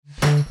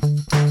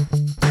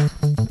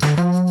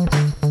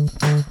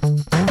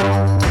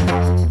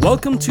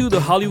Welcome to the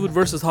Hollywood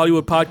vs.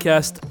 Hollywood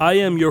podcast. I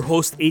am your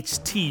host,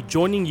 HT,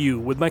 joining you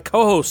with my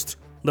co-host,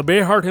 the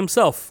Bearheart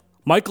himself,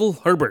 Michael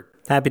Herbert.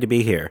 Happy to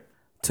be here.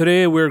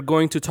 Today we're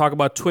going to talk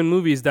about twin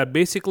movies that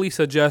basically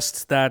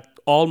suggest that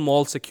all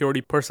mall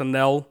security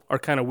personnel are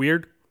kind of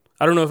weird.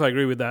 I don't know if I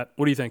agree with that.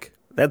 What do you think?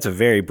 That's a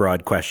very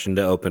broad question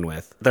to open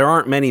with. There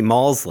aren't many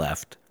malls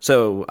left,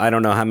 so I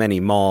don't know how many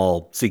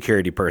mall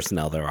security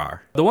personnel there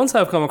are. The ones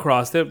I've come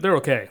across, they're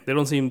okay. They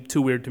don't seem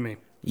too weird to me.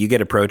 You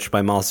get approached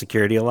by mall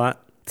security a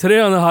lot?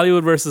 Today on the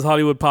Hollywood vs.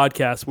 Hollywood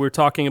podcast, we're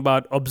talking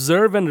about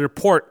Observe and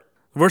Report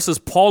versus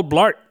Paul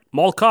Blart,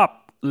 Mall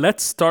Cop.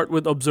 Let's start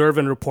with Observe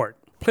and Report.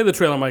 Play the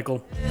trailer,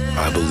 Michael.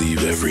 I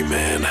believe every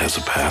man has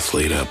a path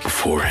laid out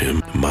before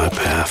him. My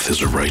path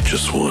is a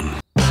righteous one.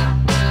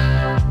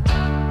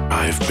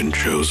 I've been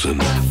chosen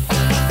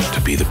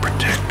to be the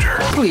protector.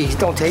 Please,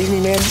 don't tase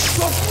me, man.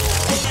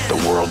 The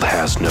world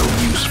has no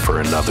use for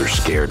another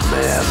scared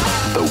man.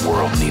 The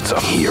world needs a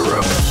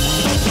hero.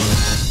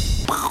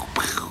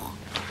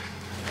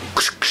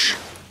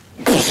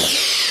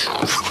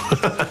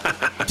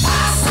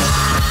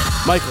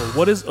 Michael,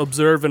 what is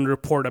Observe and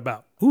Report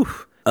about?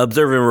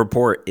 Observe and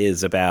Report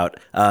is about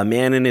a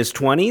man in his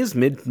 20s,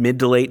 mid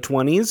to late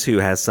 20s, who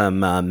has some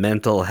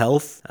mental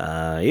health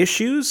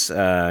issues,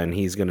 and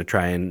he's going to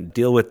try and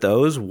deal with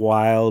those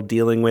while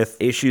dealing with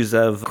issues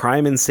of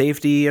crime and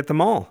safety at the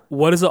mall.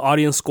 What is the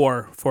audience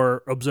score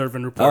for Observe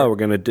and Report? Oh,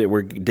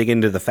 we're digging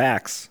into the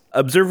facts.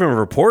 Observe and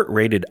Report,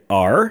 rated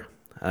R.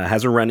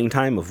 Has a running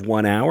time of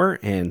 1 hour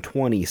and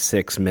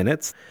 26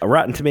 minutes, a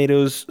Rotten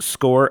Tomatoes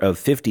score of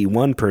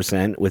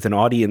 51% with an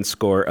audience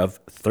score of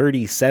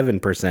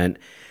 37%,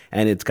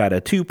 and it's got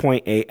a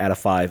 2.8 out of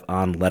 5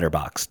 on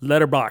Letterboxd.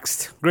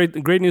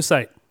 Letterboxd. Great new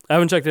site. I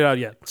haven't checked it out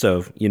yet.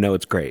 So you know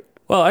it's great.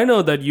 Well, I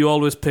know that you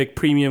always pick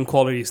premium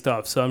quality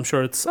stuff, so I'm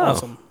sure it's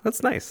awesome.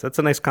 That's nice. That's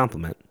a nice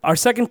compliment. Our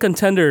second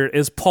contender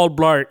is Paul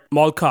Blart,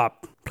 Mall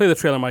Cop. Play the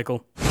trailer,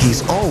 Michael.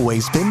 He's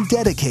always been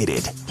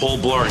dedicated Paul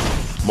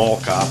Blart,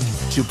 Mall Cop.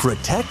 to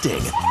protecting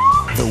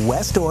the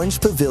West Orange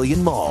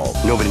Pavilion Mall.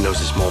 Nobody knows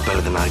this mall better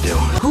than I do.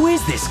 Who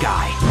is this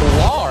guy?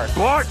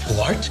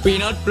 Blart?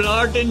 Peanut,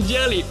 Blart, and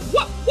jelly.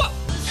 What?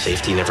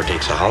 Safety never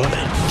takes a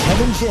holiday.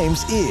 Kevin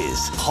James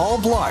is Paul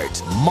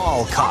Blart,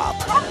 Mall Cop.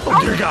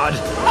 Oh, dear God.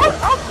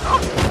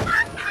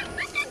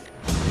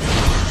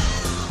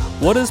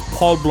 What is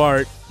Paul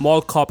Blart,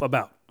 Mall Cop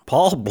about?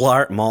 Paul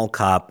Blart, Mall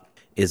Cop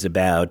is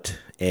about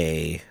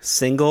a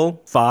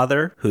single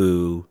father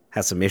who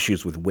has some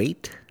issues with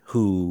weight,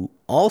 who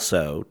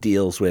also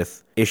deals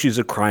with issues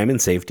of crime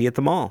and safety at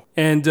the mall.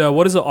 And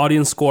what is the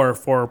audience score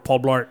for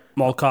Paul Blart,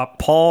 Mall Cop?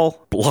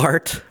 Paul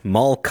Blart,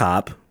 Mall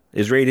Cop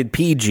is rated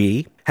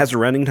PG, has a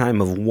running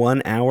time of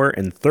 1 hour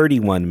and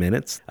 31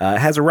 minutes,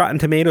 has a Rotten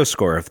Tomatoes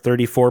score of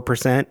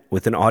 34%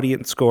 with an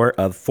audience score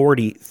of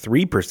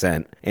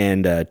 43%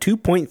 and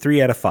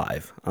 2.3 out of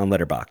 5 on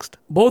Letterboxd.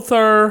 Both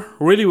are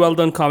really well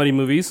done comedy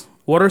movies.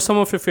 What are some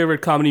of your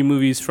favorite comedy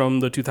movies from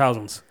the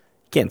 2000s?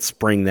 Can't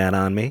spring that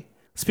on me.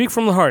 Speak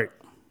from the heart.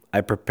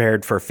 I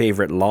prepared for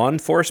favorite law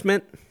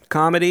enforcement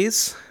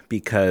comedies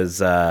because...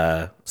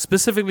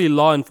 Specifically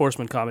law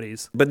enforcement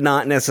comedies. but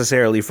not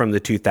necessarily from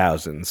the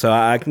 2000s. So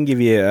I can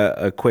give you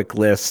a quick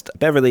list.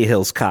 Beverly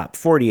Hills Cop,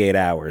 48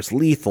 Hours,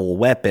 Lethal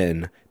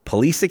Weapon,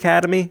 Police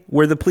Academy.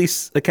 Were the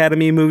Police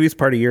Academy movies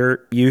part of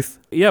your youth?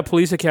 Yeah,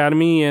 Police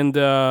Academy, and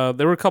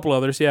there were a couple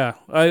others, yeah.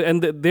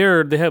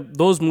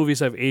 Those movies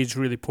have aged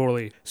really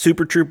poorly.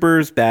 Super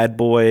Troopers, Bad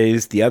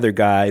Boys, The Other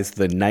Guys,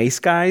 The Nice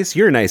Guys.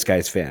 You're a Nice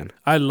Guys fan.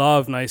 I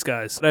love Nice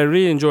Guys. I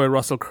really enjoy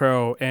Russell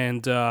Crowe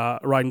and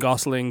Ryan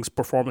Gosling's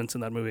performance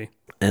in that movie.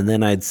 And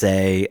then I'd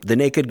say The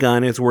Naked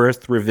Gun is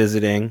worth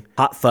revisiting.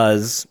 Hot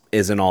Fuzz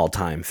is an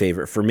all-time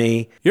favorite for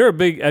me. You're a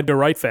big Edgar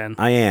Wright fan.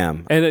 I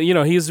am. And,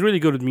 he's really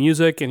good at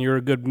music, and you're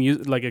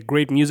a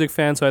great music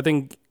fan, so I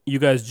think you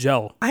guys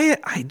gel. I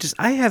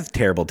have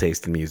terrible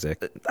taste in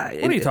music.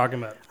 What are you talking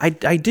about?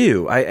 I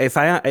do.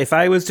 If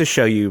I was to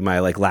show you my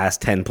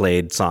last 10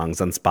 played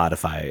songs on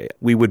Spotify,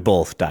 we would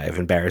both die of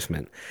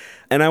embarrassment.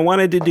 And I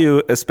wanted to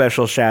do a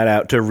special shout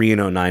out to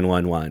Reno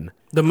 911.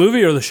 The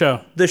movie or the show?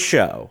 The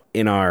show.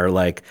 In our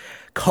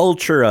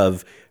culture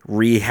of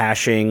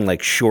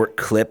rehashing short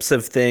clips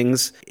of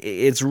things,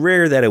 it's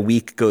rare that a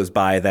week goes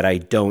by that I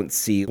don't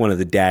see one of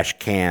the dash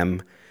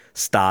cam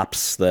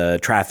stops, the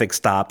traffic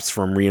stops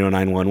from Reno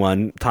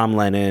 911. Tom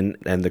Lennon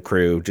and the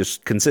crew,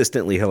 just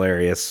consistently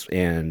hilarious,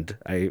 and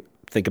I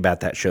think about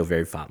that show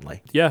very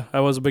fondly. Yeah,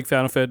 I was a big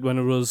fan of it when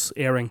it was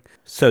airing.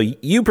 So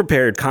you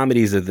prepared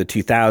comedies of the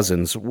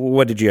 2000s.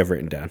 What did you have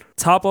written down?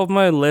 Top of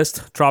my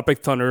list, Tropic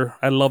Thunder.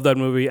 I love that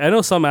movie. I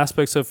know some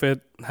aspects of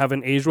it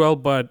haven't aged well,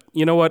 but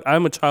you know what?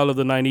 I'm a child of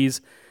the 90s,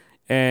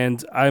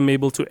 and I'm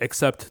able to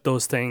accept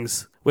those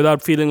things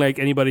without feeling like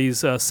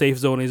anybody's safe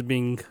zone is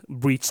being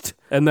breached.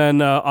 And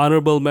then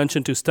honorable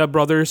mention to Step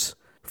Brothers,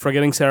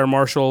 Forgetting Sarah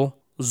Marshall,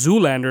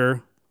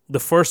 Zoolander, the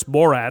first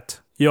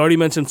Borat. You already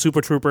mentioned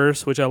Super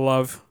Troopers, which I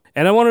love.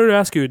 And I wanted to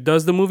ask you,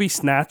 does the movie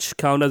Snatch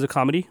count as a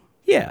comedy?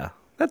 Yeah,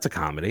 that's a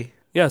comedy.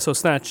 Yeah, so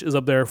Snatch is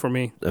up there for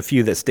me. A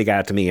few that stick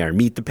out to me are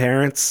Meet the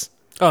Parents.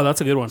 Oh,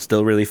 that's a good one.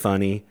 Still really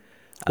funny.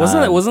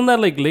 Wasn't that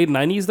like late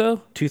 90s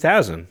though?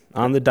 2000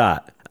 on the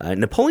dot.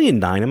 Napoleon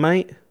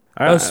Dynamite.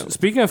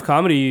 Speaking of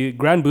comedy,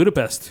 Grand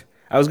Budapest.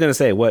 I was going to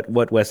say,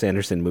 what Wes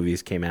Anderson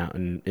movies came out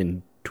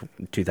in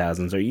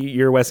 2000s?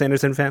 You're a Wes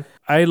Anderson fan?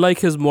 I like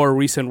his more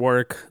recent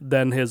work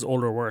than his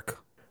older work.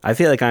 I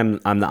feel like I'm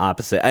the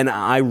opposite. And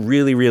I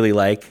really, really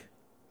like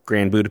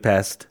Grand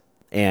Budapest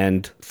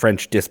and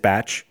French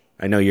Dispatch.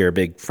 I know you're a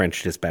big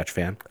French Dispatch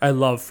fan. I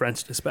love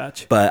French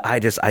Dispatch. But I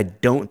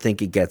don't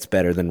think it gets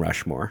better than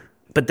Rushmore.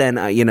 But then,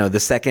 the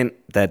second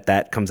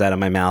that comes out of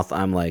my mouth,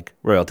 I'm like,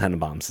 Royal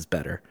Tenenbaums is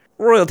better.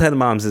 Royal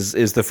Tenenbaums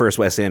is the first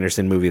Wes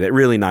Anderson movie that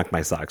really knocked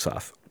my socks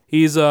off.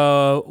 He's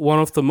one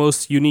of the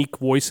most unique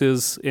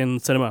voices in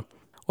cinema.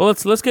 Well,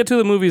 let's get to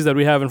the movies that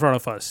we have in front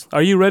of us.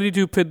 Are you ready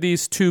to pit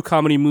these two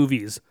comedy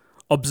movies,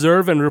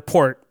 Observe and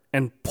Report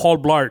and Paul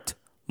Blart,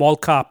 Mall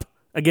Cop,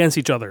 against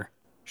each other?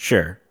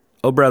 Sure.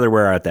 Oh Brother,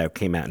 Where Art Thou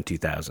came out in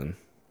 2000.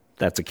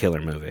 That's a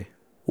killer movie.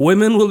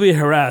 Women will be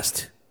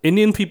harassed.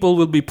 Indian people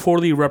will be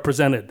poorly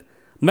represented.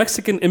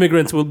 Mexican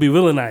immigrants will be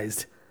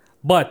villainized.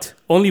 But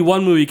only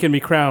one movie can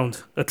be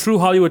crowned a true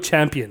Hollywood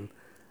champion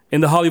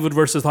in the Hollywood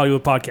versus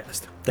Hollywood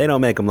podcast. They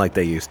don't make them like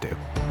they used to.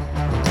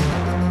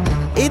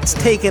 It's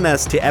taken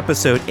us to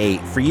episode 8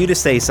 for you to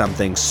say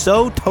something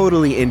so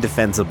totally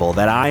indefensible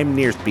that I'm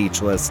near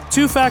speechless.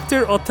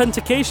 Two-factor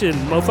authentication,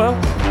 mofo.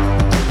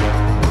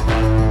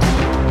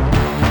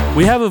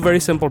 We have a very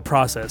simple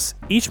process.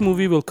 Each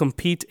movie will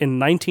compete in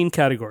 19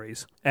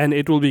 categories, and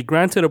it will be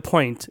granted a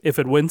point if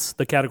it wins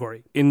the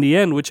category. In the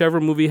end, whichever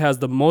movie has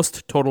the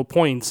most total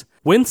points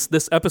wins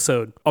this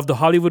episode of the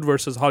Hollywood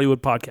versus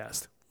Hollywood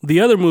podcast. The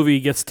other movie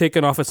gets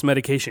taken off its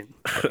medication.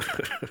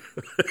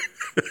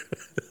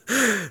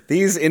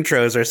 These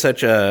intros are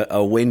such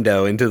a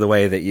window into the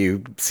way that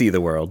you see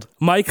the world.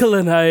 Michael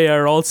and I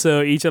are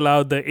also each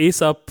allowed the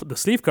ace up the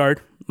sleeve card.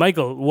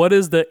 Michael, what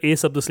is the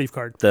ace up the sleeve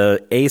card?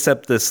 The ace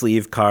up the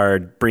sleeve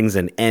card brings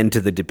an end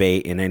to the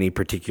debate in any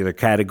particular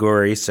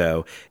category.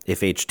 So if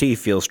HT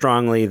feels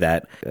strongly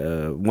that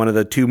one of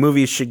the two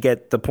movies should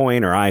get the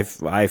point, or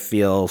I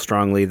feel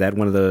strongly that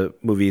one of the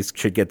movies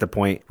should get the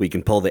point, we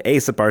can pull the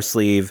ace up our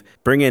sleeve,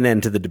 bring an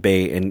end to the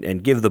debate,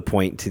 and give the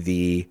point to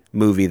the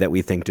movie that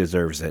we think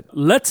deserves it.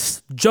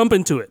 Let's jump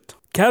into it.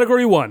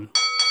 Category 1.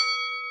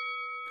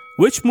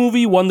 Which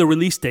movie won the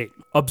release date?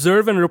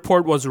 Observe and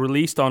Report was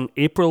released on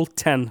April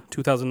 10,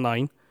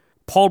 2009.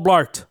 Paul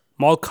Blart,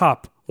 Mall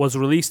Cop, was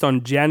released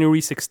on January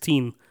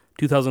 16,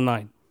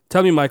 2009.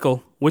 Tell me,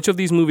 Michael, which of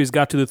these movies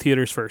got to the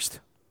theaters first?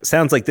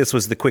 Sounds like this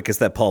was the quickest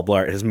that Paul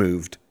Blart has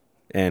moved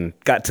and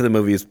got to the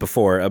movies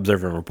before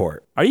Observe and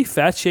Report. Are you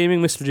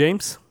fat-shaming Mr.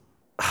 James?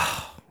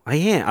 I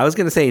am. I was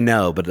going to say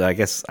no, but I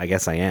guess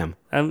I am.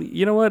 And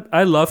you know what?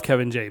 I love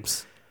Kevin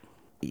James.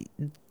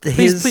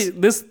 Please,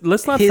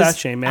 let's not fat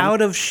shame, man. His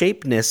out of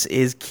shapeness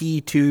is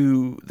key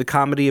to the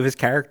comedy of his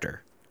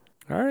character.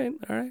 All right.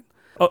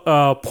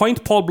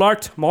 Point Paul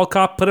Blart, Mall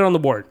Cop, put it on the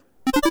board.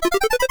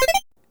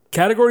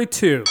 Category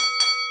 2.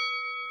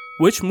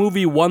 Which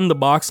movie won the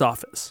box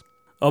office?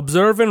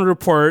 Observe and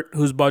Report,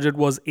 whose budget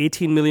was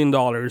 $18 million.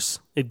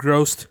 It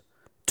grossed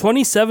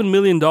 $27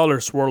 million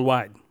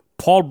worldwide.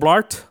 Paul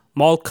Blart,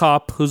 Mall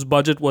Cop, whose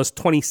budget was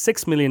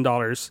 $26 million.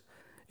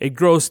 It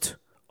grossed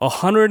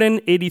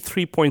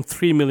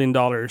 $183.3 million.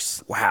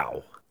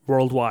 Wow.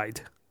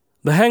 Worldwide.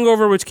 The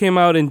Hangover, which came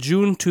out in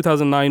June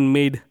 2009,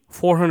 made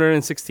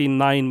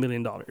 $469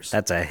 million.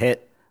 That's a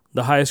hit.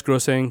 The highest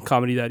grossing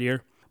comedy that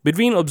year.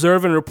 Between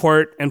Observe and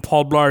Report and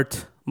Paul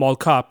Blart, Mall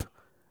Cop,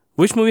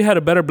 which movie had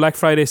a better Black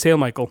Friday sale,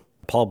 Michael?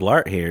 Paul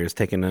Blart here is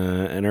taking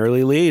an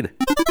early lead.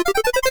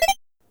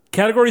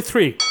 Category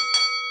 3.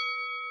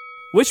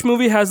 Which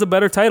movie has the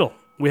better title?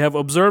 We have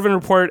Observe and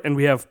Report and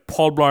we have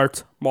Paul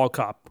Blart, Mall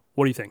Cop.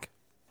 What do you think?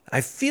 I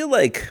feel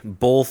like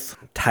both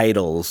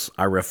titles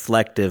are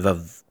reflective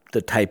of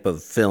the type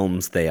of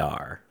films they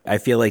are. I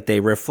feel like they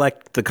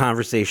reflect the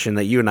conversation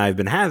that you and I have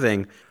been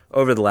having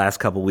over the last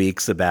couple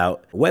weeks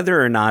about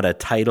whether or not a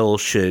title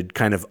should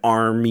kind of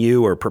arm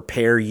you or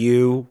prepare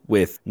you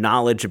with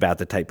knowledge about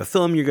the type of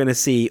film you're going to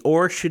see,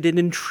 or should it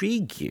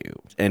intrigue you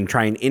and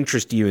try and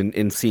interest you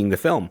in seeing the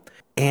film.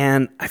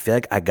 And I feel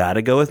like I got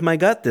to go with my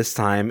gut this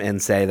time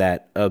and say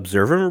that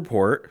Observe and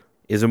Report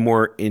is a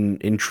more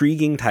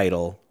intriguing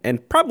title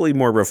and probably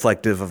more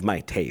reflective of my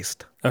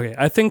taste. Okay,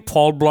 I think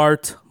Paul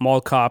Blart, Mall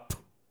Cop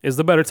is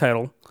the better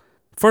title.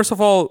 First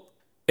of all,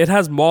 it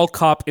has Mall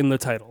Cop in the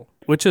title,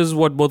 which is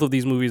what both of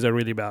these movies are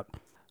really about.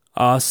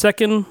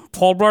 Second,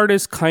 Paul Blart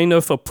is kind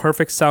of a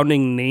perfect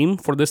sounding name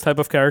for this type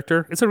of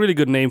character. It's a really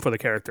good name for the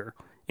character.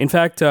 In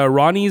fact,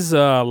 Ronnie's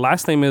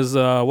last name is,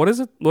 what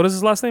is it? What is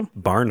his last name?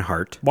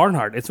 Barnhart.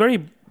 It's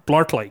very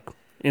Blart-like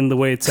in the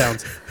way it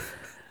sounds.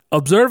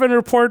 Observe and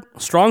Report,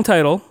 strong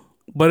title,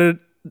 but it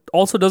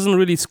also doesn't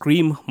really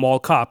scream Mall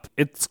Cop.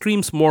 It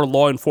screams more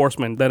law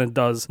enforcement than it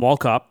does Mall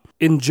Cop.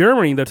 In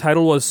Germany, the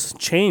title was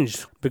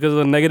changed because of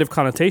the negative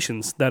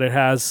connotations that it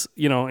has,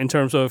 in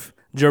terms of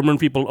German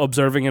people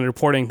observing and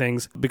reporting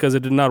things, because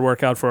it did not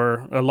work out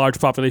for a large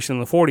population in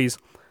the 40s.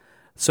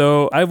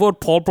 So I vote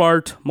Paul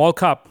Blart, Mall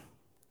Cop.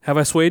 Have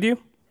I swayed you?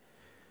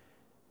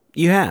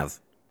 You have.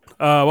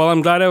 Well,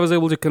 I'm glad I was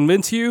able to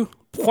convince you.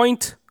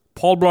 Point,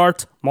 Paul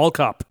Blart, Mall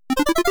Cop.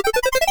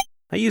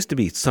 I used to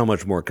be so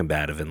much more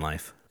combative in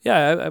life.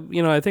 Yeah,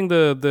 I think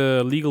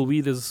the legal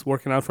weed is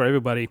working out for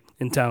everybody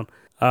in town.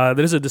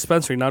 There's a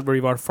dispensary not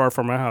very far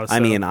from my house. I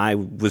mean, I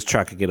was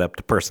chalking it up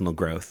to personal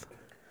growth.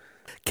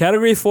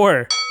 Category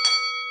 4.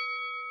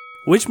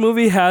 Which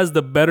movie has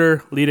the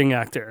better leading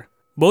actor?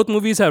 Both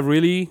movies have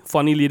really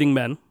funny leading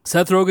men.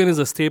 Seth Rogen is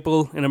a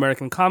staple in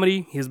American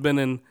comedy. He's been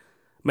in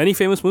many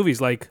famous movies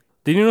like,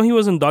 did you know he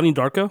was in Donnie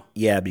Darko?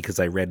 Yeah, because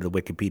I read the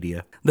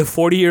Wikipedia. The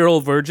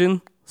 40-Year-Old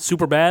Virgin,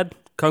 Superbad,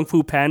 Kung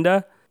Fu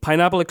Panda,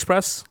 Pineapple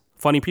Express,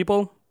 Funny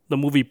People, the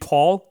movie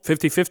Paul,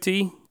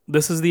 50-50,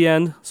 This Is the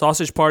End,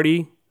 Sausage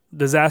Party,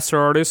 Disaster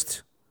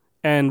Artist,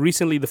 and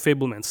recently The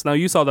Fabelmans. Now,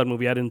 you saw that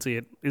movie. I didn't see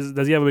it.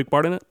 Does he have a big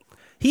part in it?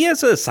 He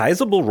has a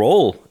sizable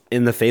role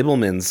in The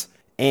Fabelmans,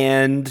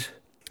 and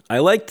I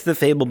liked The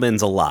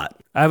Fabelmans a lot.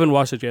 I haven't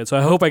watched it yet, so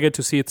I hope I get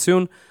to see it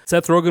soon.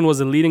 Seth Rogen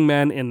was a leading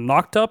man in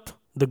Knocked Up,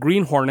 The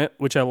Green Hornet,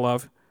 which I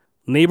love,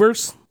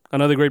 Neighbors,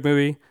 another great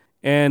movie,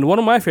 and one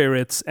of my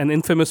favorites, an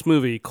infamous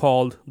movie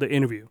called The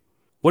Interview.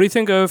 What do you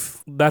think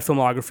of that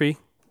filmography?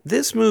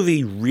 This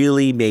movie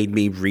really made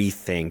me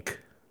rethink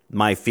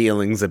my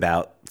feelings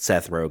about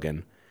Seth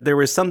Rogen. There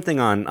was something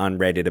on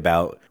Reddit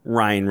about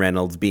Ryan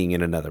Reynolds being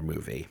in another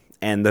movie.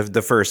 And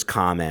the first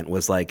comment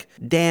was like,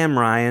 damn,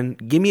 Ryan,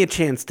 give me a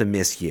chance to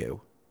miss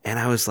you. And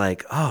I was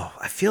like, oh,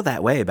 I feel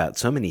that way about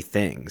so many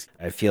things.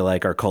 I feel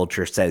like our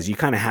culture says you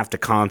kind of have to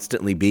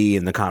constantly be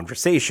in the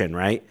conversation,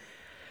 right?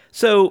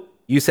 So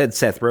you said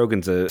Seth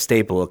Rogen's a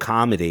staple of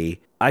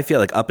comedy. I feel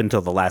like up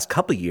until the last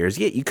couple of years,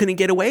 you couldn't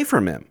get away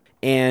from him.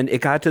 And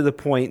it got to the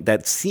point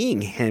that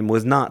seeing him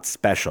was not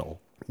special.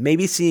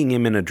 Maybe seeing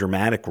him in a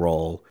dramatic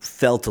role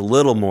felt a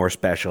little more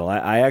special.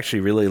 I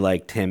actually really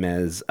liked him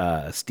as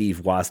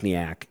Steve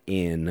Wozniak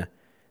in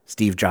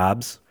Steve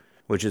Jobs,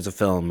 which is a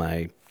film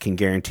I can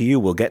guarantee you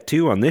we'll get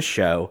to on this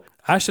show.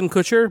 Ashton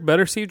Kutcher,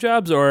 better Steve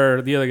Jobs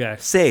or the other guy?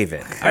 Save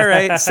it. All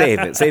right, save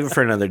it. Save it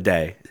for another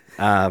day.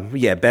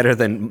 Better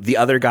than the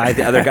other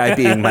guy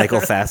being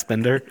Michael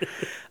Fassbender.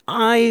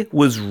 I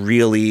was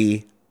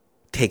really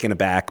taken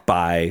aback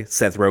by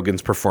Seth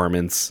Rogen's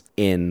performance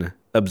in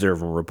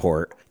Observe and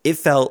Report. It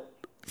felt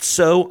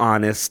so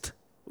honest.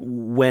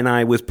 When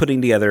I was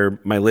putting together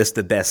my list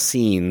of best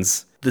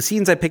scenes, the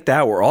scenes I picked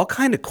out were all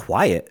kind of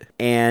quiet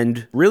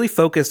and really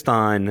focused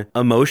on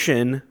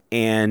emotion,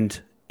 and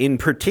in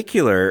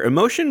particular,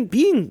 emotion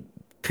being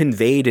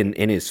conveyed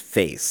in his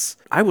face.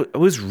 I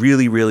was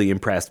really, really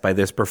impressed by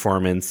this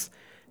performance,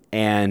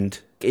 and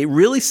it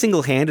really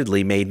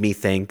single-handedly made me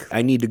think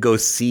I need to go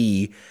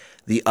see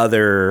the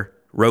other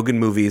Rogen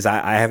movies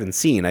I haven't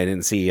seen. I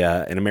didn't see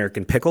An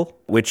American Pickle,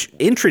 which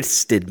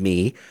interested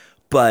me,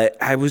 but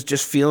I was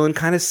just feeling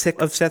kind of sick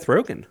of Seth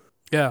Rogen.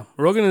 Yeah,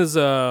 Rogen is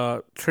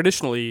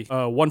traditionally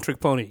a one-trick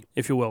pony,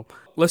 if you will.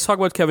 Let's talk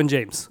about Kevin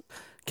James.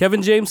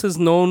 Kevin James is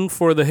known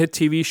for the hit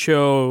TV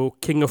show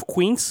King of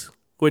Queens,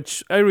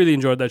 which I really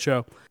enjoyed that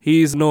show.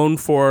 He's known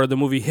for the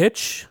movie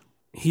Hitch.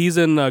 He's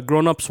in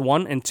Grown Ups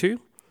 1 and 2.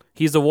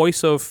 He's the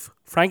voice of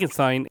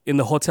Frankenstein in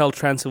the Hotel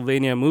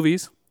Transylvania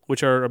movies,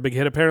 which are a big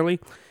hit apparently.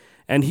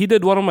 And he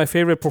did one of my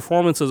favorite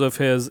performances of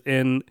his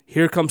in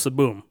Here Comes the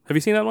Boom. Have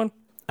you seen that one?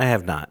 I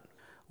have not.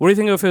 What do you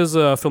think of his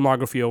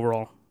filmography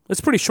overall?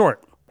 It's pretty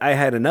short. I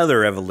had another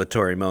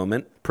revelatory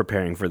moment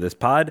preparing for this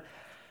pod.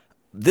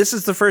 This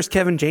is the first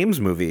Kevin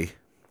James movie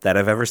that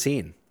I've ever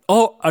seen.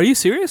 Oh, are you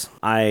serious?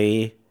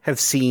 I have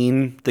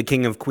seen The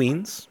King of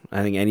Queens.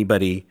 I think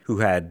anybody who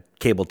had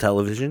cable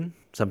television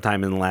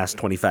sometime in the last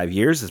 25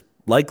 years has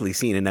likely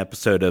seen an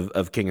episode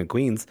of King of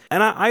Queens.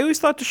 And I always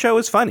thought the show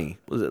was funny.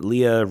 Was it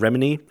Leah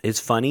Remini is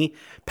funny,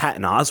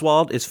 Patton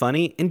Oswalt is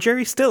funny, and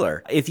Jerry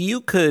Stiller. If you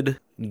could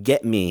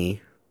get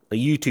me a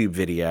YouTube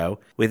video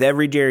with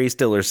every Jerry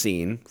Stiller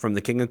scene from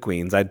The King of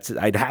Queens,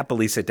 I'd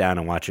happily sit down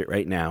and watch it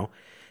right now.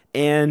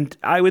 And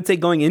I would say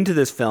going into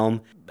this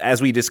film,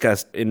 as we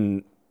discussed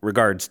in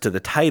regards to the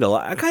title,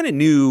 I kind of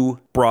knew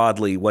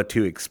broadly what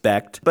to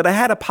expect, but I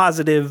had a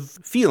positive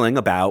feeling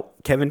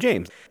about Kevin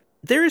James.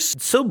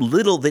 There's so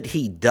little that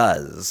he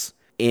does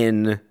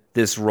in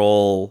this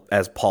role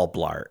as Paul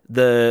Blart.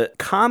 The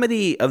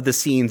comedy of the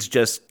scenes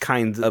just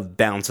kind of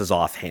bounces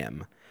off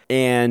him.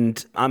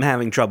 And I'm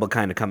having trouble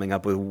kind of coming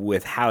up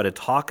with how to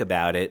talk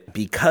about it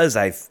because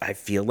I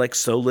feel like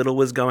so little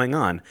was going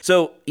on.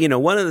 So,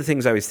 one of the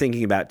things I was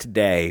thinking about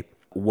today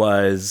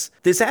was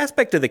this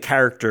aspect of the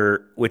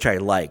character which I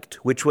liked,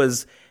 which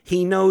was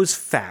he knows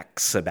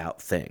facts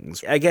about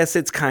things. I guess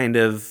it's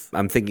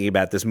I'm thinking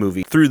about this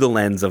movie through the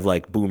lens of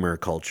like boomer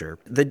culture.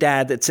 The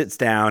dad that sits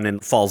down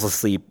and falls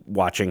asleep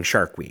watching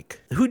Shark Week,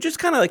 who just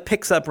kind of like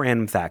picks up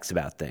random facts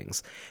about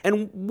things.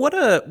 And what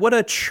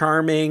a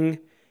charming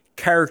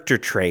character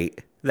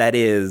trait that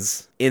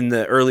is in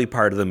the early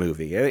part of the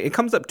movie. It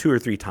comes up 2 or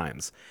 3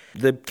 times.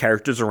 The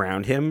characters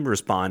around him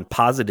respond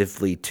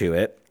positively to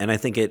it, and I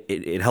think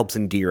it helps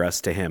endear us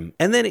to him.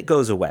 And then it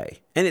goes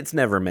away, and it's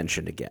never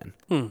mentioned again.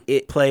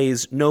 It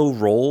plays no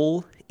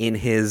role in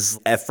his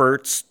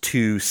efforts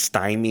to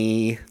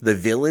stymie the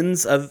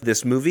villains of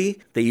this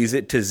movie. They use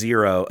it to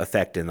zero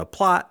effect in the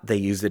plot. They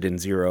use it in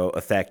zero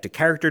effect to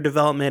character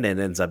development, and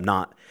it ends up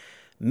not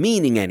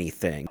meaning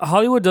anything.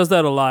 Hollywood does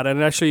that a lot,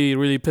 and it actually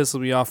really pisses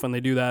me off when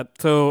they do that.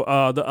 So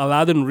the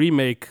Aladdin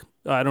remake,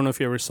 I don't know if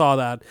you ever saw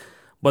that,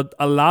 but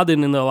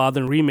Aladdin in the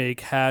Aladdin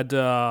remake had...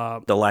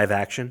 The live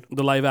action?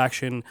 The live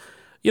action.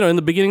 You know, in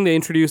the beginning they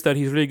introduced that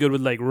he's really good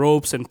with like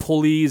ropes and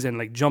pulleys and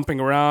like jumping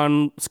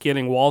around,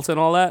 scaling walls and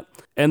all that.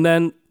 And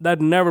then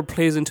that never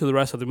plays into the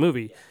rest of the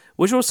movie,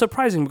 which was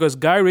surprising because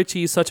Guy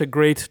Ritchie is such a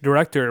great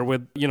director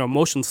with, you know,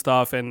 motion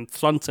stuff and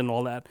stunts and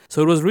all that.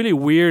 So it was really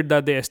weird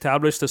that they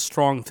established a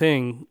strong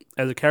thing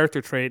as a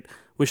character trait,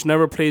 which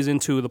never plays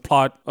into the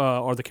plot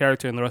or the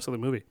character in the rest of the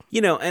movie.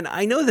 You know, and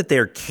I know that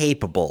they're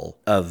capable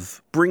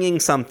of bringing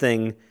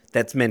something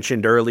that's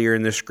mentioned earlier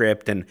in the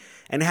script and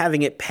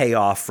having it pay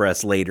off for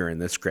us later in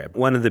the script.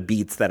 One of the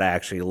beats that I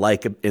actually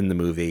like in the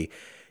movie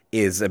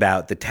is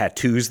about the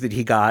tattoos that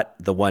he got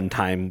the one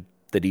time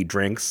that he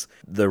drinks.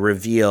 The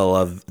reveal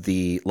of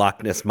the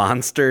Loch Ness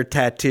Monster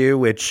tattoo,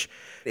 which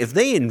if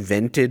they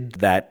invented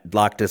that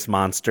Loch Ness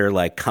Monster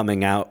like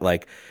coming out,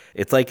 like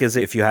it's like as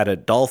if you had a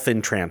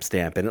dolphin tramp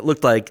stamp and it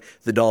looked like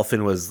the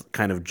dolphin was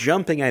kind of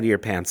jumping out of your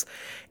pants.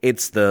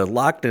 It's the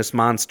Loch Ness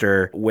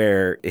Monster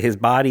where his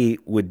body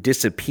would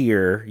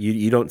disappear.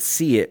 You don't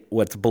see it,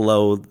 what's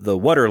below the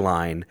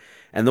waterline,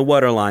 and the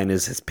waterline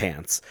is his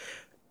pants.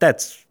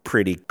 That's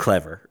pretty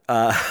clever.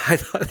 I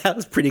thought that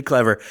was pretty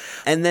clever.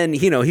 And then,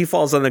 you know, he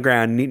falls on the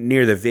ground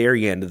near the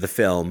very end of the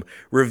film,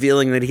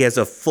 revealing that he has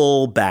a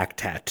full back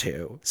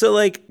tattoo. So,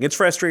 like, it's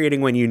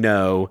frustrating when you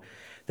know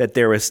that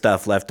there was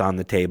stuff left on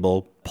the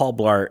table. Paul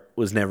Blart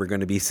was never going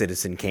to be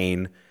Citizen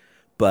Kane,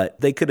 but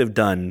they could have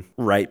done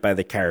right by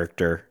the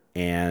character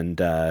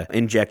and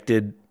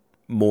injected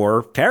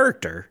more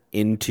character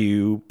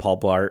into Paul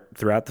Blart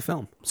throughout the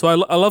film. So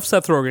I love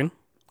Seth Rogen.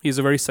 He's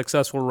a very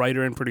successful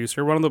writer and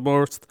producer. One of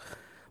the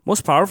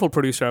most powerful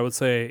producer, I would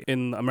say,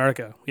 in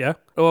America. Yeah?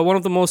 One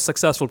of the most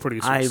successful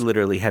producers. I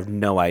literally have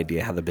no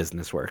idea how the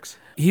business works.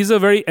 He's a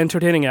very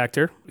entertaining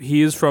actor.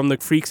 He is from the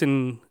Freaks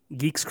and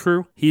Geeks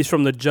crew. He's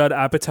from the Judd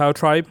Apatow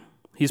tribe.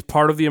 He's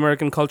part of the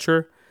American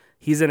culture.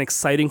 He's an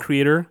exciting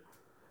creator.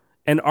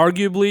 And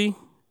arguably,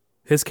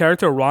 his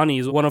character Ronnie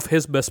is one of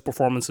his best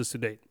performances to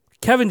date.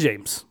 Kevin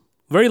James.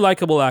 Very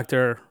likable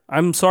actor.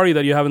 I'm sorry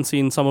that you haven't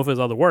seen some of his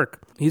other work.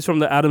 He's from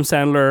the Adam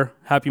Sandler,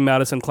 Happy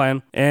Madison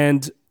clan.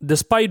 And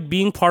despite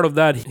being part of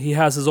that, he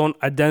has his own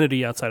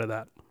identity outside of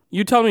that.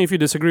 You tell me if you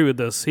disagree with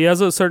this. He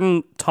has a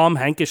certain Tom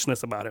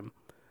Hankishness about him.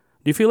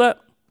 Do you feel that?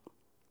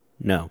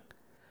 No.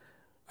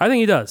 I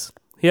think he does.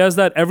 He has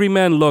that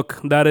everyman look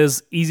that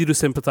is easy to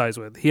sympathize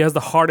with. He has the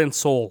heart and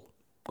soul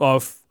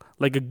of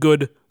like a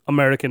good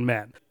American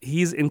man.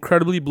 He's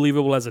incredibly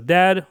believable as a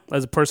dad,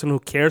 as a person who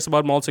cares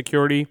about mall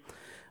security,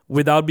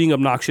 without being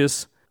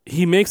obnoxious.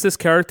 He makes this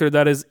character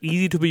that is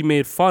easy to be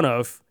made fun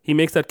of. He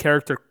makes that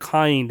character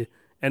kind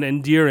and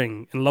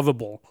endearing and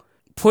lovable.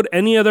 Put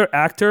any other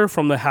actor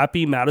from the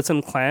Happy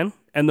Madison clan,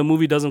 and the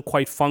movie doesn't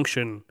quite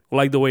function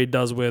like the way it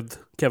does with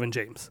Kevin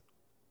James.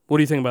 What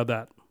do you think about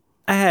that?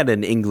 I had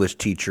an English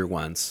teacher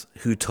once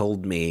who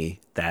told me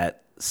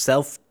that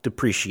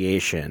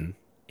self-depreciation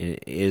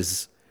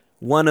is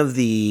one of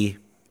the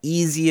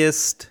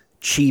easiest,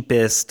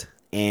 cheapest,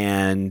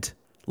 and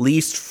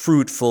least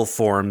fruitful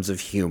forms of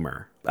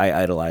humor. I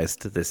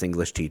idolized this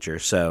English teacher,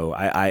 so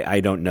I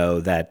don't know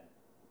that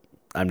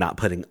I'm not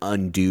putting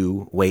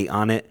undue weight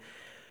on it.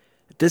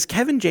 Does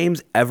Kevin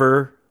James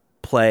ever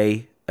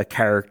play a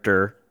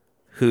character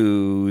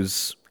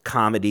whose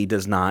comedy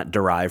does not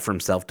derive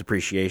from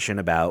self-depreciation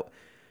about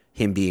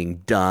him being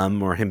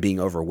dumb or him being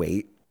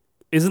overweight?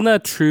 Isn't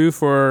that true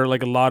for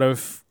like a lot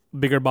of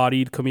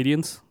bigger-bodied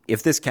comedians?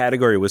 If this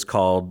category was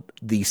called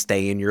the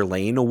Stay in Your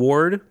Lane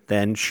Award,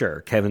 then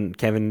sure,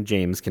 Kevin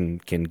James can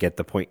get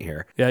the point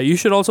here. Yeah, you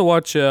should also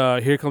watch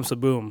Here Comes the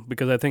Boom,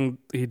 because I think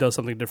he does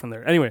something different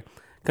there. Anyway,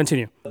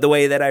 continue. The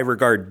way that I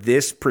regard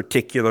this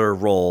particular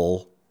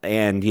role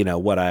and, you know,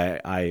 what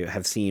I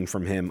have seen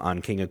from him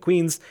on King of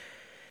Queens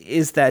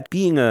is that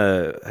being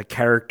a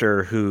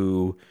character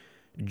who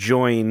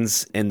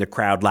joins in the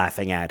crowd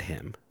laughing at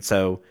him.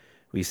 So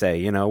we say,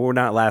 you know, we're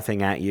not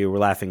laughing at you, we're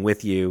laughing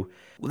with you.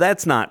 Well,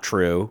 that's not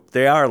true.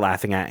 They are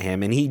laughing at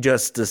him, and he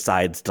just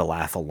decides to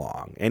laugh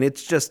along. And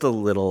it's just a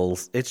little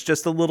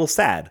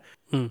sad.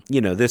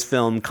 You know, this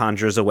film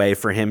conjures a way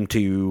for him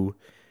to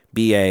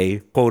be a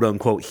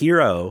quote-unquote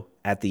hero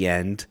at the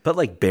end, but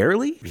like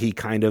barely. He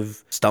kind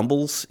of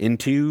stumbles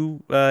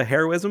into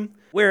heroism.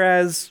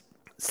 Whereas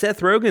Seth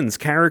Rogen's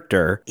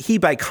character, he,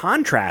 by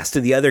contrast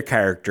to the other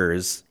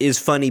characters, is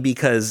funny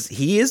because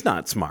he is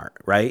not smart,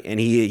 right? And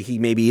he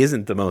maybe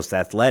isn't the most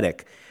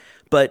athletic.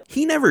 But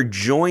he never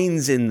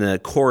joins in the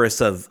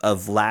chorus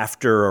of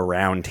laughter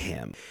around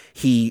him.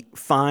 He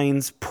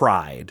finds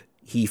pride.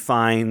 He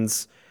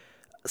finds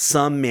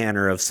some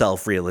manner of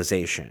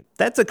self-realization.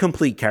 That's a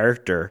complete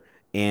character,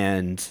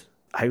 and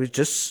I was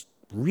just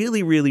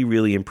really, really,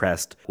 really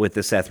impressed with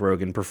the Seth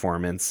Rogen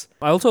performance.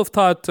 I also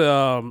thought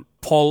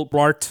Paul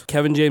Blart,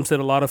 Kevin James did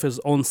a lot of his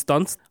own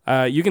stunts.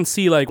 You can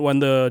see like when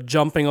the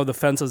jumping of the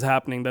fence is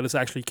happening, that it's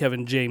actually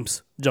Kevin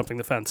James jumping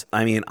the fence.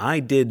 I mean, I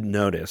did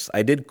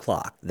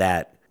clock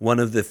that one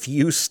of the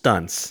few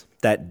stunts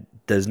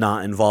that does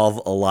not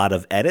involve a lot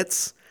of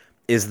edits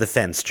is the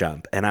fence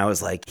jump. And I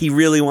was like, he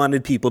really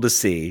wanted people to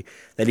see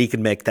that he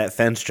could make that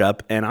fence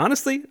jump. And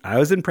honestly, I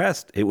was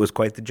impressed. It was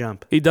quite the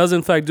jump. He does,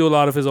 in fact, do a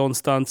lot of his own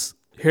stunts.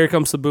 Here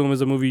Comes the Boom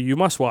is a movie you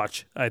must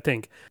watch, I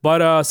think.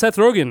 But Seth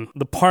Rogen,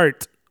 the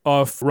part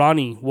of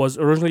Ronnie, was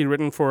originally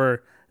written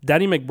for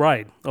Danny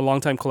McBride, a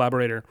longtime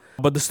collaborator.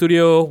 But the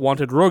studio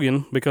wanted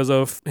Rogen because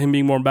of him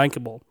being more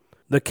bankable.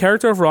 The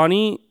character of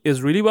Ronnie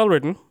is really well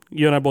written.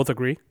 You and I both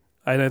agree.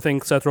 And I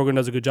think Seth Rogen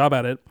does a good job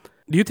at it.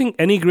 Do you think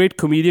any great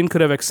comedian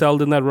could have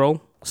excelled in that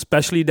role,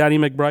 especially Danny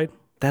McBride?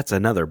 That's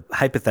another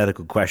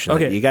hypothetical question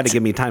that you got to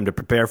give me time to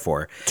prepare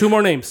for. 2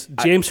 more names.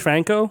 James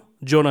Franco,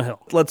 Jonah Hill.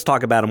 Let's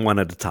talk about them one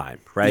at a time,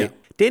 right? Yeah.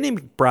 Danny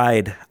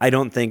McBride, I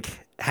don't think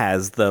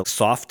has the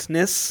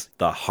softness,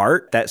 the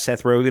heart that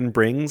Seth Rogen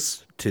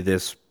brings to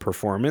this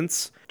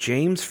performance.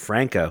 James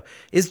Franco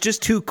is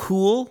just too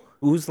cool.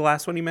 Who's the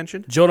last one you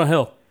mentioned? Jonah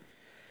Hill.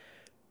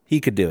 He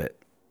could do it.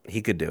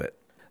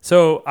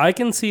 So I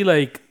can see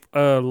like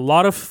a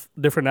lot of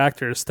different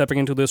actors stepping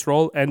into this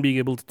role and being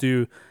able to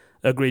do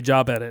a great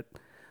job at it.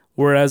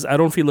 Whereas I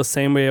don't feel the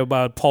same way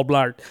about Paul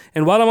Blart.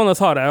 And while I'm on the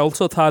thought, I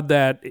also thought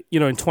that,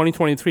 in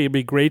 2023, it'd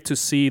be great to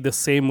see the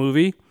same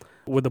movie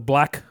with a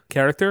black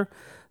character.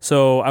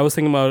 So I was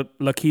thinking about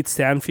Lakeith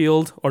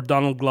Stanfield or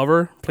Donald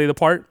Glover play the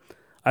part.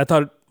 I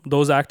thought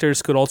those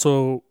actors could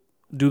also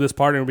do this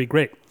part and it would be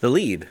great. The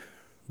lead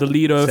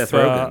of Seth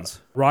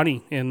Rogen's.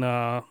 Ronnie in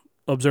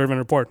Observe and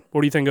Report. What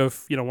do you think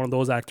of, one of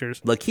those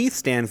actors? Lakeith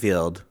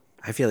Stanfield,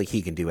 I feel like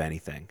he can do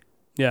anything.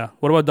 Yeah.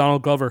 What about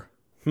Donald Glover?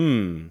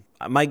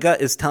 My gut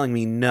is telling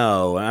me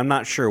no, and I'm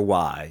not sure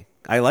why.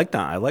 I like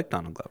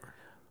Donald Glover.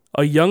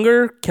 A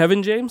younger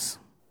Kevin James?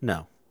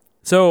 No.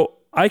 So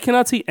I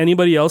cannot see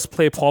anybody else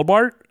play Paul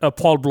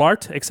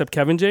Blart except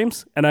Kevin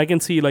James, and I can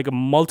see like a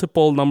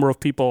multiple number of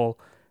people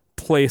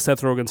play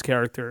Seth Rogen's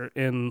character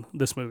in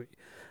this movie.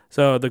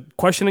 So the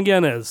question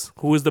again is,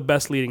 who is the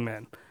best leading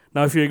man?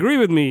 Now, if you agree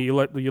with me, you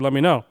let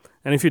me know,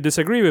 and if you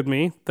disagree with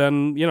me,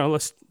 then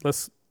let's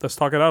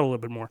talk it out a little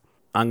bit more.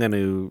 I'm going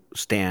to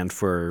stand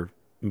for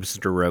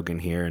Mr.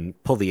 Rogen here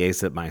and pull the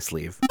ace at my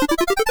sleeve.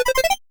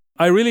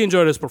 I really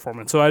enjoyed his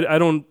performance, so I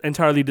don't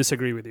entirely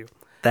disagree with you.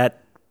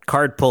 That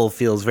card pull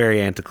feels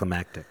very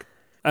anticlimactic.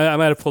 I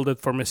might have pulled it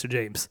for Mr.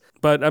 James,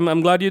 but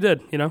I'm glad you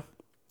did.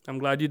 I'm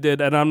glad you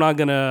did, and I'm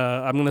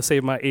gonna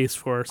save my ace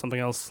for something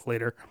else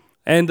later.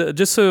 And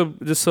just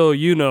so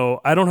you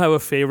know, I don't have a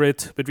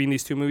favorite between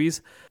these two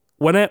movies.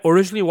 When I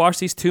originally watched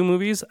these two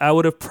movies, I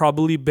would have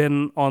probably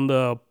been on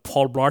the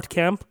Paul Blart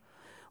camp.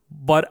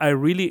 But I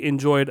really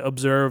enjoyed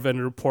Observe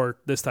and Report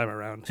this time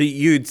around. So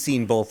you'd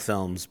seen both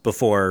films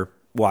before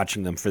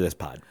watching them for this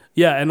pod?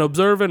 Yeah, and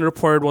Observe and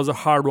Report was a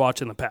hard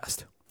watch in the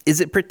past. Is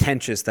it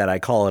pretentious that I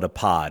call it a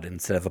pod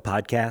instead of a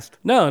podcast?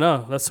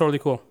 No, that's totally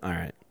cool. All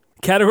right.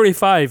 Category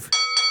 5.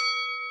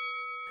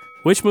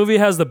 Which movie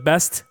has the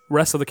best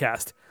rest of the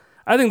cast?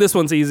 I think this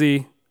one's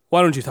easy.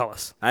 Why don't you tell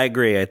us? I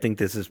agree. I think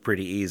this is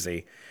pretty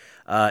easy.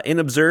 In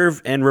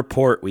Observe and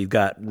Report, we've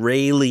got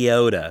Ray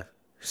Liotta,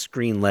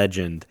 screen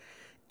legend,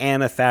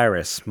 Anna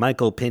Faris,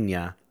 Michael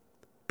Pena,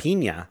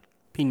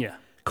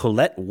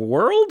 Colette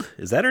World?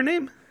 Is that her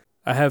name?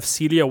 I have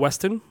Celia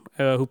Weston,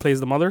 who plays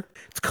the mother.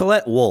 It's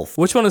Colette Wolfe.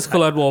 Which one is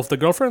Colette Wolfe? The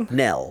girlfriend?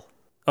 Nell.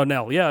 Oh,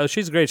 Nell. Yeah,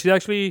 she's great. She's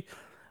actually,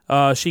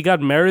 she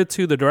got married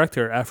to the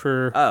director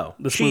after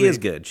this movie. She is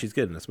good. She's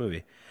good in this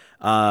movie.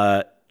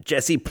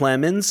 Jesse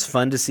Plemons.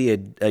 Fun to see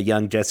a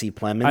young Jesse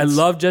Plemons. I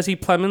love Jesse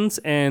Plemons,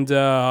 and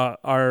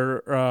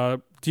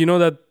do you know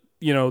that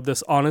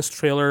this Honest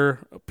trailer,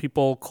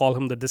 people call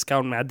him the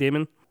discount Matt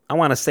Damon? I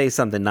want to say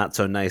something not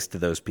so nice to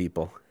those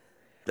people.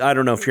 I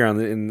don't know if you're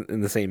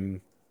in the same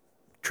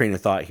train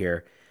of thought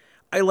here.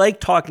 I like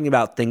talking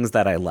about things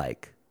that I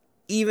like.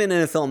 Even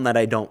in a film that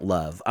I don't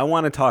love, I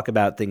want to talk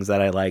about things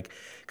that I like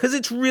because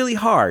it's really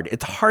hard.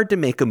 It's hard to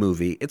make a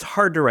movie. It's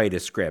hard to write a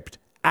script.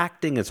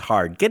 Acting is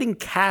hard. Getting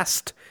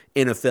cast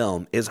in a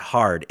film is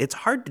hard. It's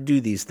hard to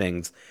do these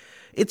things.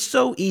 It's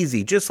so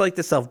easy, just like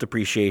the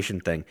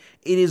self-depreciation thing.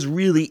 It is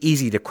really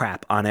easy to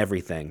crap on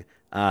everything.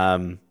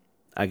 You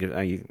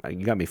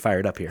got me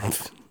fired up here.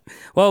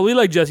 Well, we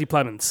like Jesse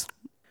Plemons.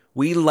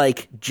 We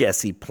like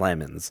Jesse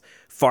Plemons.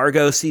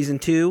 Fargo Season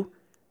 2,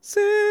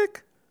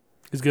 sick.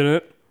 He's good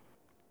at it.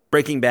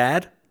 Breaking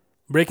Bad.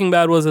 Breaking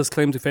Bad was his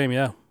claim to fame,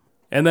 yeah.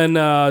 And then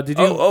did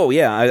you... Oh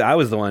yeah, I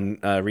was the one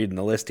reading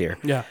the list here.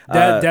 Yeah.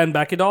 Dan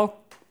Bacadol?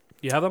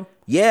 You have him?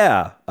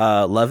 Yeah.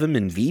 Love him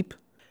in Veep.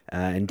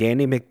 And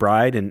Danny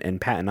McBride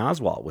and Patton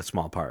Oswalt with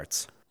small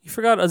parts. You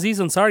forgot Aziz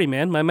Ansari,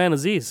 man. My man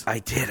Aziz. I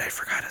did. I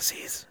forgot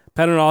Aziz.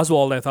 Patton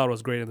Oswalt, I thought,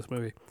 was great in this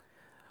movie.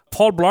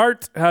 Paul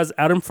Blart has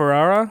Adam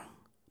Ferrara,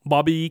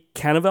 Bobby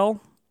Cannavale,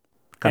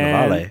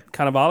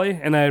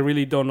 and I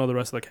really don't know the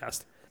rest of the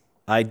cast.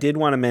 I did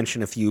want to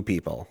mention a few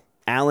people.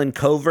 Alan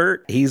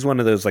Covert, he's one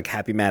of those like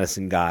Happy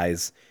Madison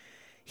guys.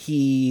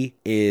 He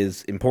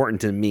is important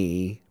to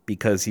me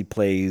because he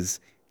plays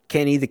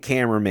Kenny the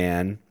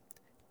cameraman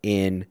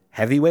in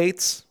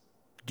Heavyweights.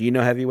 Do you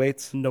know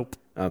Heavyweights? Nope.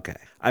 Okay.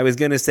 I was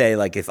going to say,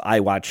 like, if I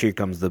watch Here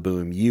Comes the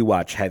Boom, you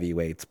watch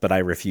Heavyweights, but I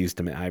refuse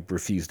to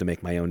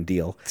make my own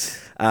deal.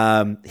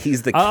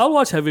 I'll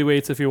watch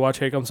Heavyweights if you watch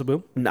Here Comes the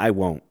Boom. I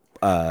won't.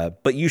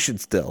 But you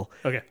should still.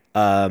 Okay.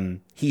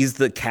 He's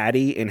the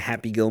caddy in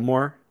Happy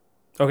Gilmore.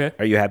 Okay.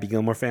 Are you a Happy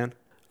Gilmore fan?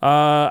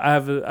 I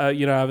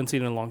haven't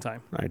seen it in a long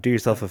time. All right, do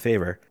yourself a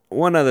favor.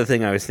 One other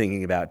thing I was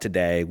thinking about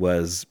today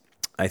was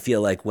I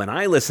feel like when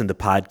I listen to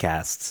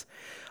podcasts,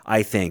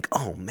 I think,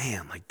 oh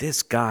man, like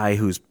this guy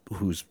who's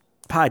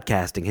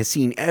podcasting has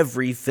seen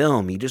every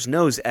film. He just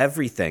knows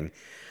everything.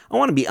 I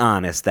want to be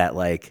honest that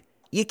like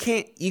you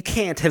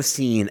can't have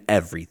seen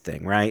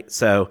everything, right?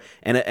 So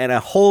and a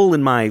hole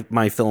in my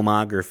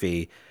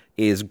filmography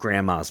is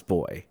Grandma's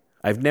Boy.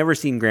 I've never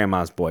seen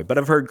Grandma's Boy, but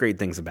I've heard great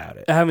things about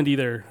it. I haven't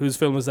either. Whose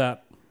film is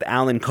that?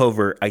 Alan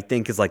Covert, I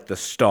think, is like the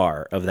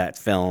star of that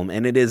film,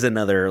 and it is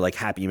another like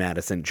Happy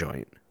Madison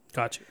joint.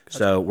 Gotcha.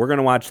 So we're going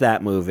to watch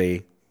that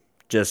movie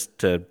just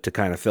to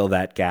kind of fill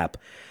that gap.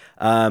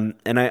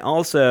 And I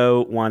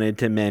also wanted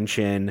to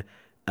mention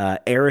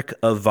Eric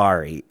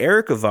Avari.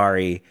 Eric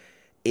Avari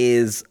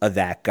is a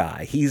that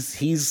guy.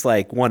 He's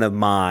like one of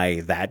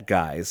my that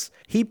guys.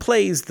 He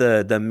plays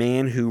the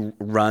man who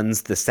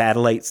runs the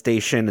satellite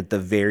station at the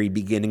very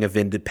beginning of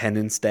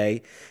Independence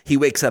Day. He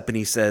wakes up and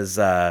he says,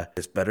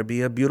 "This better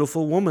be a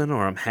beautiful woman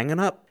or I'm hanging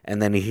up."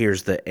 And then he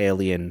hears the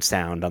alien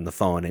sound on the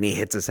phone and he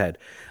hits his head.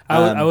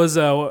 I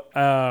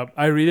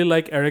really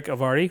like Eric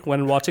Avari.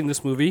 When watching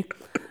this movie,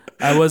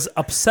 I was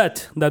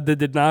upset that they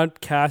did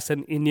not cast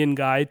an Indian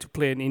guy to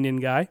play an Indian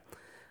guy.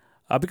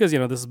 Because,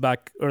 this is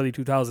back early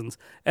 2000s.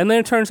 And then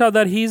it turns out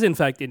that he's, in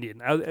fact,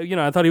 Indian.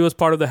 I thought he was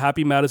part of the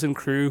Happy Madison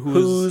crew.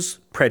 Who's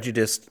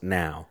prejudiced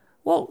now?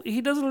 Well, he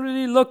doesn't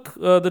really look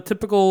the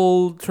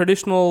typical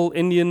traditional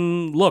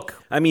Indian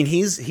look. I mean,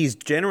 he's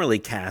generally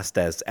cast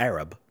as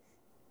Arab.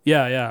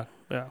 Yeah.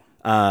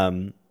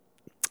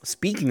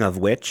 Speaking of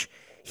which,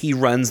 he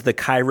runs the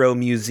Cairo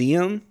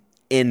Museum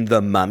in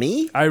The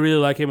Mummy. I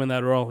really like him in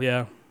that role,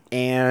 yeah.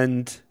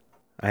 And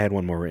I had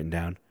one more written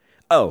down.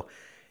 Oh,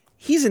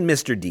 he's in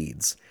Mr.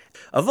 Deeds.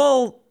 Of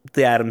all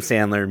the Adam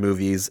Sandler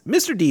movies,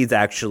 Mr. Deeds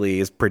actually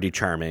is pretty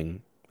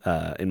charming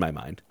in my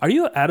mind. Are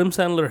you an Adam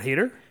Sandler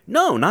hater?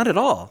 No, not at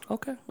all.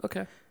 Okay.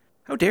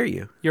 How dare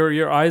you?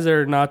 Your eyes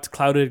are not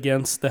clouded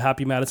against the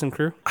Happy Madison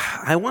crew?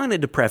 I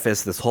wanted to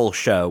preface this whole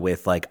show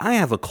with, like, I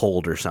have a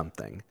cold or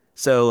something.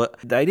 So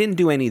I didn't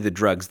do any of the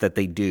drugs that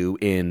they do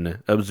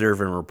in Observe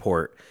and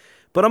Report.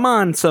 But I'm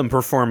on some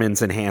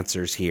performance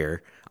enhancers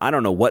here. I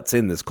don't know what's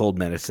in this cold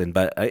medicine,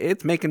 but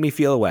it's making me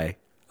feel away.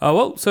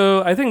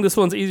 So I think this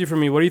one's easy for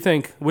me. What do you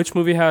think? Which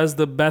movie has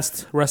the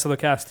best rest of the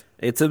cast?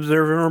 It's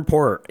Observe and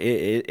Report.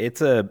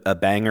 It's a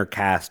banger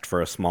cast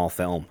for a small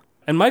film.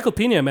 And Michael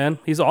Pena, man.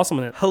 He's awesome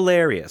in it.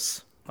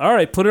 Hilarious. All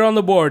right, put it on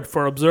the board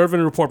for Observe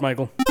and Report,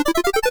 Michael.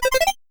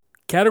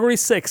 Category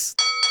 6.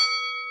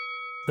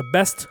 The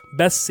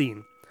best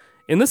scene.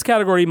 In this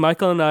category,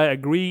 Michael and I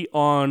agree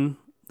on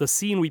the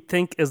scene we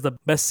think is the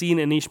best scene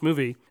in each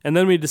movie. And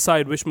then we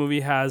decide which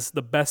movie has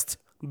the best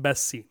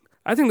scene.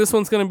 I think this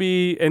one's going to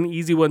be an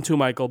easy one too,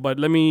 Michael, but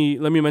let me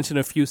mention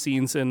a few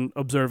scenes in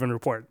Observe and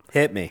Report.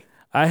 Hit me.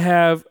 I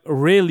have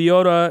Ray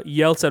Liotta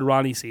yells at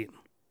Ronnie scene.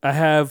 I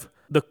have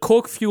the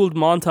coke-fueled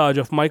montage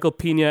of Michael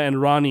Pena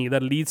and Ronnie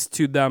that leads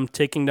to them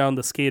taking down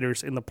the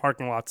skaters in the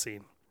parking lot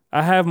scene.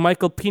 I have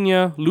Michael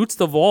Pena loots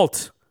the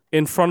vault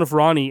in front of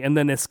Ronnie and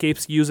then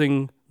escapes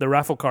using the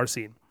raffle car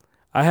scene.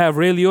 I have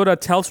Ray Liotta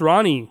tells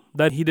Ronnie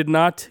that he did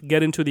not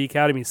get into the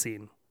academy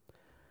scene.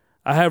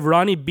 I have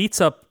Ronnie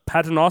beats up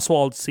Patton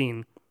Oswalt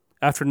scene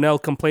after Nell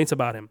complains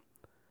about him.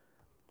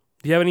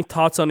 Do you have any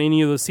thoughts on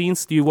any of the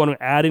scenes? Do you want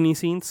to add any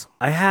scenes?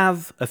 I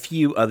have a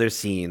few other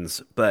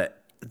scenes,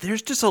 but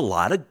there's just a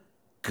lot of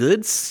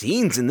good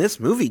scenes in this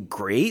movie.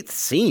 Great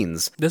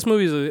scenes. This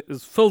movie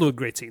is filled with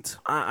great scenes.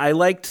 I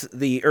liked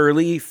the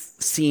early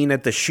scene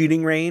at the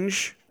shooting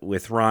range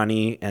with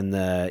Ronnie and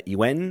the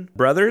Yuen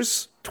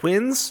brothers,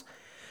 twins.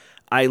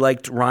 I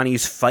liked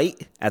Ronnie's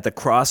fight at the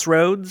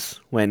crossroads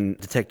when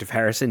Detective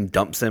Harrison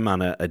dumps him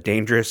on a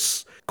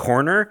dangerous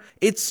corner.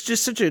 It's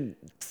just such a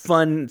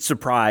fun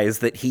surprise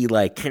that he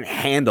can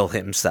handle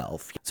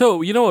himself.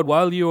 So, you know what?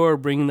 While you're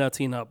bringing that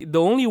scene up,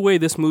 the only way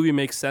this movie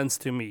makes sense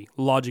to me,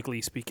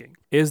 logically speaking,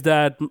 is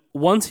that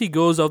once he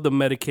goes off the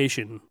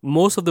medication,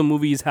 most of the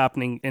movie is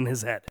happening in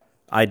his head.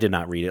 I did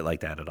not read it like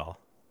that at all.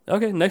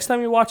 Okay, next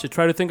time you watch it,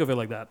 try to think of it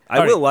like that.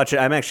 I will watch it.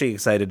 I'm actually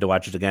excited to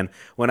watch it again.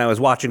 When I was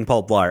watching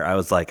Paul Blart, I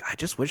was like, I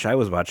just wish I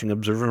was watching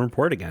Observe and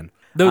Report again.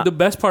 The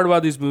best part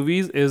about these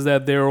movies is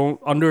that they're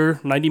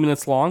under 90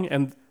 minutes long,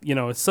 and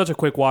it's such a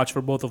quick watch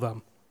for both of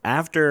them.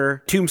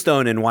 After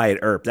Tombstone and Wyatt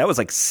Earp, that was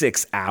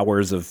 6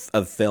 hours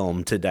of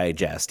film to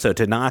digest. So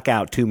to knock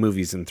out 2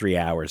 movies in 3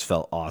 hours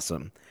felt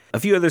awesome. A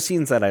few other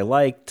scenes that I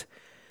liked.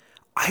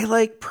 I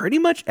like pretty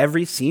much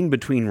every scene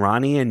between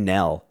Ronnie and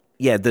Nell.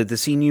 Yeah, the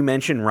scene you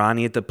mentioned,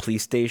 Ronnie at the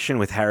police station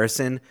with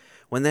Harrison,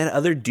 when that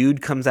other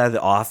dude comes out of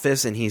the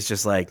office and he's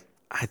just like,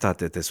 I thought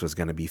that this was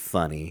going to be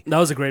funny. That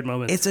was a great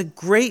moment. It's a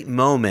great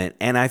moment,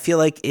 and I feel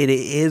like it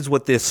is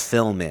what this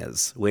film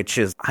is, which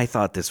is, I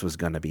thought this was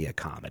going to be a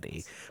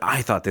comedy.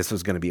 I thought this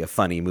was going to be a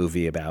funny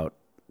movie about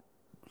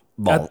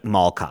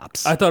mall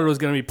cops. I thought it was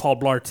going to be Paul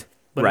Blart,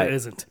 but Right. it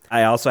isn't.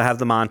 I also have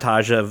the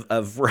montage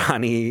of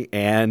Ronnie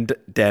and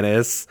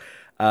Dennis.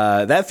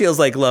 That feels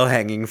like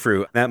low-hanging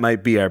fruit. That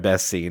might be our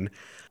best scene.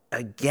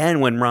 Again,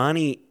 when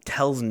Ronnie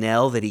tells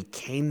Nell that he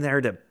came there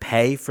to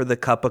pay for the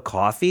cup of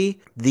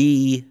coffee,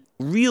 the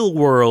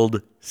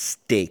real-world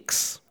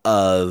stakes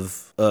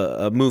of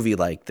a movie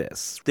like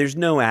this. There's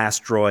no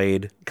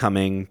asteroid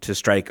coming to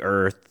strike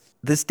Earth.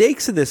 The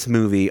stakes of this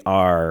movie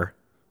are,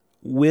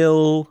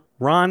 will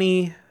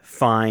Ronnie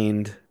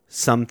find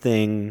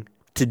something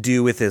to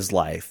do with his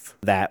life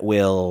that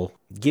will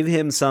give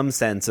him some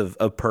sense of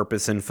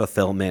purpose and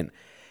fulfillment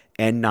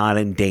and not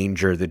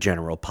endanger the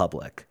general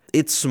public?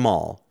 It's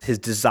small. His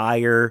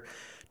desire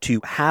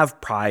to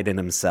have pride in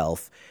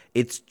himself,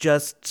 it's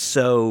just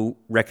so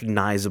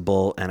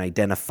recognizable and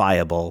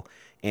identifiable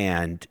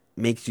and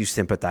makes you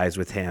sympathize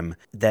with him.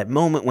 That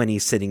moment when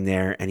he's sitting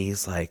there and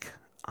he's like,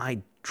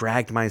 I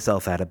dragged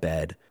myself out of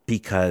bed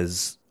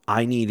because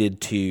I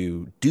needed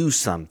to do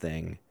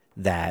something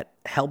that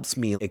helps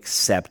me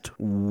accept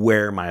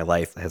where my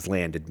life has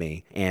landed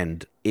me.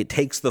 And it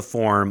takes the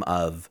form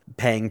of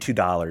paying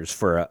 $2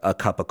 for a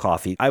cup of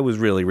coffee. I was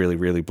really, really,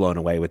 really blown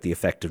away with the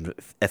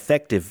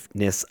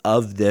effectiveness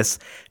of this,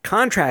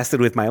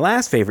 contrasted with my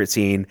last favorite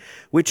scene,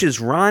 which is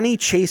Ronnie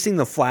chasing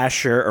the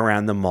flasher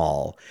around the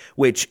mall,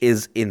 which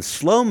is in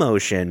slow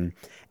motion.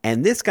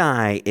 And this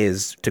guy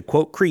is, to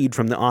quote Creed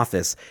from The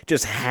Office,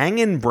 just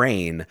hanging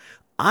brain.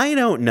 I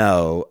don't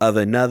know of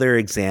another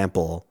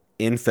example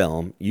in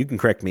film, you can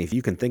correct me if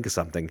you can think of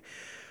something,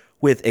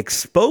 with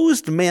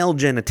exposed male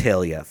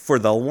genitalia for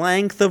the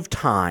length of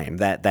time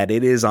that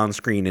it is on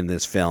screen in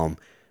this film.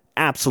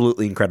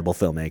 Absolutely incredible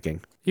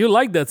filmmaking. You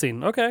like that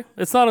scene. Okay.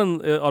 It's not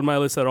on my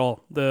list at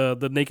all.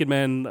 The naked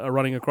man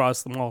running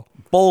across the mall.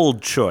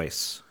 Bold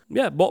choice.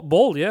 Yeah,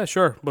 bold. Yeah,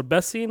 sure. But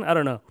best scene? I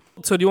don't know.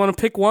 So do you want to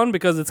pick one?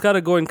 Because it's got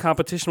to go in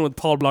competition with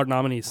Paul Blart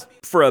nominees.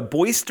 For a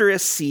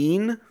boisterous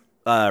scene,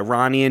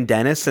 Ronnie and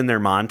Dennis in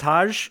their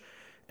montage.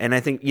 And I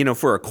think,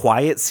 for a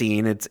quiet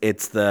scene,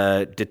 it's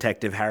the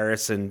Detective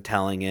Harrison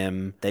telling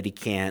him that he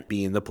can't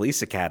be in the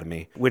police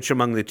academy. Which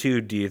among the two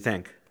do you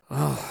think?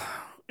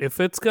 If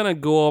it's going to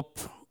go up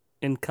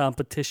in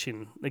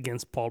competition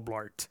against Paul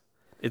Blart,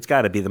 it's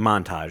got to be the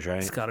montage, right?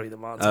 It's got to be the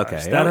montage.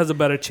 Okay. That has a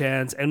better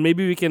chance. And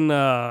maybe we can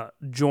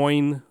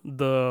join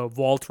the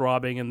vault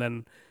robbing and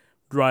then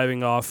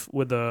driving off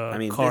with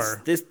a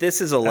car.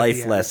 This is a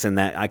life lesson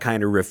that I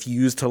kind of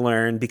refuse to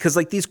learn, because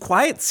these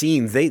quiet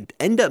scenes, they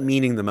end up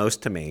meaning the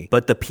most to me.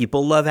 But the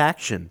people love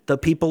action. The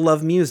people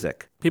love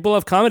music. People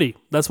love comedy.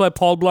 That's why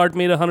Paul Blart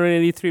made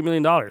 $183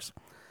 million.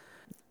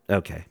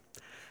 Okay.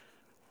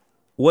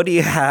 What do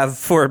you have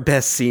for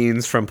best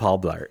scenes from Paul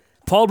Blart?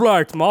 Paul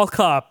Blart, Mall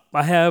Cop.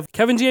 I have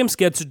Kevin James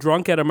gets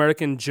drunk at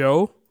American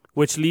Joe,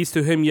 which leads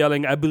to him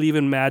yelling, I believe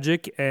in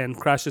magic, and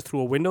crashes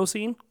through a window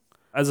scene.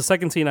 As a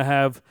second scene, I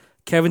have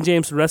Kevin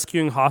James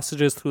rescuing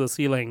hostages through the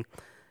ceiling,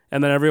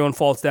 and then everyone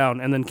falls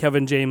down, and then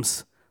Kevin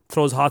James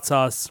throws hot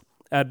sauce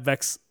at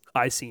Vec's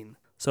eye scene.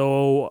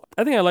 So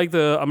I think I like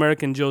the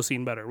American Joe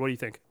scene better. What do you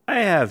think? I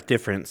have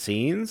different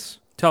scenes.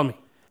 Tell me.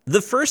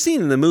 The first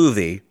scene in the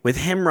movie, with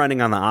him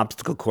running on the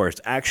obstacle course,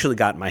 actually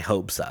got my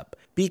hopes up,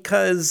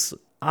 because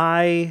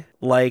I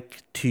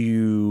like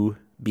to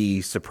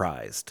be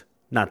surprised.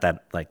 Not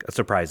that, a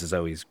surprise is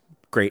always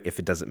great if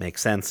it doesn't make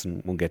sense,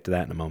 and we'll get to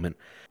that in a moment.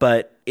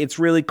 But it's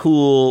really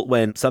cool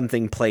when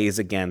something plays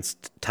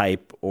against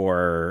type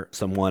or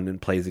someone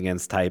plays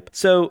against type.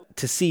 So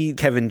to see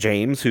Kevin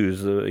James,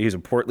 he's a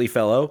portly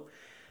fellow,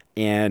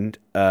 and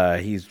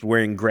he's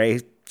wearing gray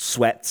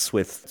sweats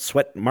with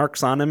sweat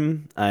marks on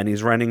him, and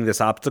he's running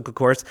this obstacle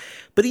course.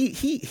 But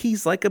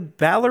he's like a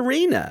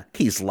ballerina.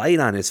 He's light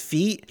on his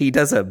feet. He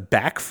does a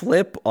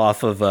backflip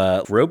off of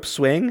a rope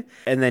swing,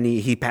 and then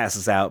he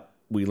passes out,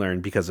 we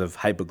learned, because of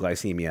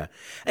hypoglycemia.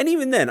 And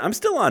even then, I'm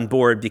still on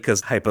board,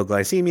 because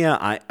hypoglycemia,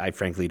 I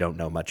frankly don't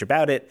know much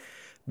about it,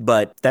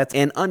 but that's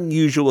an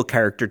unusual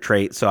character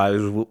trait, so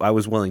I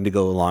was willing to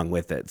go along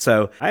with it.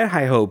 So I had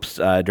high hopes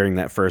during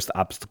that first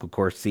obstacle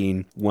course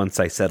scene once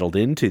I settled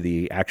into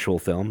the actual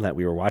film that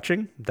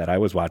I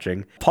was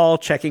watching. Paul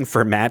checking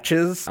for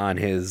matches on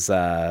his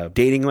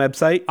dating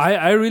website.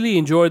 I really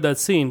enjoyed that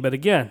scene, but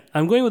again,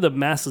 I'm going with the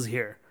masses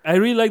here. I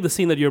really like the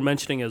scene that you're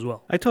mentioning as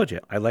well. I told you,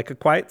 I like a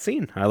quiet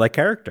scene. I like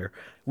character.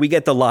 We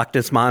get the Loch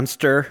Ness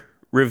Monster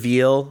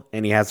reveal,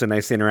 and he has a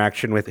nice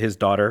interaction with his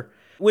daughter,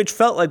 which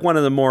felt like one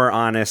of the more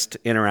honest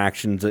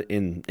interactions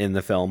in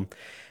the film.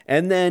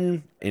 And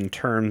then, in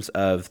terms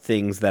of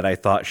things that I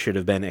thought should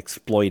have been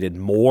exploited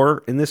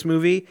more in this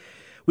movie,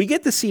 we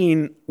get the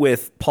scene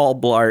with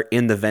Paul Blart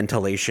in the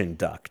ventilation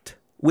duct,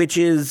 which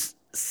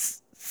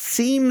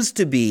seems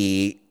to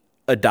be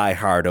a Die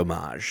Hard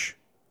homage,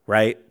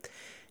 right?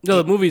 No,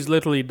 the movie's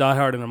literally Die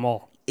Hard in a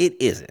mall. It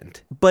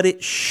isn't, but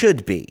it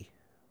should be.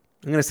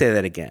 I'm going to say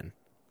that again.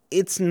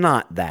 It's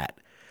not that,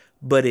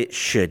 but it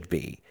should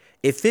be.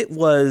 If it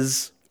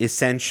was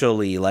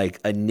essentially like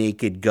a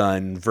Naked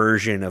Gun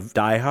version of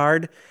Die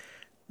Hard,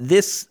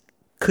 this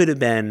could have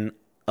been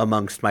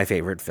amongst my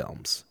favorite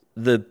films.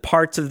 The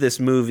parts of this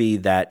movie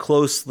that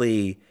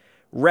closely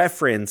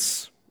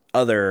reference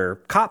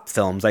other cop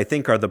films, I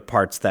think, are the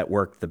parts that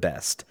work the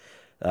best.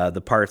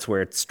 The parts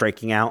where it's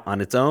striking out on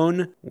its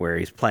own, where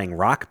he's playing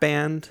Rock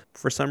Band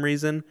for some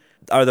reason,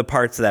 are the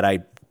parts that I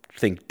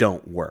think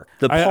don't work.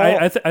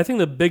 I think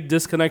the big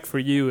disconnect for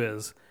you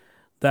is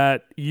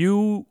that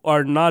you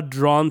are not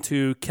drawn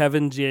to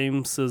Kevin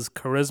James's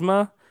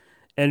charisma,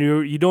 and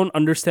you don't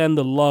understand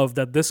the love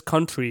that this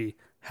country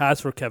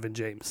has for Kevin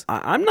James.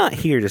 I'm not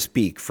here to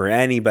speak for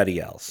anybody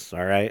else.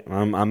 All right,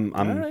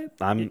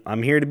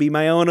 I'm here to be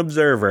my own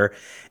observer,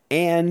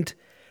 and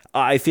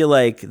I feel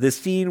like the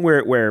scene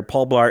where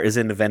Paul Blart is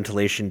in a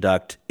ventilation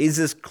duct is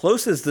as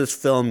close as this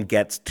film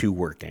gets to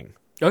working.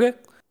 Okay.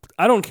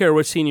 I don't care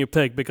which scene you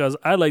pick because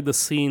I like the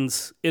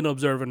scenes in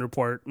Observe and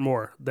Report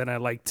more than I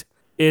liked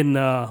in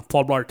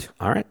Paul Blart.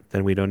 All right,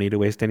 then we don't need to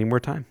waste any more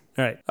time.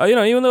 All right.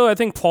 Even though I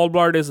think Paul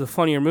Blart is a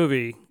funnier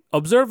movie,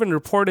 Observe and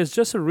Report is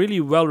just a really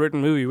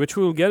well-written movie, which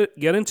we'll get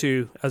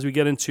into as we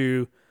get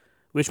into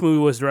which movie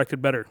was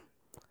directed better.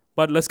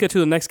 But let's get to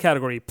the next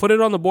category. Put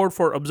it on the board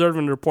for Observe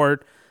and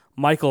Report,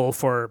 Michael,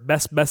 for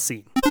best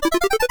scene.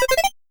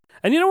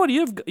 And you know what?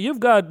 You've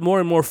got more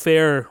and more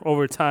fair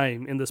over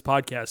time in this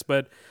podcast,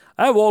 but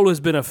I've always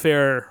been a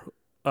fair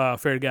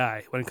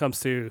guy when it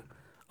comes to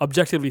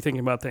objectively thinking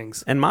about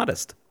things. And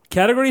modest.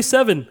 Category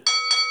 7.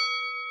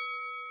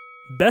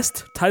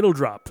 Best title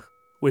drop,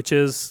 which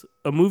is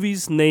a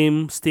movie's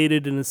name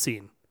stated in a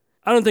scene.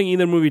 I don't think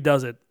either movie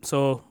does it,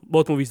 so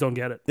both movies don't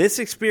get it. This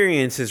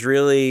experience has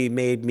really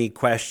made me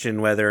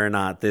question whether or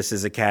not this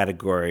is a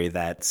category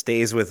that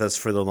stays with us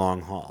for the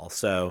long haul.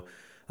 So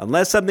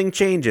unless something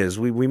changes,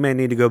 we may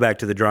need to go back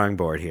to the drawing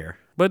board here.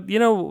 But,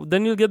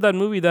 then you'll get that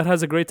movie that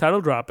has a great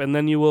title drop, and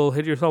then you will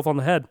hit yourself on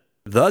the head.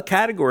 The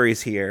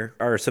categories here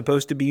are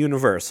supposed to be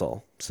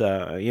universal.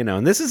 So,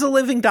 and this is a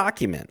living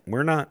document.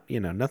 We're not,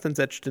 nothing's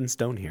etched in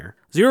stone here.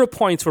 0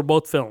 points for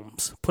both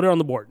films. Put it on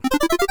the board.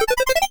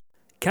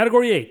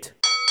 Category 8.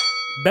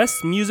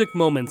 Best music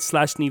moment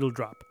 / needle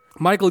drop.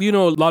 Michael, you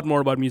know a lot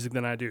more about music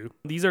than I do.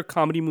 These are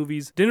comedy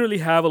movies. Didn't really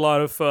have a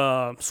lot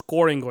of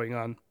scoring going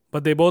on,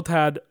 but they both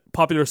had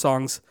popular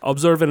songs.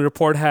 Observe and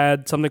Report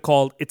had something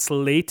called It's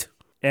Late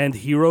and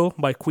Hero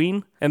by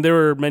Queen, and there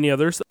were many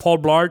others. Paul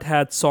Blart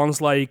had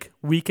songs like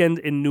Weekend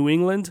in New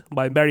England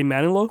by Barry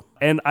Manilow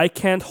and I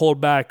Can't Hold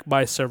Back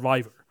by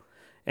Survivor.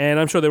 And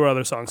I'm sure there were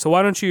other songs. So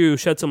why don't you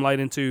shed some light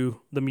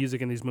into the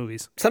music in these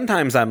movies?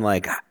 Sometimes I'm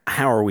like,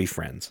 how are we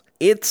friends?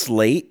 It's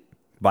Late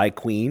by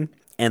Queen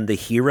and The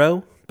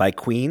Hero by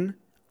Queen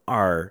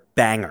are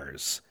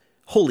bangers.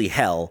 Holy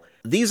hell.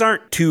 These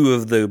aren't two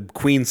of the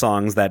Queen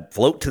songs that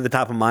float to the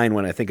top of mind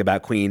when I think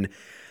about Queen,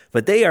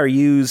 but they are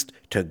used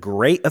to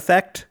great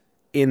effect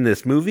in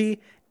this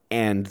movie,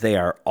 and they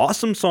are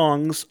awesome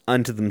songs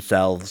unto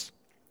themselves.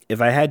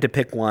 If I had to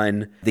pick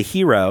one, The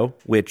Hero,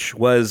 which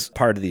was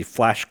part of the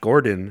Flash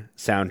Gordon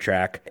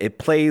soundtrack, it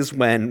plays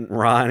when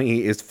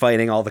Ronnie is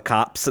fighting all the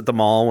cops at the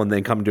mall when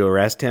they come to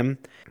arrest him.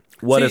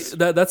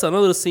 That's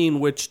another scene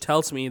which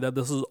tells me that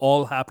this is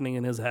all happening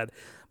in his head,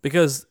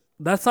 because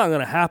that's not going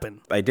to happen.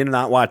 I did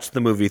not watch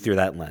the movie through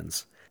that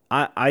lens.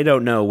 I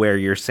don't know where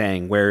you're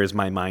saying where is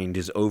my mind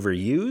is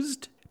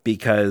overused,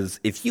 because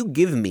if you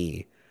give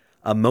me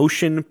a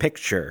motion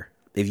picture,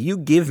 if you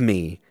give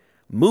me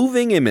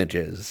moving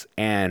images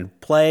and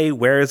play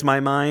Where Is My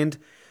Mind,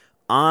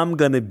 I'm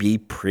going to be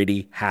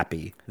pretty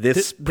happy.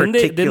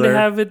 Didn't they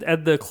have it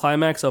at the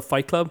climax of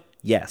Fight Club?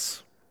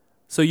 Yes.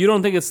 So you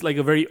don't think it's like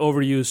a very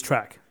overused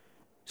track?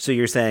 So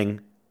you're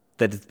saying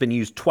that it's been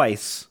used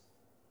twice.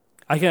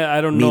 I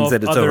don't know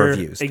that it's other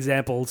overused.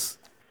 Examples.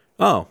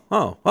 Oh,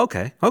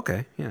 okay,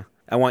 yeah.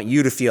 I want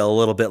you to feel a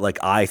little bit like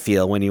I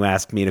feel when you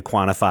ask me to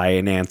quantify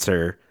an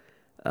answer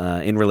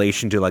in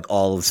relation to like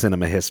all of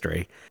cinema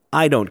history.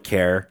 I don't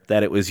care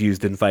that it was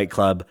used in Fight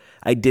Club.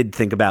 I did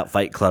think about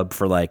Fight Club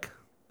for like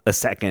a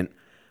second,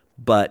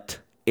 but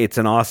it's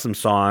an awesome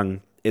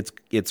song.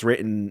 It's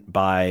written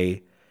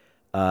by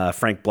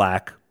Frank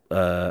Black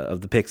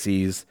of the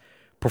Pixies,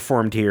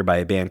 performed here by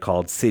a band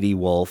called City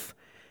Wolf,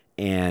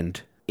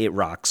 and it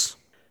rocks.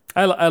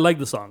 I like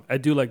the song. I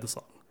do like the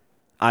song.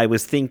 I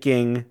was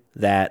thinking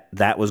that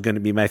was going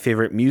to be my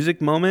favorite music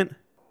moment,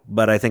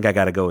 but I think I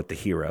got to go with The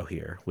Hero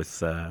here, with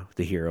The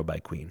Hero by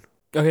Queen.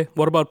 Okay,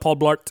 what about Paul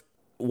Blart?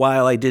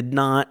 While I did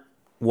not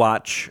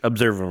watch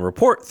Observe and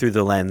Report through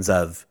the lens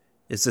of,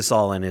 is this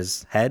all in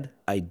his head?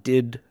 I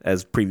did,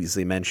 as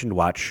previously mentioned,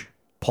 watch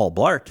Paul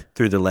Blart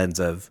through the lens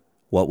of,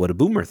 what would a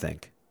boomer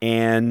think?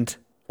 And,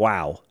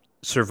 wow,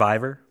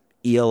 Survivor,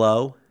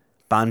 ELO,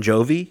 Bon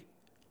Jovi,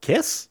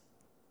 Kiss?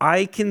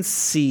 I can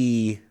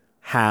see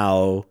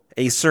how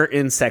a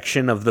certain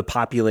section of the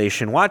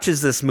population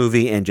watches this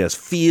movie and just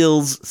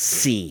feels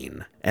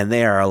seen. And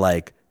they are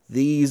like,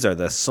 these are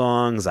the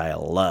songs I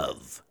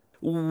love.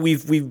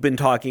 We've been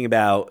talking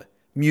about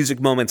music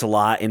moments a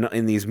lot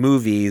in these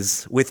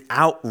movies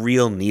without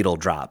real needle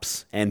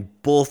drops. And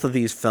both of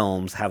these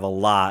films have a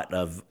lot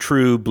of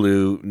true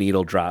blue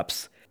needle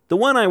drops. The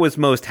one I was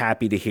most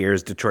happy to hear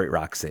is Detroit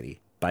Rock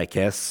City by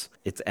Kiss.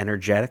 It's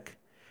energetic.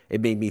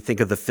 It made me think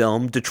of the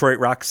film Detroit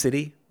Rock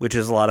City, which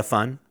is a lot of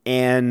fun.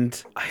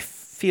 And I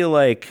feel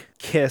like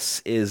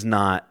Kiss is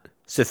not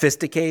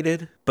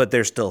sophisticated, but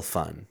they're still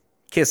fun.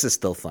 Kiss is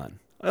still fun.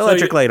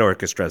 Electric Light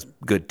Orchestra is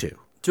good too.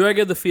 Do I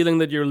get the feeling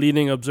that you're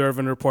leading Observe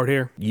and Report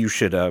here? You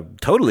should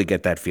totally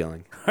get that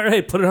feeling. All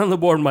right, put it on the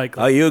board,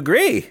 Michael. Oh, you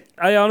agree?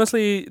 I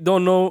honestly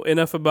don't know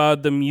enough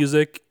about the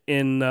music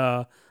in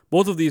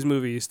both of these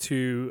movies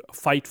to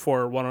fight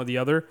for one or the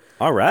other.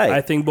 All right.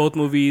 I think both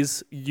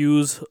movies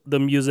use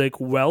the music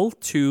well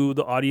to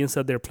the audience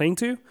that they're playing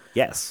to.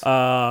 Yes.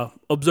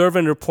 Observe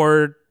and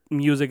Report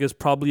music is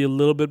probably a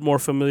little bit more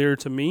familiar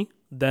to me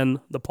than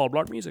the Paul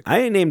Blart music.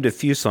 I named a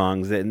few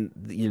songs, and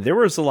there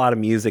was a lot of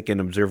music in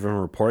Observe and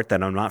Report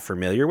that I'm not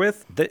familiar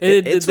with. They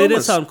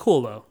did sound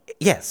cool, though.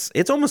 Yes,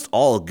 it's almost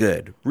all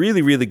good.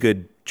 Really, really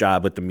good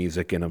job with the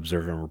music in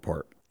Observe and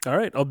Report. All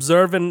right,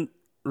 Observe and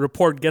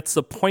Report gets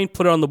the point.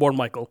 Put it on the board,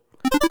 Michael.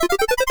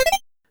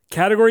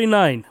 Category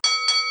 9.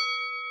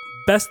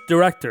 Best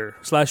Director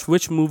 /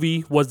 which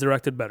movie was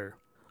directed better?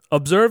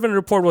 Observe and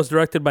Report was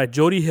directed by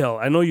Jody Hill.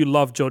 I know you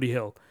love Jody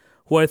Hill,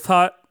 who I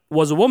thought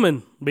was a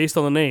woman based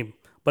on the name.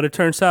 But it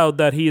turns out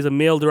that he is a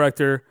male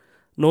director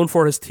known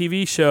for his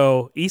TV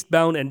show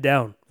Eastbound and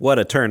Down. What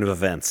a turn of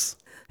events.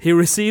 He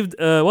received,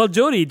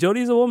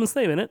 Jody's a woman's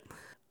name, isn't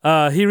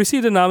it? He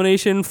received a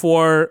nomination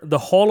for the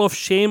Hall of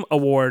Shame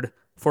Award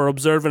for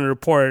Observe and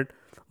Report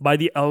by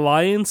the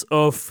Alliance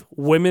of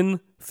Women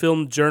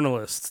Film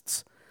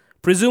Journalists,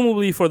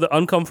 presumably for the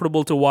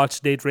uncomfortable to watch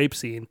date rape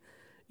scene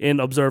in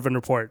Observe and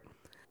Report.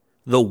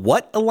 The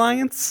what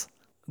alliance?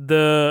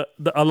 The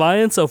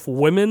Alliance of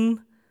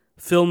Women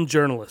Film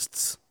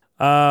Journalists.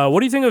 What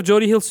do you think of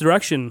Jody Hill's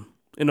direction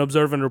in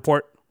Observe and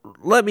Report?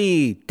 Let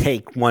me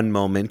take one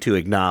moment to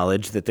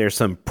acknowledge that there's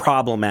some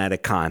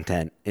problematic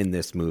content in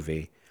this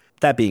movie.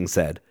 That being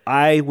said,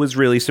 I was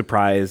really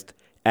surprised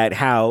at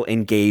how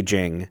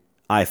engaging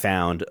I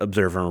found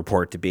Observe and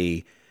Report to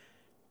be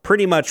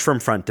pretty much from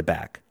front to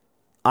back.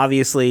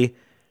 Obviously,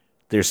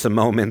 there's some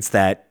moments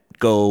that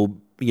go,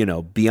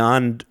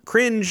 beyond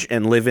cringe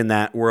and live in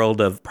that world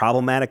of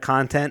problematic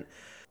content,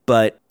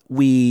 but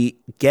we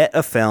get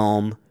a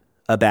film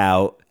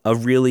about a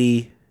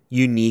really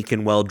unique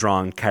and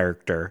well-drawn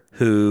character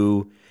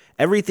who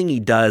everything he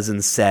does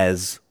and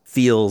says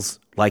feels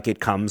like it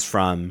comes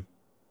from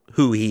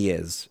who he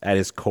is at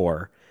his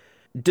core.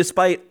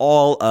 Despite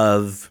all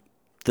of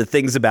the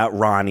things about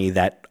Ronnie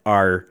that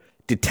are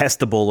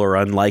detestable or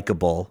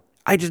unlikable,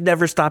 I just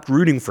never stopped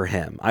rooting for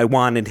him. I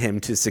wanted him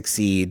to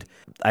succeed.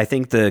 I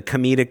think the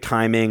comedic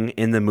timing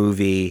in the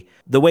movie,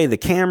 the way the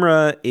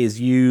camera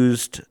is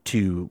used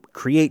to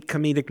create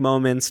comedic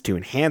moments, to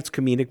enhance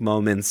comedic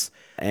moments,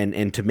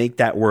 and to make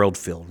that world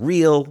feel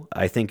real,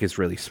 I think is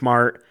really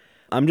smart.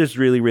 I'm just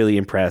really, really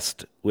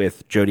impressed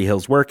with Jody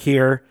Hill's work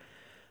here.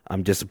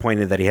 I'm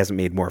disappointed that he hasn't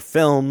made more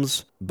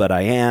films, but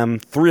I am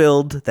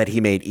thrilled that he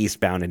made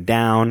Eastbound and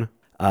Down.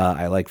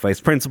 I like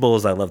Vice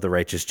Principals. I love The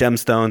Righteous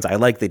Gemstones. I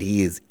like that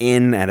he is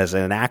in, and as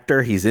an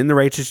actor, he's in The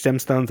Righteous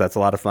Gemstones. That's a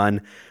lot of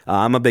fun.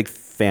 I'm a big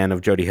fan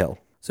of Jody Hill.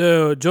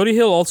 So Jody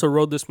Hill also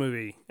wrote this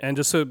movie. And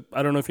just so,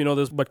 I don't know if you know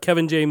this, but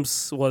Kevin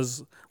James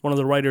was one of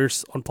the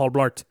writers on Paul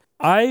Blart.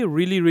 I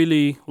really,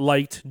 really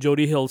liked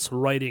Jody Hill's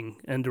writing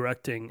and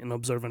directing in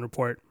Observe and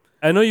Report.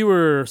 I know you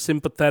were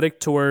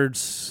sympathetic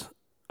towards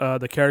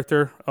the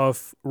character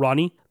of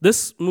Ronnie.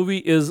 This movie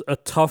is a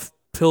tough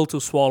pill to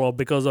swallow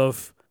because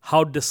of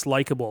how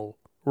dislikable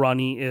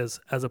Ronnie is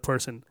as a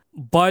person.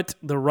 But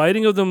the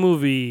writing of the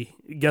movie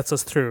gets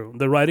us through.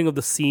 The writing of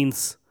the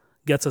scenes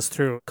gets us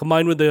through.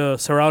 Combined with the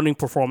surrounding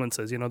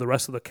performances, the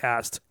rest of the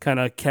cast kind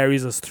of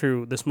carries us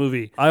through this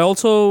movie. I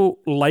also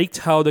liked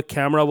how the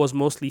camera was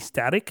mostly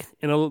static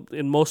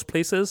in most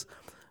places.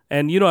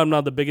 And I'm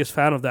not the biggest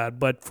fan of that,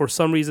 but for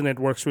some reason it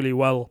works really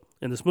well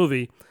in this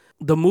movie.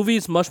 The movie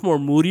is much more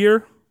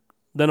moodier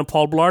than a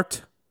Paul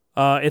Blart.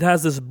 It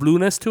has this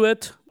blueness to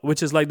it,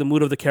 which is like the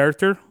mood of the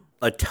character.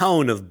 A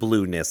tone of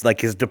blueness,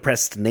 like his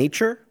depressed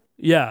nature?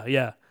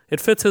 Yeah. It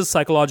fits his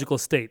psychological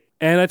state.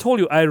 And I told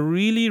you, I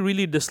really,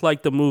 really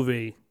disliked the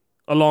movie,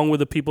 along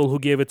with the people who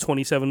gave it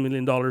 $27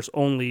 million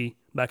only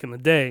back in the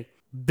day,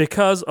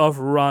 because of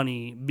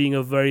Ronnie being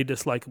a very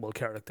dislikable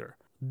character.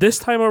 This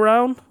time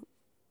around,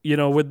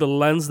 with the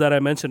lens that I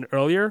mentioned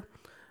earlier,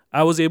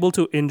 I was able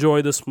to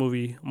enjoy this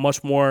movie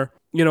much more.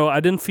 I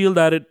didn't feel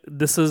that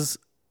this is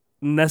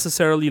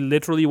necessarily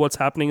literally what's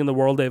happening in the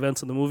world, the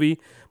events in the movie,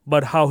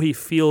 but how he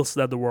feels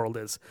that the world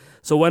is.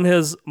 So when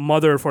his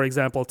mother, for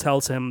example,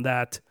 tells him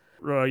that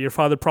your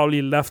father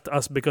probably left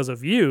us because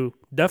of you,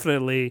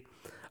 definitely,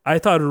 I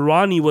thought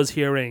Ronnie was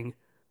hearing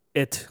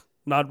it,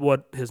 not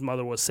what his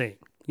mother was saying.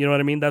 You know what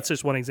I mean? That's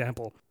just one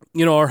example.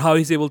 Or how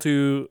he's able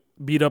to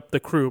beat up the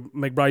crew,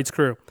 McBride's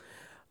crew,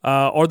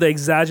 or the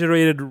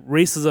exaggerated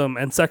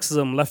racism and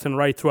sexism left and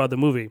right throughout the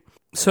movie.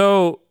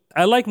 So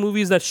I like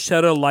movies that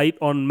shed a light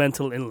on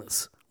mental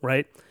illness,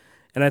 right?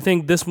 And I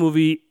think this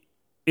movie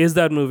is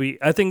that movie.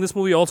 I think this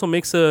movie also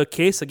makes a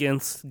case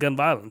against gun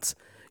violence,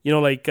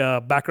 like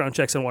background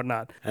checks and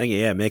whatnot. I think,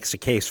 it makes a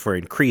case for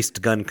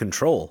increased gun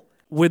control.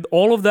 With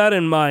all of that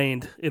in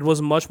mind, it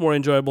was much more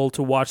enjoyable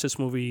to watch this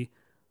movie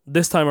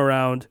this time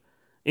around.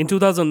 In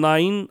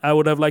 2009, I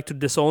would have liked to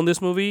disown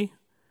this movie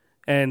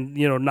and,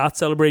 not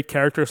celebrate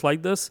characters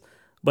like this.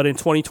 But in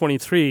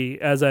 2023,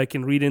 as I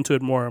can read into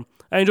it more,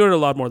 I enjoyed it a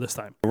lot more this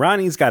time.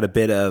 Ronnie's got a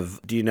bit of,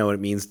 do you know what it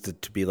means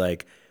to be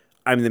like,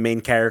 I'm the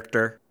main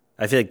character?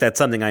 I feel like that's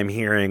something I'm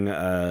hearing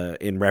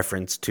in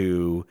reference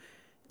to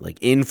like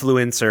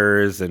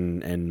influencers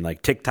and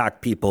like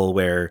TikTok people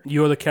where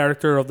you're the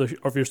character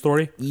of your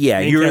story. Yeah,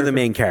 you're the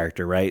main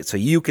character, right? So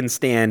you can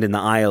stand in the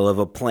aisle of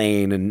a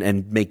plane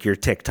and make your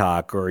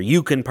TikTok, or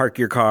you can park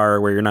your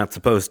car where you're not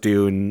supposed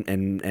to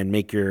and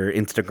make your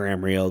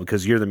Instagram reel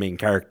because you're the main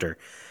character.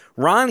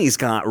 Ronnie's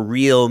got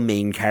real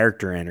main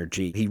character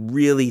energy. He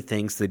really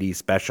thinks that he's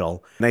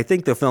special. And I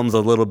think the film's a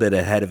little bit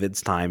ahead of its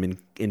time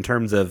in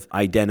terms of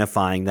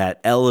identifying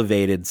that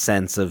elevated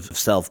sense of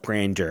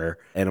self-grandeur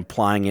and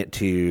applying it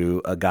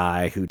to a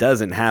guy who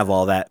doesn't have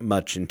all that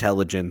much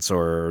intelligence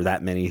or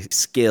that many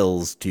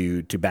skills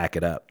to back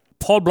it up.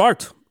 Paul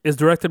Blart is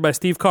directed by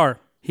Steve Carr.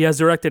 He has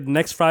directed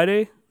Next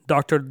Friday,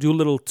 Dr.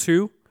 Dolittle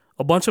 2,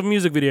 a bunch of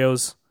music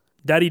videos,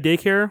 Daddy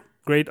Daycare,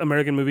 great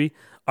American movie,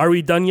 Are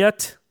We Done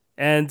Yet?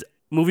 And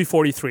movie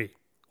 43.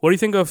 What do you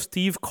think of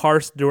Steve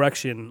Carr's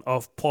direction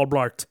of Paul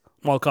Blart,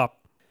 Mall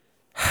Cop?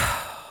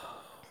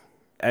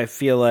 I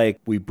feel like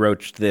we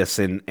broached this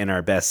in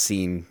our best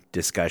scene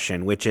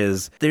discussion, which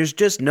is there's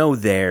just no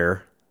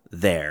there.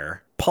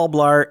 Paul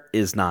Blart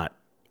is not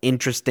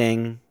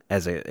interesting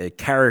as a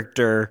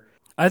character.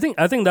 I think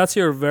that's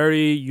your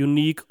very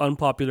unique,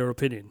 unpopular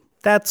opinion.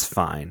 That's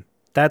fine.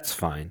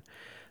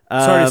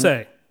 Sorry to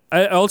say.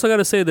 I also got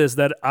to say this,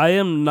 that I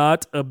am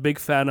not a big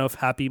fan of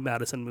Happy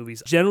Madison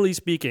movies. Generally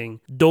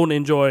speaking, don't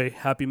enjoy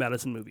Happy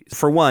Madison movies.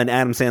 For one,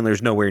 Adam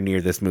Sandler's nowhere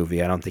near this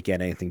movie. I don't think he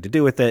had anything to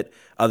do with it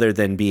other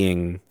than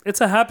being... It's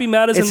a Happy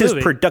Madison movie. It's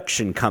his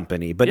production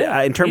company. But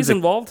in terms of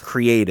involved.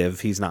 Creative,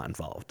 he's not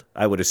involved.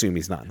 I would assume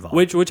he's not involved.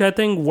 Which I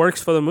think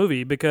works for the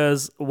movie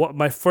because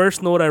my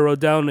first note I wrote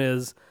down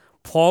is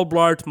Paul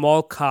Blart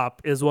Mall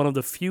Cop is one of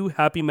the few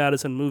Happy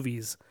Madison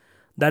movies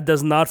that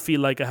does not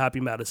feel like a Happy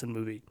Madison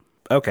movie.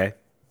 Okay.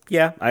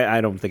 Yeah,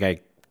 I don't think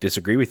I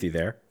disagree with you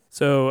there.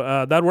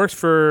 So that works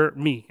for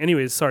me.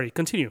 Anyways, sorry,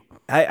 continue.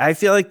 I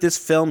feel like this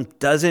film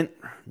doesn't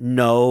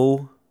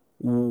know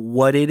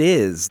what it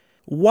is.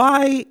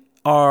 Why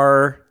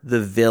are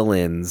the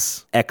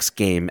villains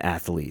X-Game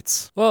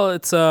athletes? Well,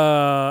 it's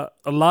a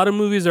lot of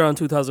movies around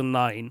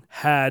 2009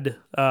 had,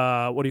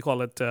 what do you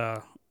call it?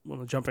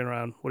 Jumping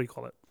around, what do you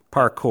call it?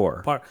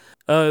 Parkour.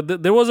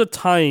 There was a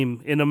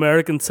time in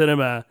American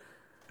cinema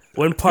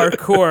when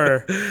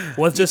parkour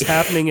was just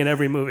happening in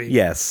every movie.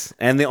 Yes,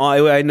 and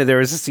I know there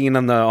was a scene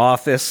on The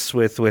Office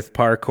with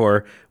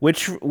parkour,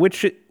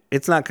 which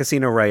it's not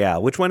Casino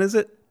Royale. Which one is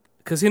it?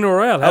 Casino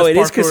Royale. Has it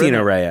is parkour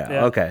Casino Royale.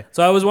 Yeah. Okay.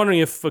 So I was wondering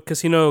if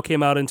Casino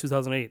came out in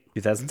 2008,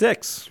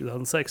 2006,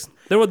 2006.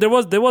 There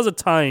was a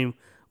time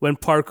when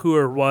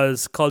parkour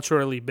was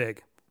culturally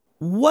big.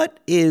 What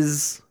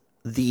is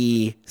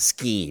the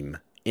scheme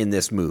in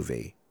this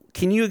movie?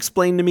 Can you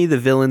explain to me the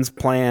villain's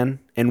plan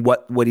and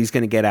what he's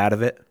going to get out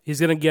of it? He's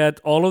going to get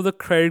all of the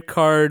credit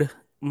card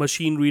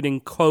machine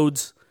reading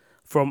codes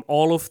from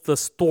all of the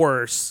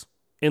stores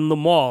in the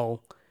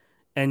mall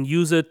and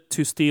use it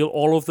to steal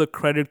all of the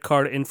credit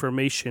card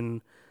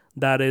information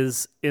that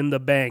is in the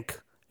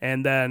bank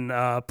and then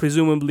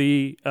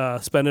presumably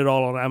spend it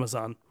all on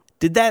Amazon.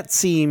 Did that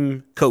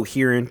seem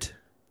coherent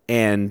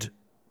and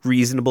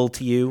reasonable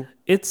to you?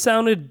 It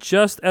sounded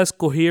just as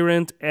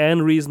coherent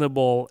and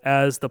reasonable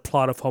as the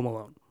plot of Home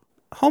Alone.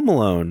 Home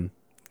Alone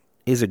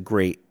is a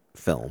great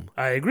film.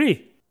 I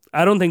agree.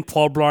 I don't think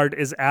Paul Blart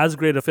is as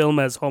great a film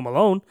as Home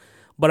Alone,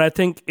 but I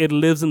think it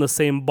lives in the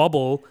same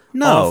bubble.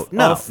 No.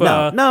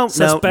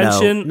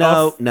 Suspension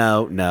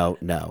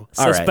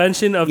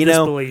of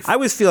disbelief. I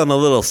was feeling a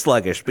little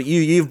sluggish, but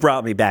you've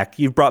brought me back.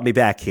 You've brought me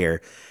back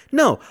here.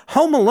 No,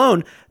 Home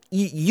Alone.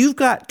 You've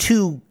got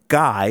two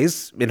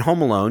guys in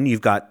Home Alone.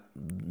 You've got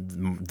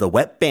the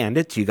Wet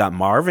Bandits, you got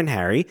Marv and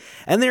Harry,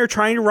 and they're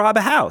trying to rob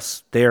a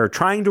house. They're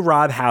trying to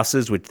rob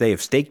houses which they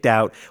have staked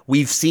out.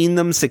 We've seen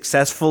them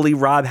successfully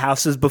rob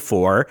houses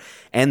before,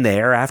 and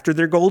they are after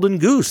their golden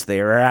goose. They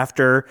are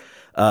after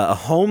a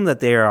home that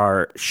they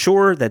are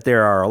sure that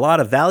there are a lot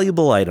of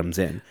valuable items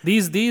in.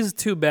 These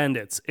two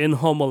bandits in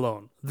Home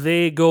Alone,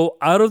 they go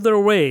out of their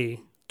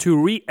way to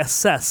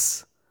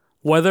reassess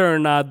whether or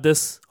not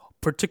this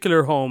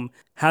particular home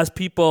has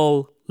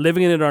people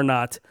living in it or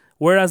not.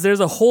 Whereas there's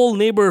a whole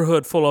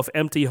neighborhood full of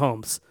empty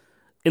homes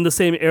in the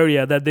same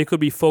area that they could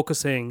be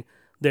focusing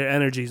their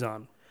energies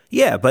on.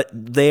 Yeah, but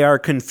they are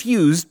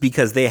confused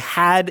because they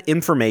had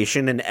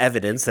information and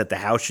evidence that the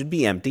house should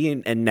be empty,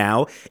 and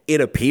now it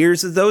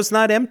appears as though it's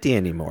not empty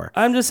anymore.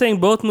 I'm just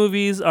saying both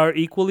movies are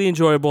equally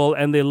enjoyable,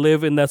 and they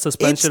live in that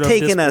suspension of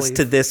disbelief. It's taken us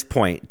to this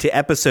point, to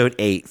episode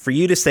 8, for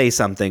you to say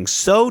something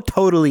so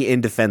totally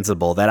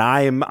indefensible that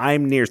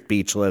I'm near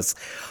speechless.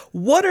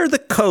 What are the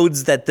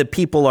codes that the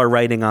people are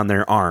writing on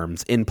their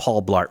arms in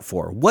Paul Blart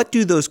 4? What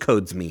do those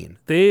codes mean?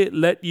 They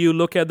let you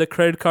look at the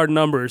credit card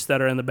numbers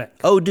that are in the bank.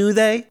 Oh, do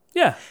they?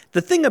 Yeah. The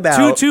thing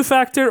about...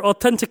 Two-factor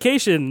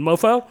authentication,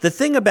 mofo. The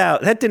thing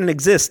about... That didn't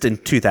exist in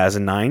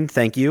 2009,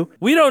 thank you.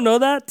 We don't know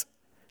that.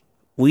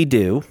 We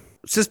do.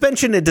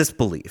 Suspension of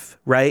disbelief,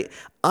 right?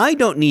 I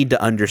don't need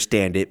to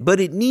understand it, but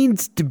it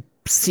needs to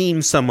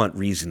seem somewhat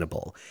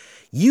reasonable.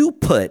 You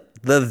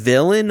put the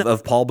villain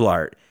of Paul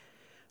Blart,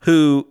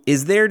 who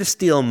is there to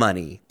steal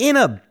money, in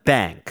a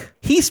bank.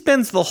 He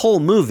spends the whole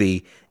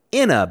movie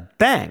in a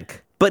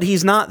bank, but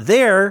he's not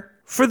there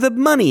for the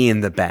money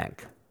in the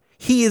bank.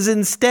 He is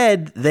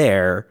instead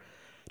there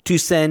to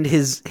send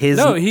his...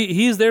 No,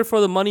 he's there for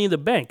the money in the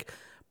bank.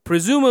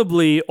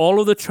 Presumably,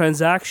 all of the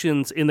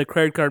transactions in the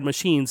credit card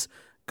machines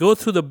go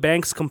through the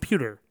bank's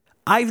computer.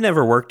 I've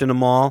never worked in a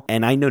mall,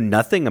 and I know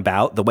nothing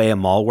about the way a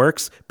mall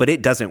works, but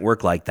it doesn't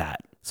work like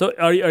that. So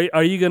are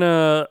you going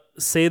to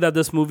say that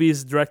this movie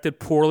is directed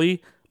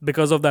poorly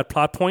because of that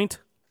plot point?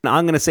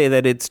 I'm going to say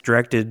that it's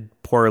directed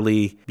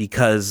poorly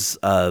because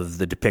of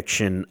the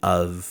depiction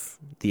of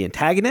the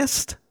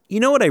antagonist. You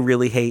know what I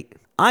really hate?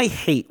 I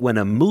hate when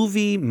a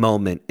movie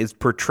moment is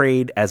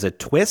portrayed as a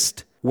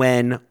twist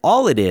when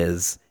all it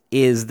is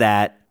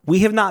that we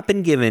have not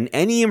been given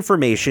any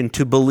information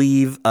to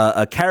believe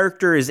a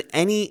character is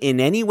in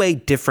any way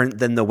different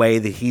than the way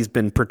that he's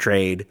been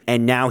portrayed,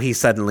 and now he's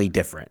suddenly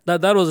different.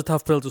 That was a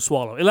tough pill to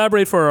swallow.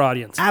 Elaborate for our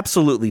audience.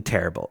 Absolutely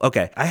terrible.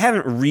 Okay, I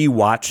haven't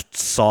rewatched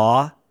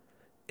Saw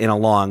in a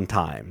long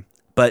time,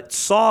 but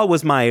Saw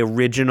was my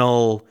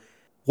original,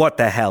 what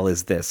the hell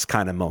is this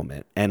kind of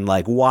moment? And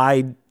like,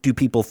 why do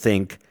people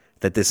think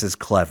that this is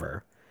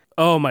clever?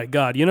 Oh my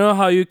God. You know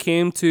how you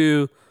came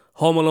to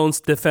Home Alone's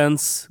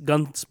defense,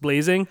 guns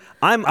blazing?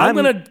 I'm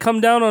going to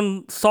come down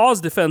on Saw's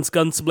defense,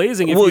 guns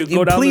blazing. If you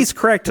go down please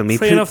correct me.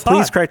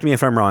 Please correct me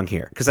if I'm wrong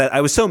here, because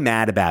I was so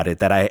mad about it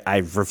that I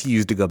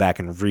refused to go back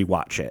and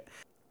rewatch it.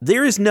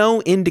 There is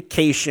no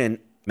indication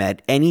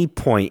at any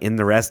point in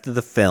the rest of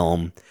the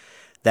film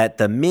that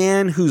the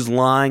man who's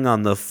lying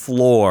on the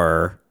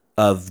floor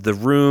of the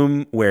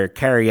room where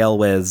Cary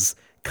Elwes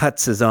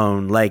cuts his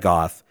own leg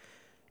off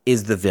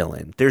is the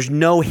villain. There's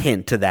no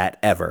hint to that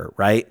ever,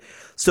 right?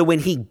 So when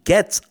he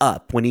gets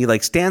up, when he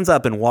like stands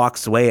up and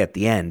walks away at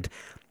the end,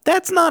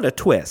 that's not a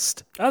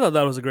twist. I thought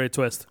that was a great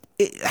twist.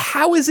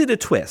 How is it a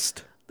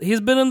twist?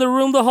 He's been in the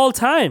room the whole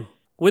time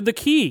with the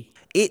key.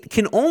 It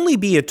can only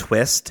be a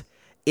twist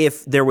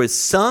if there was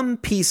some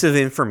piece of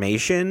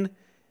information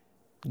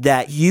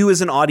that you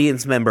as an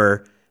audience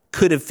member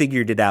could have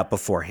figured it out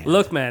beforehand.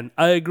 Look, man,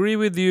 I agree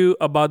with you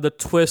about the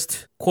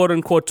twist,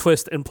 quote-unquote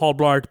twist in Paul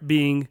Blart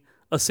being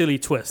a silly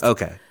twist.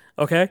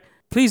 Okay?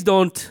 Please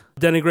don't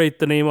denigrate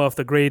the name of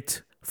the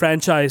great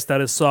franchise that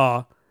is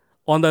Saw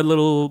on that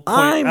little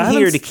point. I'm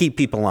here to keep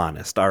people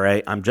honest, all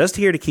right? I'm just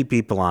here to keep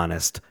people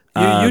honest.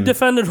 You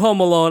defended Home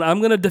Alone. I'm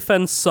going to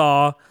defend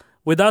Saw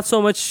without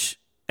so much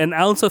an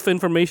ounce of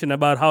information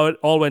about how it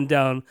all went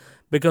down,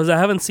 because I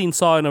haven't seen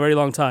Saw in a very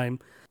long time.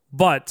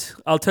 But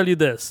I'll tell you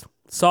this.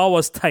 Saw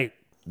was tight.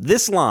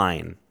 This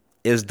line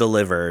is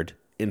delivered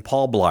in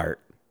Paul Blart,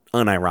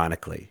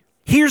 unironically.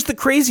 Here's the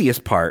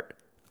craziest part.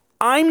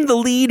 I'm the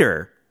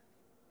leader.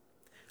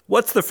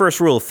 What's the first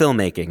rule of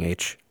filmmaking,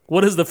 H?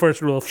 What is the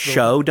first rule of filmmaking?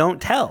 Show,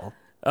 don't tell.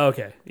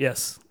 Okay,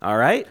 yes. All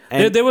right?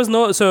 There was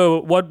no...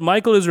 So what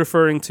Michael is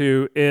referring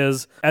to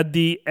is at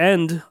the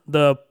end,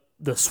 the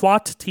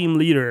SWAT team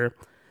leader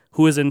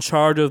who is in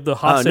charge of the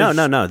hostage...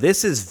 Oh, no.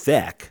 This is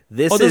Vec.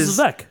 This is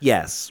Vec?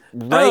 Yes.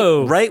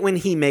 Right when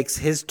he makes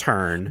his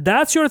turn.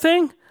 That's your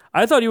thing?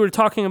 I thought you were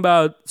talking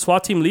about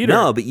SWAT team leader.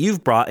 No, but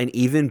you've brought an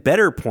even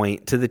better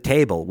point to the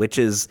table, which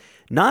is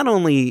not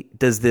only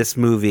does this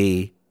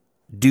movie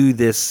do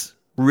this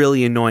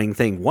really annoying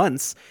thing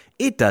once,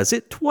 it does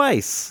it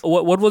twice.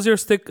 What was your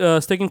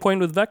sticking point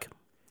with Vec?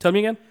 Tell me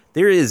again.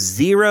 There is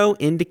zero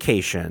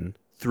indication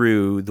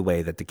through the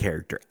way that the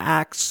character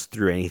acts,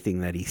 through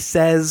anything that he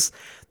says.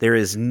 There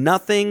is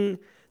nothing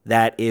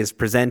that is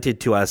presented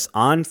to us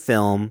on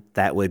film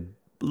that would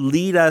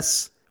lead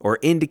us or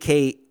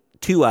indicate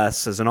to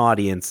us as an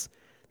audience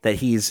that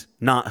he's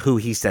not who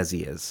he says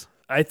he is.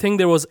 I think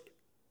there was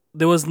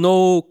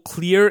no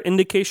clear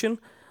indication,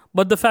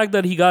 but the fact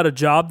that he got a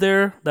job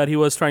there, that he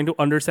was trying to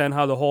understand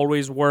how the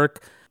hallways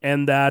work,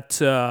 and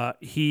that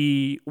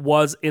he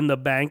was in the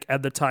bank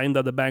at the time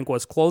that the bank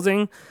was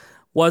closing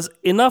was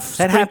enough.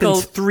 That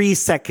happens 3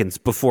 seconds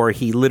before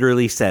he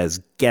literally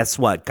says, guess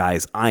what,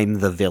 guys, I'm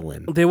the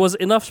villain. There was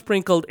enough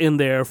sprinkled in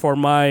there for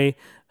my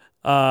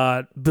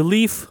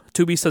belief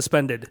to be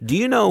suspended. Do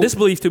you know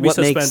disbelief to be what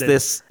suspended? Makes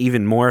this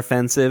even more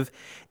offensive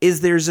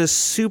is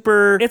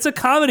it's a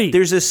comedy.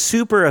 There's a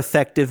super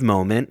effective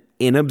moment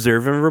in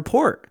Observe and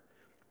Report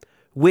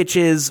which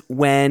is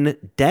when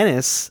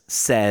Dennis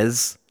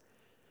says,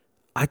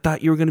 I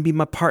thought you were going to be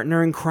my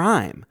partner in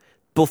crime,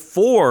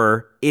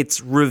 before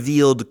it's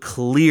revealed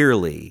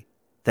clearly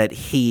that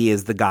he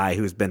is the guy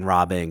who's been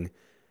robbing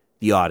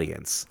the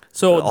audience.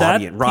 So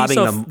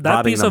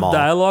that piece of all.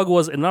 dialogue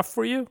was enough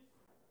for you?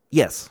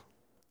 Yes.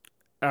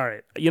 All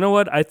right. You know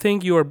what? I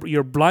think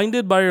you're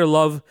blinded by your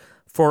love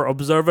for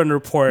Observe and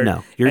Report.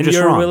 No, you're and just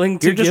you're wrong. willing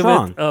to You're just give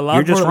wrong. it a lot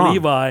You're just more wrong.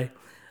 Levi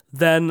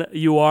than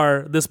you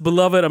are this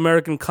beloved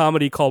American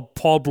comedy called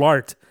Paul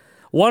Blart.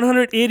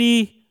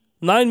 $189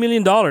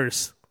 million,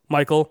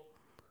 Michael.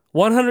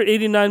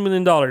 $189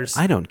 million.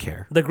 I don't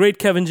care. The great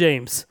Kevin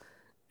James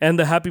and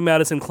the Happy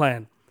Madison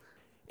clan.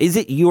 Is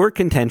it your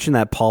contention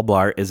that Paul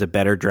Blart is a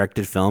better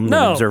directed film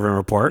than Observe and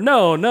Report?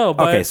 No.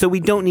 But Okay, so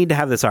we don't need to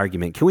have this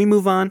argument. Can we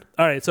move on?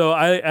 all right, so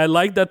I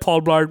like that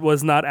Paul Blart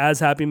was not as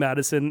Happy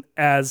Madison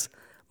as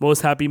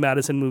most Happy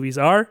Madison movies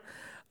are.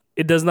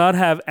 It does not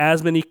have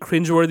as many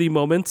cringeworthy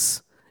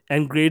moments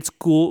and great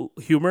school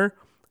humor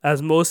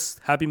as most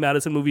Happy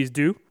Madison movies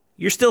do.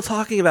 You're still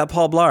talking about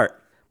Paul Blart.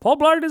 Paul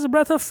Blart is a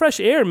breath of fresh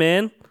air,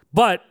 man.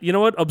 But you know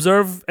what?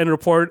 Observe and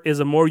Report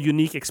is a more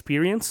unique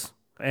experience.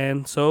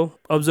 And so,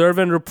 Observe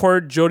and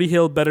Report, Jody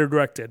Hill, better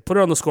directed. Put it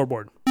on the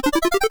scoreboard.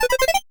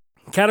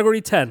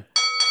 Category 10.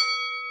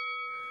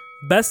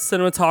 Best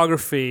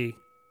cinematography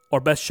or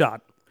best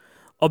shot.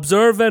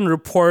 Observe and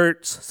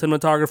Report's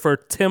cinematographer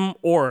Tim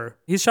Orr.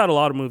 He's shot a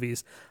lot of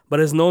movies, but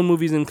his known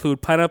movies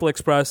include Pineapple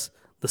Express,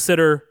 The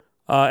Sitter,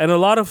 and a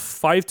lot of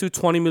 $5 to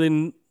 $20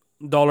 million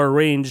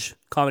range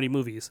comedy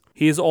movies.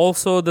 He is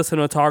also the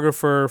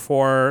cinematographer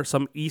for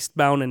some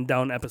Eastbound and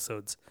Down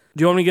episodes.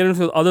 Do you want me to get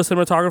into the other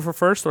cinematographer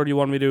first, or do you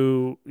want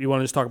to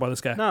just talk about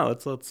this guy? No,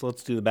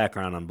 let's do the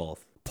background on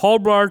both. Paul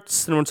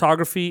Blart's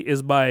cinematography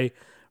is by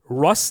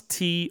Russ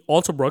T.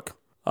 Alterbrook.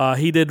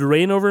 He did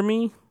Rain Over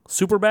Me,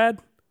 Superbad,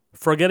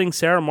 Forgetting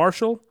Sarah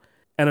Marshall,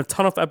 and a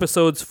ton of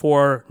episodes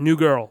for New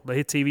Girl, the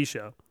hit TV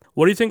show.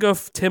 What do you think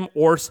of Tim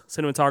Orr's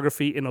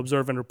cinematography in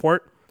Observe and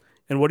Report?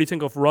 And what do you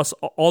think of Russ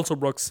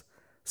Alterbrook's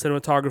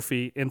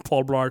cinematography in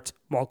Paul Blart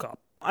Mall Cop?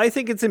 I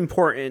think it's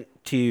important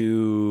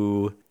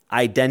to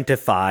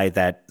identify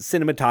that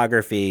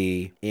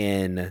cinematography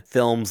in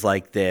films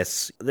like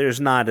this,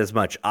 there's not as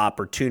much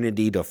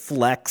opportunity to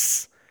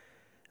flex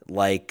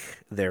like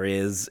there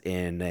is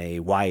in a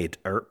Wyatt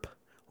Earp,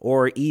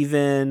 or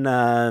even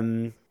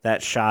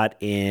that shot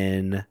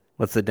in,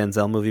 what's the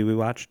Denzel movie we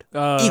watched?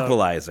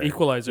 Equalizer.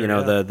 Equalizer, You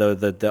know,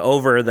 the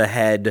over the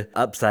head,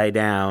 upside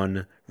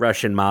down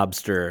Russian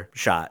mobster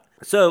shot.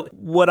 So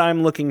what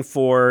I'm looking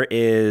for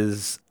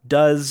is,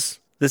 does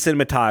the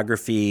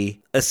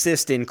cinematography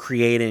assist in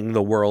creating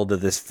the world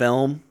of this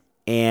film?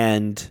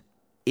 And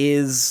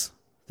is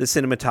the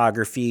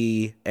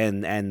cinematography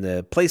and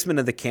the placement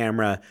of the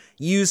camera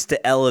used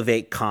to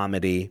elevate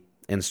comedy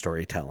and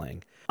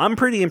storytelling? I'm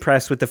pretty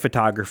impressed with the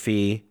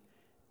photography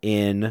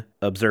in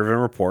Observe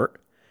and Report.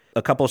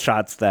 A couple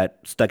shots that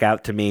stuck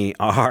out to me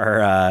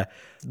are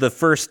the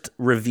first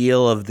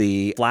reveal of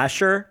the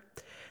flasher.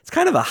 It's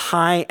kind of a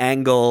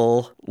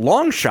high-angle,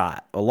 long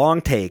shot, a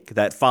long take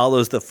that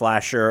follows the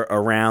flasher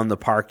around the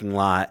parking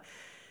lot.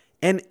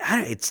 And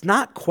it's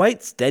not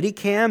quite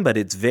Steadicam, but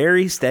it's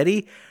very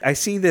steady. I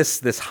see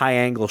this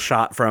high-angle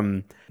shot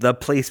from The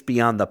Place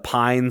Beyond the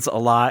Pines a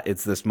lot.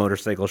 It's this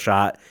motorcycle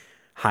shot,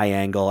 high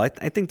angle. I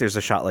think there's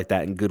a shot like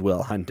that in Good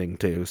Will Hunting,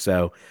 too.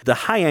 So the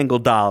high-angle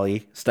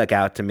dolly stuck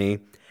out to me.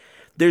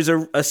 There's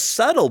a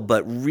subtle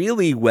but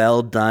really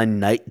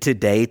well-done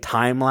night-to-day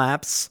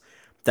time-lapse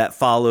that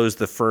follows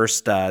the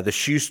first, the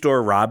shoe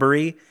store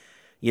robbery.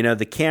 You know,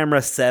 the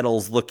camera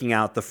settles looking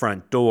out the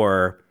front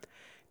door,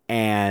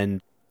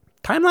 and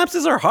time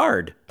lapses are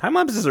hard. Time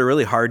lapses are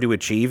really hard to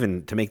achieve,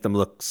 and to make them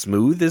look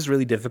smooth is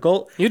really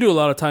difficult. You do a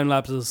lot of time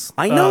lapses.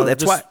 I know,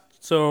 that's why.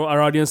 So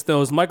our audience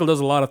knows Michael does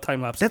a lot of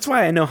time lapses. That's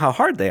why I know how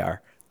hard they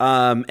are.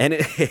 And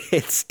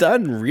it's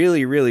done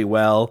really, really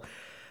well.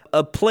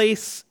 A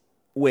place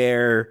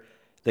where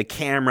the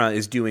camera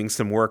is doing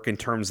some work in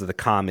terms of the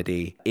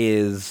comedy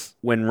is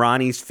when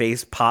Ronnie's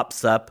face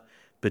pops up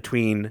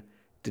between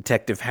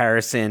Detective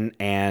Harrison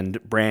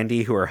and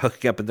Brandy, who are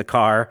hooking up in the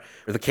car.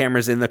 Or the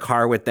camera's in the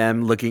car with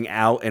them looking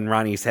out, and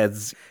Ronnie's head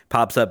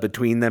pops up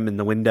between them in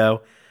the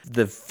window.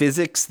 The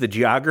physics, the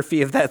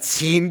geography of that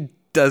scene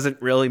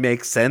doesn't really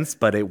make sense,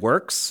 but it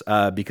works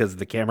because of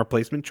the camera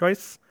placement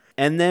choice.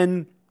 And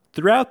then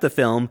throughout the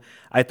film,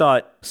 I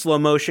thought slow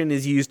motion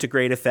is used to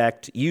great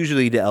effect,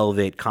 usually to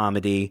elevate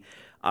comedy.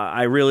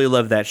 I really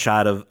love that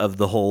shot of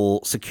the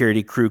whole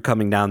security crew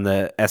coming down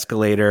the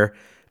escalator,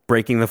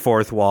 breaking the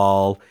fourth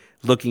wall,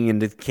 looking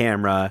into the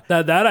camera.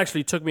 That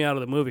actually took me out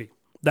of the movie.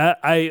 That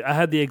I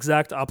had the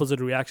exact opposite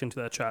reaction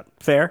to that shot.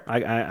 Fair.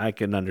 I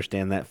can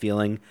understand that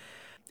feeling.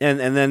 And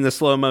then the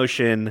slow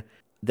motion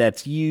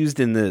that's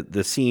used in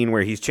the scene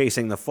where he's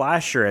chasing the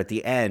flasher at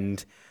the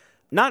end,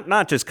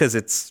 not just because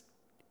it's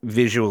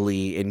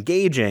visually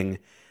engaging,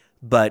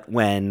 but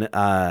when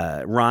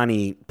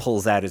Ronnie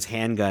pulls out his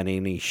handgun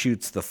and he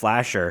shoots the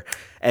flasher,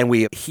 and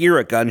we hear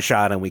a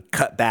gunshot and we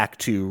cut back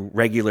to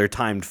regular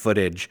timed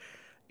footage,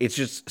 it's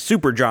just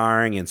super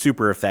jarring and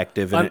super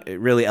effective, and it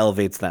really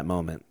elevates that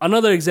moment.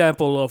 Another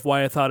example of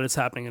why I thought it's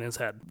happening in his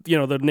head.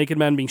 The naked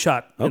man being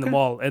shot in the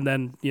mall, and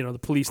then, the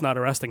police not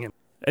arresting him.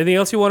 Anything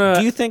else you want to...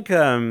 Do you think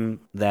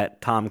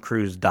that Tom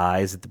Cruise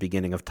dies at the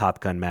beginning of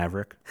Top Gun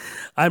Maverick?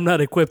 I'm not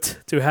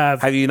equipped to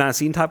have... Have you not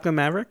seen Top Gun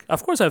Maverick?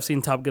 Of course I've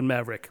seen Top Gun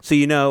Maverick.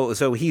 So,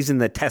 so he's in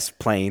the test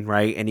plane,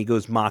 right? And he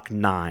goes Mach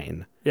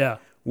 9. Yeah.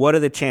 What are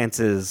the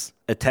chances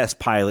a test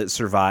pilot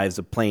survives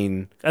a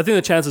plane? I think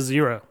the chance is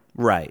 0.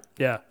 Right.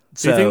 Yeah.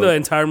 Do you think the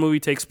entire movie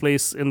takes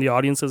place in the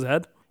audience's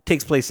head?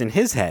 Takes place in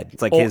his head.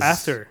 It's like his...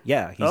 after.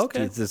 Yeah.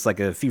 It's just like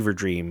a fever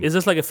dream. Is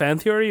this like a fan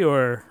theory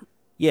or...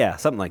 Yeah,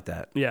 something like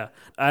that. Yeah.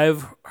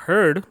 I've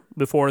heard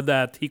before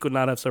that he could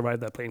not have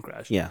survived that plane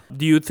crash. Yeah.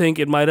 Do you think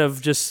it might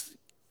have just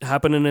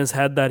happened in his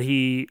head that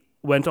he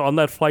went on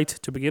that flight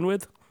to begin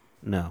with?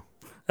 No.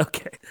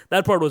 Okay.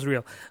 That part was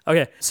real.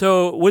 Okay.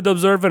 So with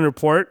Observe and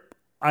Report,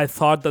 I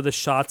thought that the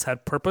shots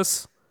had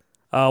purpose.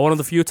 One of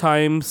the few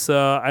times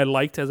I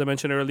liked, as I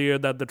mentioned earlier,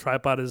 that the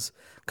tripod is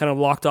kind of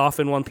locked off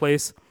in one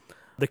place.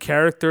 The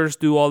characters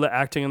do all the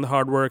acting and the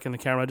hard work, and the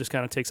camera just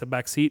kind of takes a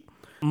back seat.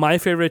 My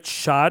favorite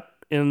shot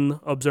in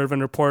Observe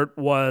and Report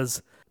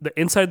was the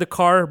inside the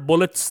car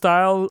bullet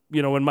style,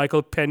 when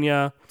Michael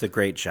Pena it's a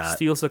great shot.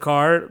 Steals the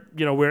car.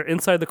 We're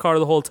inside the car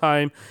the whole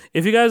time.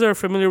 If you guys are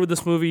familiar with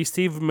this movie,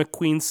 Steve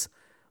McQueen's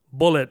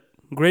Bullet,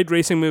 great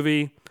racing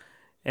movie.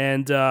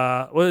 And,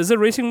 is it a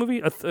racing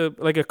movie?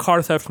 Like a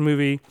car theft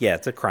movie. Yeah,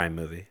 it's a crime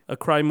movie. A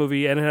crime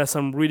movie, and it has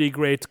some really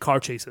great car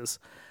chases.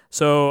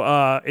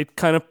 So it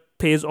kind of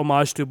pays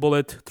homage to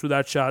Bullet through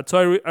that shot.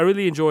 So I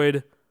really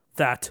enjoyed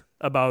that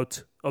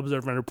about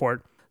Observe and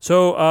Report.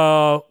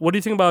 So, what do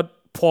you think about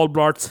Paul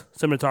Blart's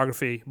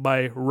cinematography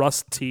by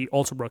Russ T.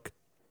 Alterbrook?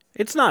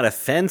 It's not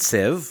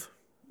offensive.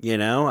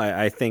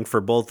 I think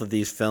for both of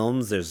these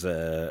films, there's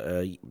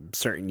a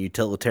certain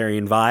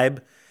utilitarian vibe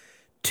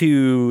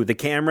to the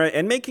camera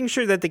and making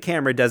sure that the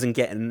camera doesn't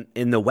get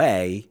in the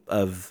way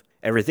of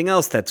everything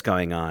else that's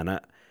going on.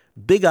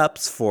 Big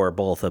ups for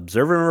both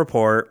Observe and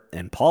Report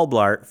and Paul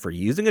Blart for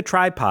using a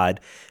tripod,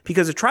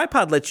 because a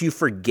tripod lets you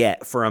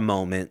forget for a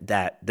moment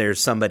that there's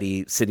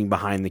somebody sitting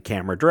behind the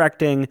camera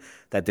directing,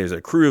 that there's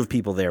a crew of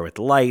people there with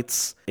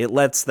lights. It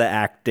lets the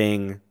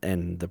acting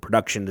and the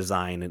production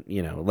design,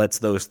 lets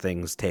those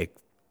things take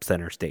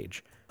center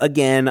stage.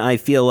 Again, I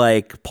feel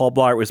like Paul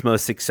Blart was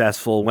most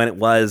successful when it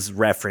was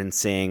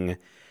referencing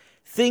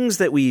things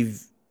that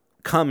we've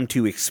come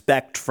to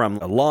expect from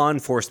a law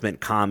enforcement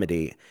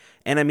comedy.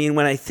 And I mean,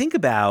 when I think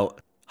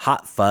about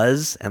Hot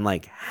Fuzz and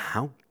like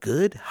how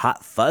good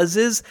Hot Fuzz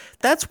is,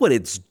 that's what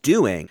it's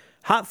doing.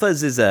 Hot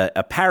Fuzz is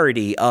a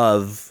parody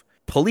of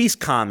police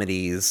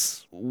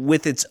comedies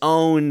with its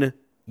own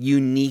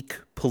unique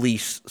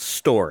police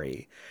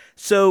story.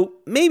 So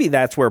maybe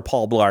that's where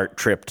Paul Blart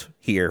tripped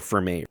here for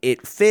me.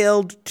 It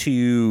failed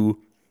to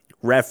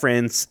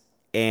reference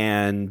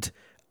and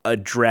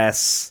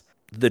address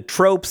the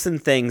tropes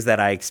and things that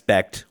I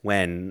expect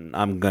when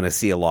I'm going to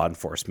see a law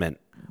enforcement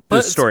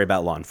story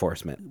about law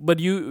enforcement. But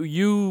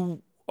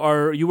you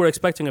were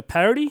expecting a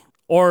parody?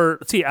 Or,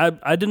 see,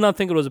 I did not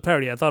think it was a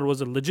parody. I thought it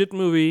was a legit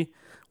movie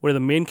where the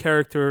main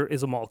character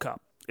is a mall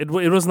cop. It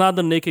was not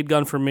The Naked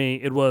Gun for me.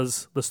 It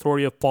was the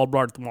story of Paul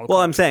Blart, the mall cop. Well,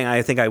 I'm saying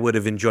I think I would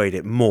have enjoyed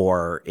it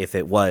more if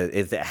it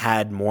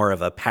had more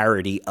of a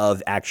parody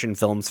of action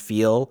films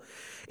feel.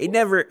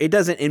 It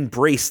doesn't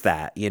embrace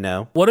that,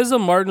 What is a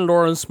Martin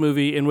Lawrence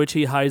movie in which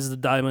he hides the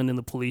diamond in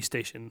the police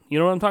station? You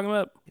know what I'm talking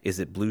about? Is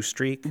it Blue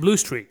Streak? Blue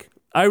Streak.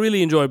 I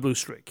really enjoy Blue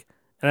Streak.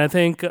 And I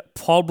think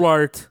Paul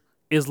Blart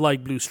is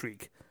like Blue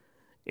Streak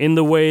in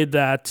the way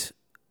that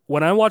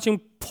when I'm watching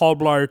Paul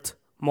Blart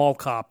Mall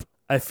Cop,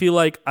 I feel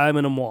like I'm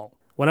in a mall.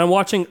 When I'm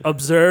watching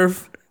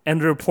Observe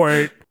and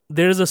Report,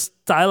 there's a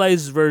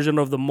stylized version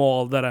of the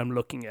mall that I'm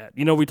looking at.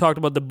 We talked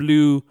about the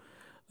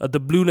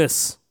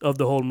blueness of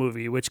the whole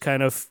movie, which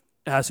kind of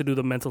has to do with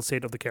the mental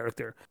state of the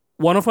character.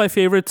 One of my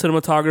favorite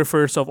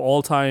cinematographers of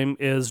all time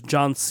is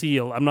John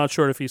Seale. I'm not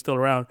sure if he's still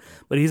around,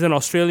 but he's an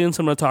Australian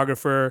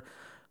cinematographer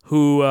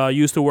who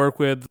used to work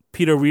with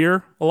Peter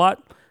Weir a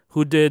lot,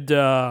 who did,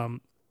 I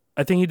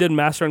think he did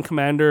Master and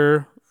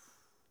Commander.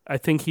 I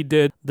think he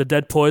did The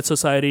Dead Poets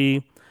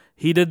Society.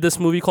 He did this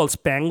movie called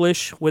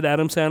Spanglish with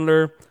Adam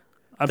Sandler.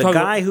 The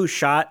guy who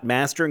shot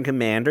Master and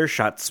Commander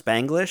shot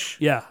Spanglish?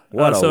 Yeah.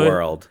 What a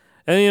world.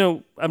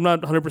 And, I'm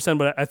not 100%,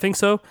 but I think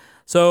so.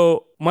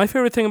 So my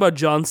favorite thing about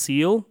John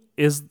Seale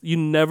is you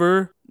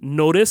never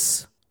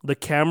notice the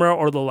camera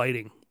or the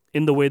lighting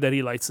in the way that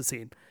he lights the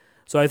scene.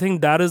 So I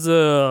think that is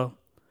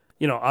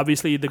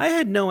obviously... I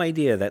had no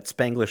idea that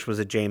Spanglish was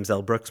a James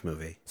L. Brooks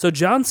movie. So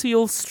John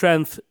Seale's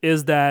strength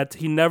is that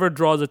he never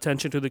draws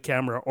attention to the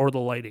camera or the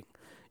lighting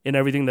in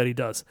everything that he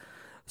does.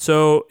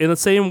 So in the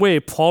same way,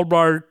 Paul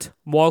Blart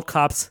Mall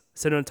Cop's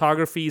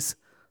cinematography's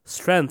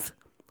strength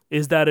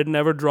is that it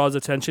never draws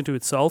attention to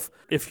itself.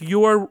 If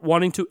you are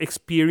wanting to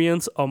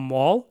experience a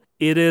mall,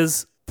 it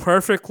is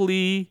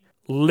perfectly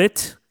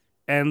lit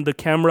and the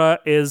camera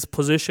is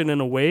positioned in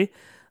a way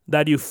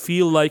that you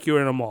feel like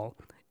you're in a mall.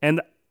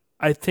 And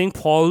I think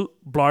Paul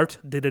Blart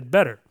did it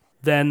better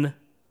than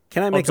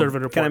Can I make observe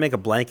and report. Can I make a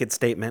blanket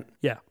statement?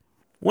 Yeah.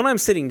 When I'm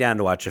sitting down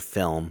to watch a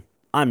film,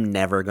 I'm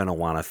never going to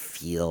want to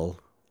feel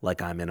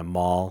like I'm in a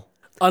mall.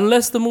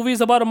 Unless the movie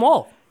is about a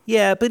mall.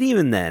 Yeah, but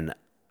even then,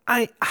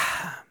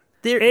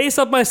 Ace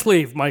up my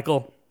sleeve,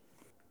 Michael.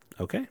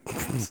 Okay.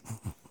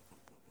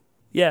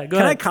 Yeah, go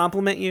Can I ahead.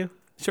 compliment you?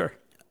 Sure.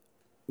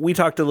 We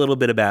talked a little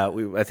bit about,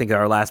 I think, in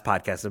our last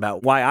podcast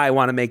about why I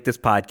want to make this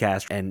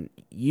podcast, and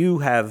you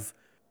have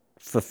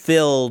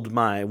fulfilled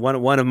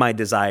one of my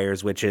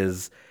desires, which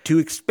is to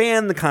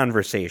expand the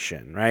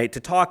conversation, right? To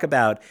talk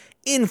about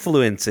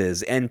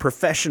influences and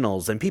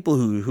professionals and people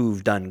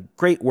who've done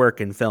great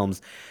work in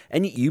films.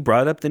 And you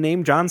brought up the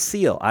name John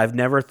Seale. I've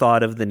never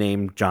thought of the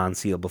name John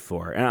Seale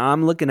before. And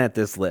I'm looking at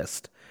this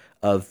list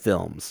of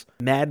films.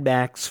 Mad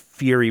Max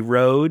Fury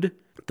Road,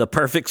 The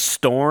Perfect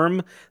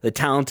Storm, The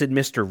Talented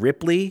Mr.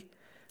 Ripley.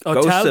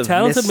 Talented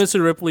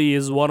Mr. Ripley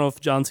is one of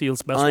John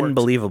Seale's best works.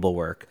 Unbelievable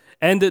work.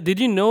 And did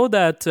you know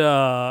that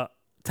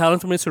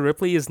Talented Mr.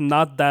 Ripley is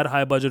not that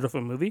high budget of a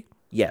movie?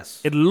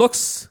 Yes. It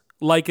looks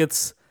like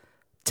it's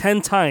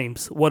 10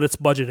 times what its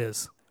budget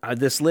is.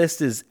 This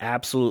list is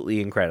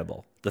absolutely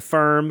incredible. The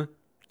Firm,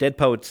 Dead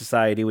Poets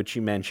Society, which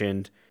you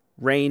mentioned,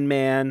 Rain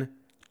Man,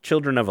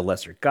 Children of a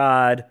Lesser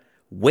God,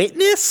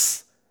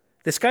 Witness?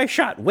 This guy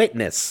shot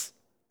Witness.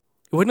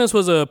 Witness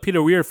was a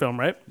Peter Weir film,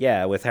 right?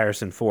 Yeah, with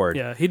Harrison Ford.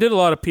 Yeah, he did a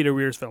lot of Peter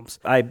Weir's films.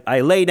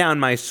 I lay down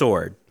my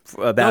sword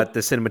about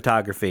the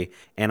cinematography,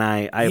 and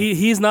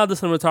he's not the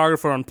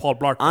cinematographer on Paul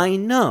Blart. I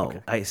know.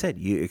 Okay. I said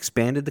you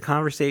expanded the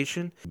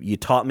conversation. You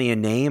taught me a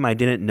name I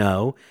didn't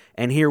know,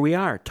 and here we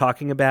are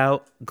talking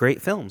about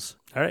great films.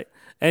 All right,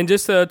 and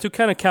just to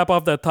kind of cap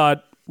off that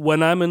thought,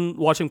 when I'm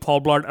watching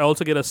Paul Blart, I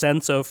also get a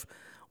sense of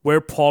where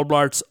Paul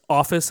Blart's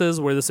office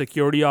is, where the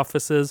security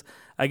office is.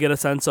 I get a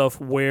sense of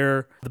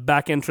where the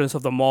back entrance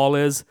of the mall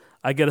is.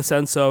 I get a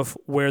sense of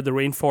where the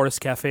Rainforest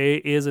Cafe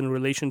is in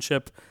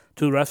relationship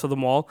to the rest of the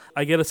mall.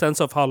 I get a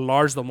sense of how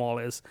large the mall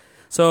is.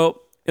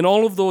 So in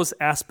all of those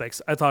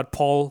aspects, I thought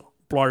Paul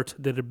Blart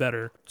did it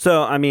better.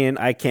 So, I mean,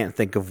 I can't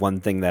think of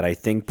one thing that I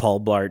think Paul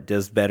Blart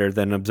does better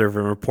than Observe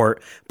and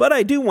Report, but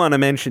I do want to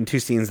mention two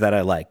scenes that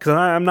I like, because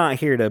I'm not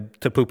here to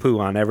poo-poo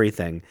on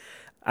everything.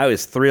 I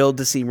was thrilled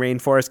to see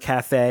Rainforest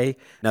Cafe.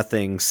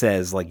 Nothing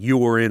says, like, you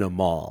were in a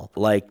mall.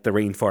 Like the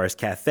Rainforest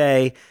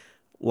Cafe,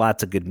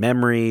 lots of good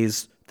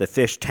memories, the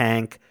fish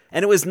tank.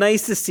 And it was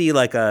nice to see,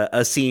 like,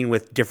 a scene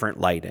with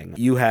different lighting.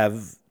 You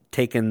have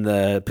taken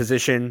the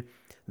position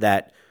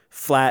that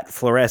flat,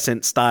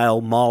 fluorescent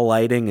style mall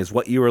lighting is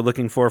what you were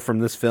looking for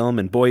from this film,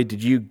 and boy,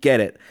 did you get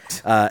it,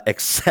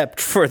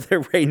 except for the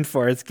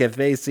Rainforest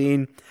Cafe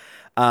scene.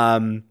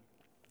 And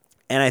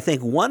I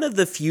think one of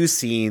the few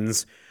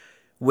scenes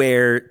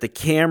where the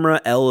camera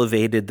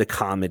elevated the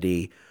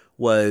comedy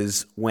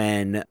was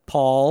when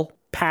Paul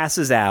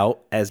passes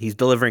out as he's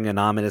delivering an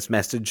ominous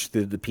message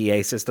through the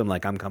PA system,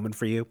 like, I'm coming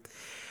for you.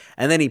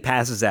 And then he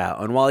passes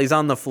out. And while he's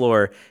on the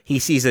floor, he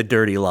sees a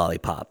dirty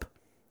lollipop.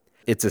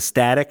 It's a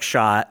static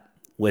shot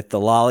with the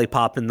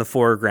lollipop in the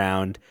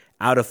foreground,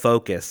 out of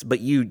focus,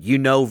 but you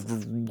know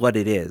what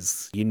it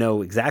is. You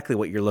know exactly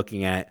what you're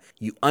looking at.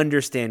 You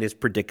understand his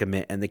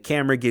predicament, and the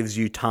camera gives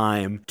you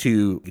time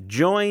to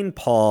join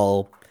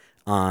Paul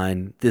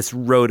on this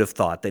road of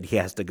thought that he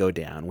has to go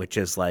down, which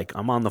is like,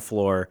 I'm on the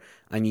floor,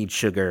 I need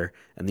sugar,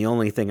 and the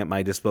only thing at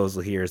my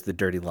disposal here is the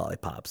dirty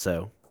lollipop.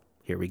 So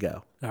here we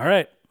go. All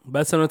right.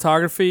 Best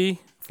cinematography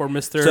for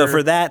Mr. So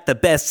for that, the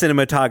best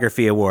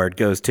cinematography award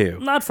goes to...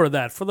 Not for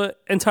that, for the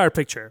entire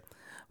picture.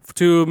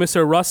 To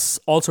Mr. Russ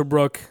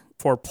Alterbrook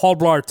for Paul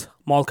Blart,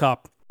 Mall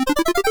Cop.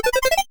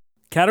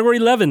 Category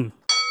 11.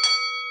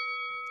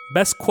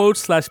 Best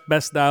quote /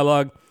 best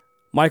dialogue.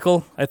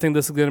 Michael, I think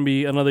this is going to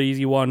be another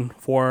easy one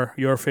for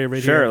your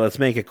favorite. Sure, here. let's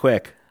make it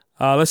quick.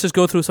 Let's just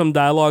go through some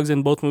dialogues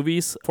in both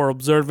movies. For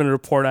Observe and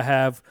Report, I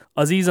have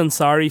Aziz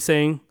Ansari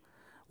saying,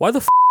 "Why the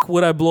f***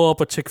 would I blow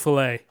up a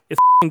Chick-fil-A? It's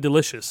f***ing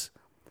delicious."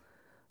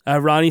 I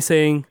have Ronnie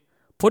saying,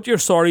 "Put your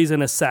sorries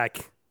in a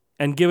sack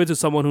and give it to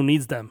someone who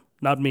needs them,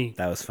 not me."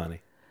 That was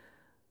funny.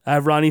 I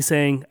have Ronnie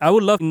saying, "I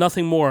would love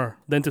nothing more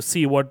than to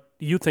see what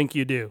you think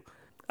you do."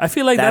 I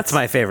feel like that's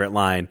my favorite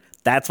line.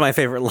 That's my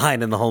favorite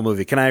line in the whole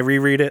movie. Can I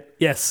reread it?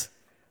 Yes.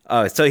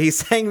 Oh, so he's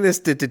saying this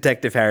to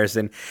Detective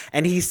Harrison,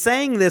 and he's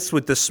saying this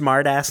with the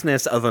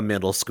smartassness of a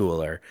middle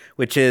schooler,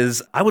 which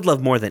is, I would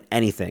love more than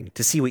anything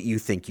to see what you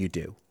think you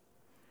do.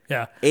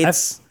 Yeah.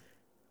 It's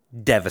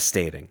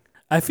devastating.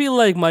 I feel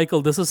like,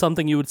 Michael, this is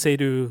something you would say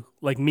to,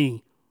 like,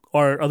 me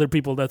or other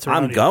people that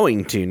surround you. I'm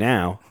going to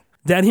now.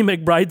 Danny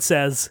McBride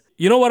says,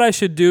 "You know what I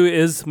should do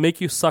is make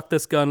you suck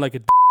this gun like a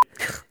d***.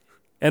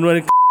 And when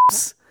it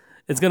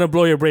it's going to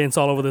blow your brains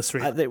all over the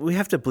street." We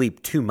have to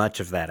bleep too much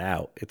of that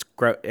out. It's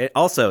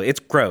also, it's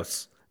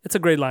gross. It's a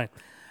great line.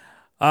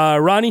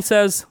 Ronnie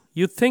says,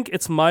 "You think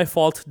it's my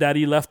fault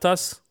Daddy left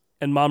us?"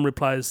 And Mom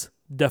replies,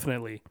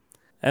 "Definitely."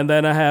 And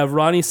then I have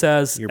Ronnie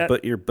says...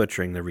 You're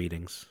butchering the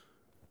readings.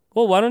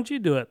 Well, why don't you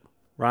do it?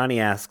 Ronnie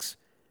asks,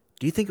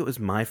 "Do you think it was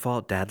my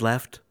fault Dad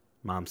left?"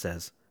 Mom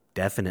says,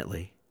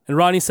 "Definitely." And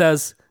Ronnie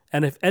says,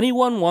 "And if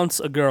anyone wants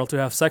a girl to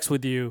have sex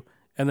with you,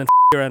 and then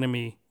your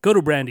enemy, go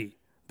to Brandy,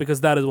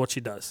 because that is what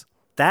she does.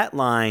 That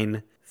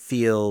line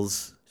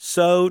feels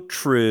so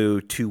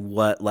true to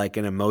what like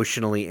an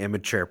emotionally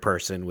immature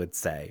person would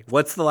say.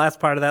 What's the last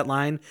part of that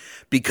line?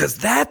 Because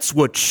that's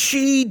what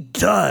she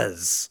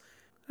does.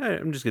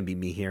 I'm just going to be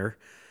me here.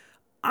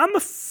 I'm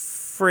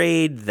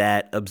afraid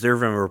that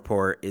Observe and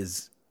Report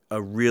is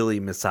a really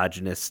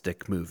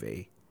misogynistic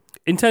movie.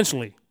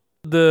 Intentionally.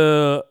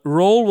 The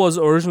role was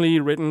originally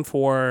written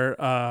for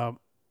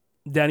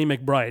Danny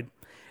McBride.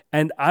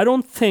 And I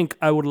don't think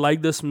I would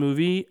like this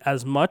movie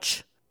as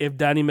much if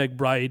Danny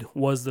McBride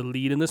was the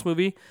lead in this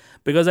movie.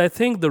 Because I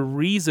think the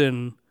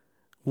reason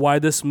why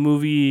this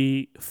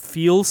movie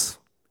feels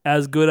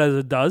as good as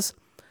it does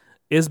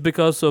is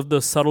because of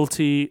the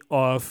subtlety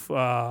of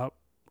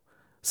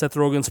Seth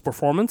Rogen's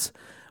performance,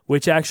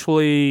 which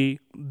actually,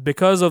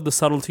 because of the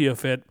subtlety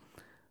of it,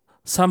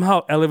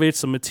 somehow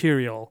elevates the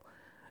material.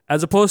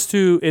 As opposed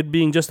to it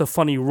being just a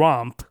funny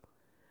romp,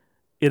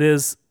 it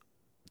is,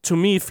 to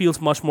me, it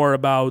feels much more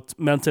about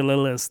mental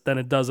illness than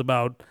it does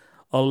about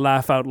a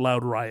laugh out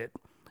loud riot.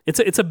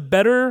 It's a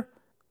better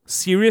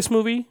serious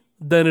movie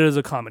than it is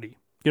a comedy.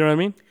 You know what I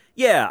mean?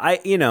 Yeah,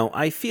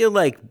 I feel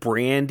like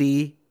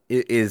Brandy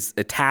is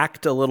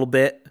attacked a little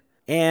bit,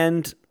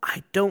 and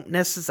I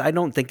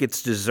don't think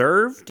it's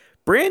deserved.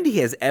 Brandy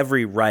has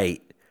every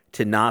right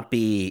to not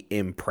be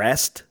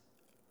impressed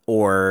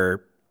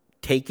or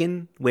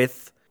taken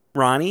with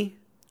Ronnie.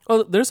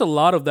 Oh, there's a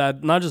lot of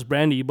that, not just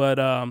Brandy, but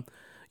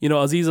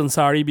Aziz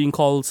Ansari being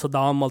called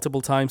Saddam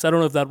multiple times. I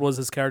don't know if that was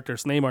his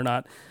character's name or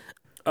not.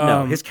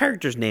 No, his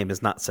character's name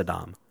is not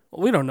Saddam.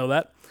 We don't know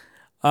that.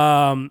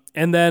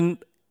 And then,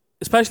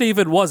 especially if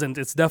it wasn't,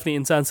 it's definitely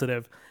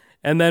insensitive.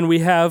 And then we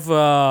have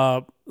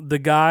the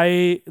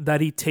guy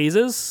that he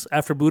tases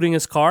after booting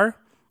his car.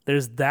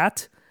 There's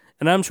that.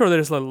 And I'm sure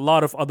there's a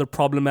lot of other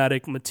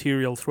problematic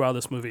material throughout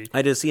this movie.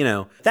 I just,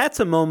 that's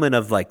a moment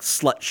of like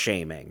slut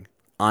shaming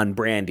on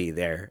Brandy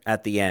there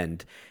at the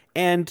end.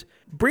 And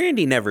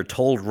Brandy never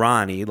told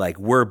Ronnie, like,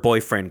 we're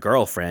boyfriend,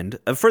 girlfriend.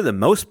 For the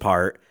most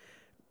part,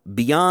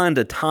 beyond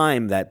a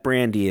time that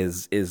Brandy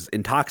is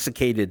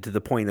intoxicated to the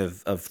point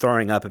of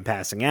throwing up and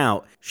passing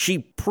out, she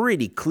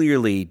pretty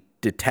clearly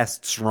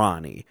detests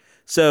Ronnie.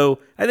 So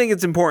I think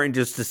it's important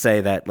just to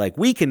say that, like,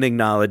 we can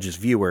acknowledge as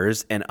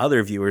viewers, and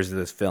other viewers of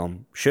this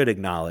film should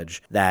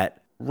acknowledge,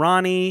 that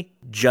Ronnie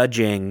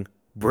judging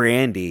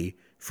Brandy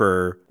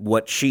for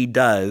what she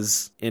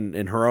does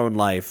in her own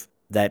life,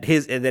 that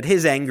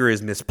his anger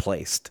is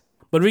misplaced.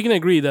 But we can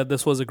agree that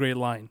this was a great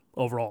line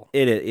overall.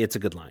 It's a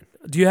good line.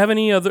 Do you have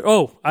any other...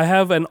 Oh, I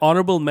have an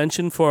honorable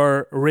mention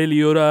for Ray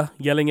Liotta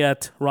yelling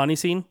at Ronnie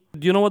scene.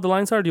 Do you know what the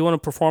lines are? Do you want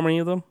to perform any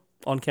of them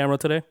on camera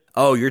today?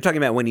 Oh, you're talking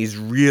about when he's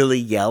really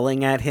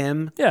yelling at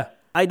him? Yeah.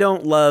 I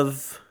don't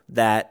love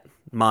that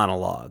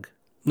monologue.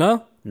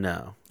 No?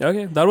 No.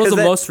 Okay, that was the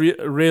most Ray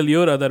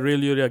Liotta that Ray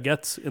Liotta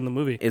gets in the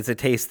movie. It's a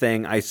taste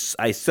thing. I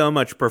so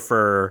much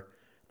prefer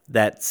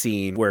that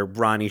scene where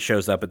Ronnie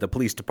shows up at the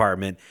police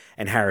department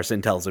and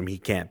Harrison tells him he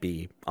can't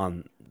be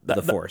on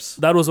the force.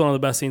 That was one of the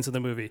best scenes in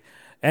the movie.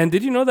 And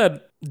did you know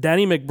that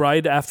Danny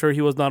McBride, after he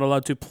was not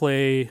allowed to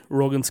play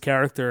Rogen's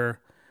character,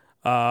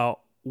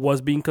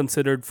 was being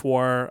considered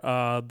for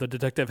the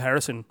Detective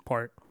Harrison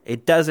part?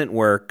 It doesn't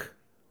work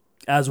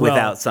as well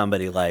without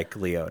somebody like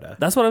Liotta.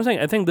 That's what I'm saying.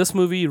 I think this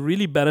movie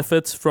really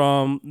benefits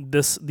from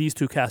these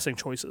two casting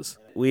choices.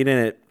 We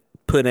didn't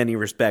put any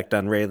respect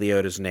on Ray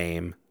Liotta's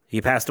name.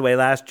 He passed away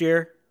last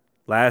year.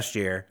 Was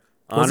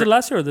it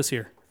last year or this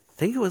year? I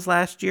think it was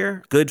last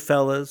year.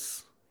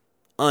 Goodfellas.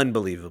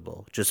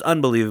 Unbelievable. Just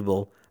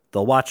unbelievable.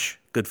 They'll watch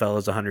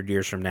Goodfellas 100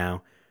 years from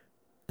now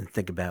and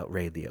think about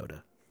Ray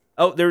Liotta.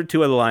 Oh, there were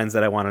two other lines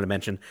that I wanted to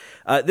mention.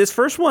 This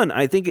first one,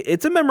 I think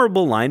it's a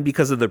memorable line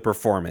because of the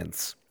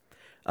performance.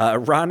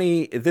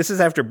 Ronnie, this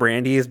is after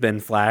Brandy has been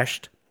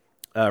flashed.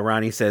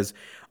 Ronnie says,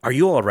 "Are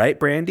you all right,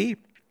 Brandy?"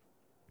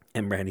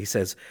 And Brandy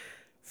says,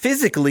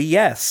 "Physically,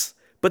 yes,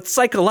 but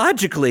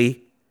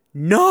psychologically,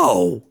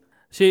 no."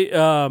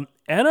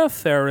 Anna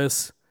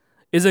Faris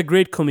is a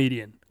great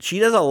comedian. She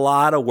does a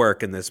lot of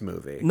work in this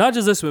movie. Not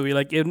just this movie.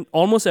 Like, in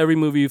almost every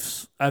movie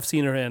I've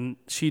seen her in,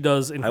 she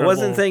does incredible. I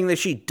wasn't saying that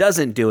she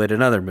doesn't do it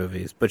in other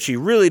movies, but she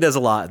really does a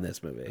lot in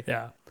this movie.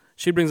 Yeah.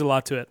 She brings a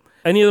lot to it.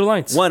 Any other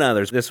lines? One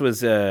other. This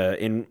was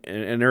in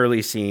an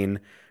early scene.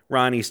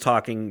 Ronnie's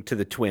talking to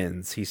the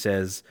twins. He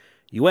says,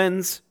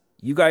 "Yuens,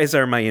 you guys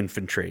are my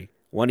infantry.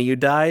 One of you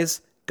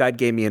dies, God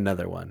gave me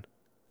another one."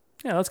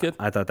 Yeah, that's good.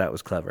 I thought that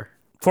was clever.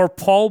 For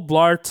Paul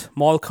Blart,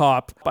 Mall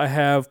Cop, I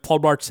have Paul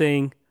Blart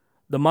saying,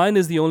 "The mind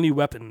is the only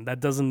weapon that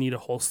doesn't need a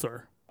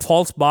holster."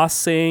 Paul's boss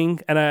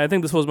saying, and I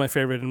think this was my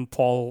favorite in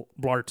Paul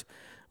Blart,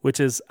 which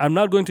is, "I'm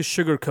not going to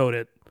sugarcoat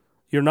it.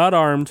 You're not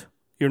armed,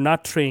 you're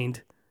not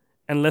trained,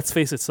 and let's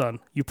face it, son,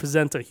 you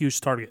present a huge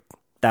target."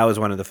 That was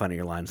one of the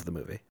funnier lines of the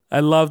movie.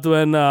 I loved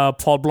when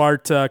Paul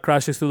Blart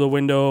crashes through the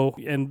window,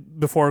 and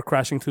before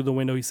crashing through the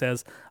window, he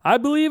says, "I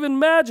believe in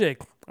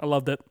magic." I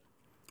loved it.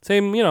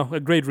 Same, a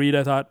great read,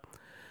 I thought.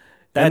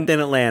 That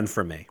didn't land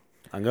for me.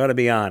 I'm going to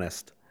be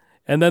honest.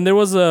 And then there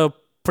was a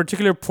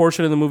particular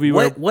portion in the movie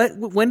where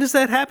When does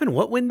that happen?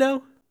 What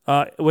window?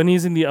 when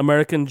he's in the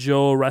American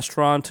Joe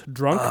restaurant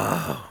drunk.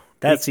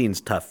 That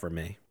scene's tough for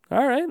me.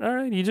 All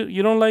right.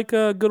 You don't like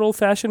good old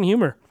fashioned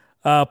humor.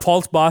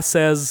 Paul's boss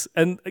says,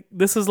 and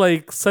this is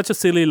like such a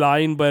silly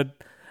line,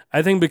 but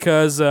I think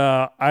because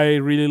I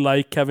really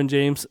like Kevin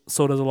James,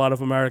 so does a lot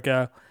of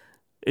America.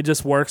 It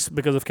just works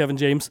because of Kevin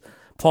James.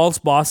 Paul's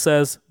boss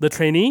says, "The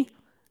trainee,"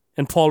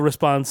 and Paul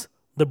responds,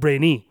 "The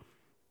brainy."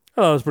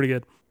 Oh, that was pretty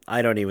good.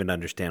 I don't even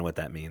understand what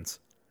that means.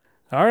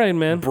 All right,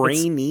 man.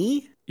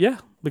 Brainy? Yeah,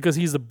 because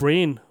he's the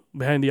brain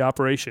behind the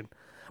operation.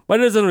 But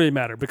it doesn't really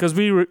matter because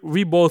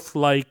we both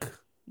like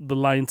the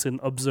lines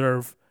in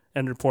Observe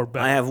and Report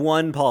better. I have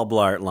one Paul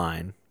Blart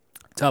line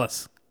Tell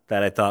us.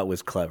 that I thought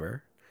was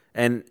clever.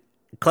 And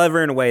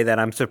clever in a way that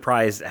I'm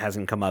surprised it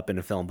hasn't come up in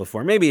a film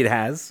before. Maybe it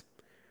has,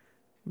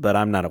 but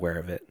I'm not aware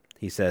of it.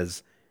 He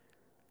says,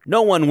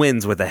 "No one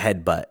wins with a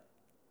headbutt."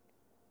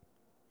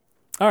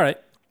 All right.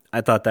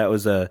 I thought that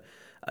was a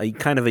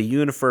kind of a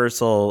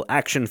universal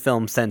action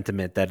film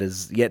sentiment that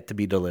is yet to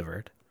be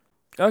delivered.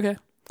 Okay.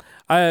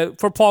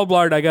 For Paul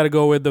Blart, I got to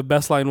go with the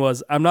best line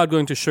was, "I'm not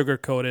going to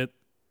sugarcoat it.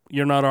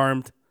 You're not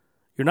armed.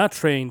 You're not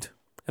trained.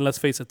 And let's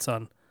face it,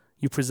 son,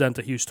 you present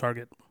a huge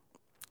target."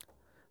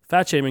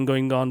 Fat shaming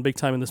going on big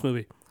time in this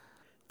movie.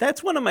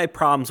 That's one of my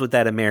problems with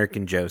that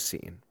American Joe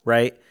scene,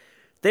 right?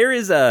 There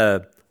is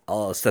a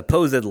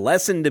supposed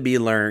lesson to be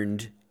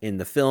learned in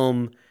the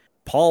film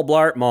Paul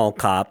Blart Mall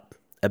Cop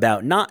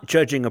about not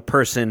judging a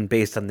person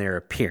based on their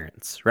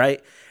appearance,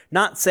 right?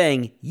 Not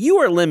saying you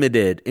are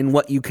limited in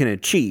what you can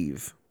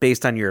achieve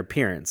based on your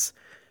appearance.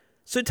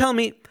 So tell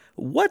me,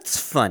 what's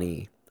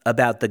funny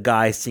about the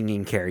guy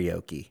singing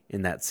karaoke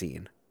in that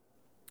scene?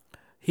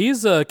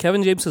 He's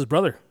Kevin James's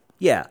brother.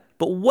 Yeah,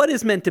 but what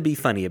is meant to be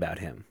funny about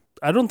him?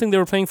 I don't think they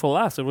were playing for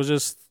laughs. He was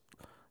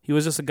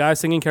just a guy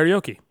singing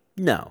karaoke.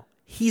 No,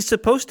 he's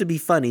supposed to be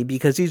funny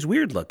because he's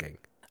weird looking.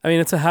 I mean,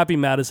 it's a Happy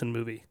Madison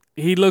movie.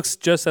 He looks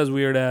just as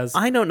weird as...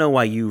 I don't know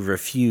why you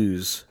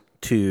refuse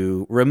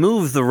to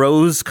remove the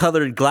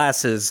rose-colored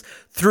glasses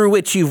through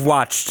which you've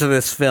watched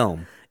this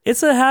film.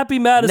 It's a Happy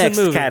Madison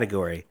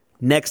movie.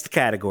 Next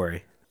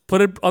category.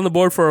 Put it on the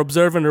board for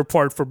Observe and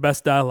Report for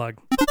Best Dialogue.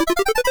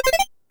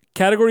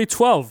 Category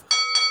 12.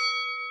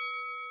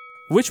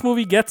 Which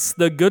movie gets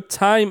the Good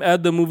Time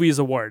at the Movies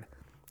award?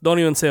 Don't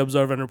even say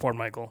Observe and Report,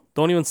 Michael.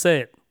 Don't even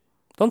say it.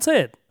 Don't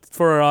say it.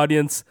 For our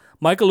audience,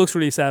 Michael looks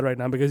really sad right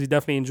now because he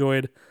definitely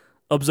enjoyed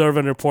Observe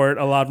and Report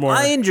a lot more.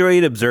 I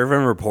enjoyed Observe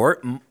and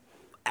Report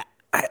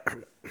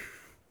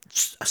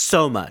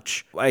so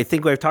much. I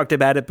think we've talked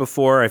about it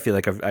before. I feel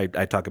like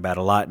I talk about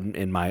it a lot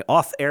in my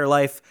off-air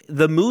life.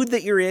 The mood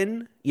that you're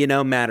in,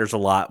 matters a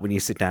lot when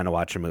you sit down to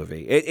watch a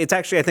movie. It's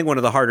actually, I think, one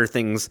of the harder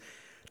things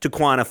to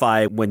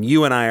quantify when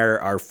you and I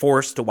are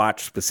forced to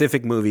watch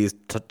specific movies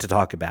to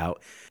talk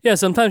about. Yeah,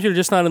 sometimes you're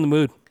just not in the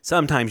mood.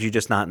 Sometimes you're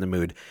just not in the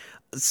mood.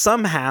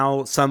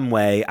 Somehow, some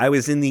way, I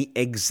was in the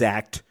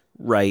exact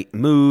right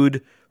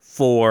mood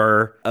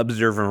for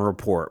Observe and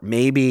Report.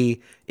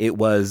 Maybe it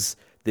was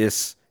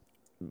this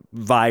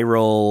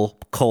viral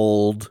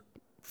cold,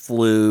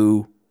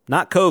 flu,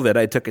 not COVID,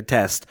 I took a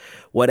test,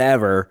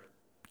 whatever,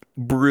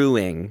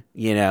 brewing,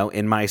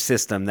 in my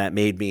system that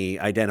made me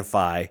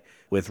identify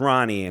with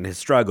Ronnie and his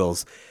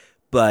struggles.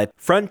 But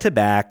front to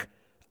back,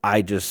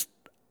 I just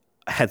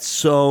had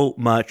so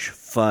much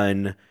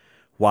fun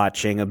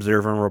watching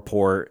Observe and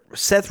Report.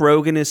 Seth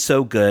Rogen is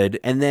so good,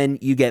 and then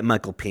you get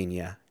Michael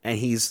Pena, and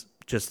he's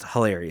just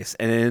hilarious.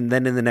 And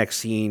then in the next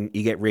scene,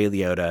 you get Ray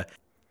Liotta.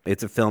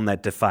 It's a film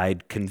that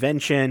defied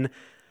convention.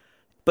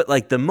 But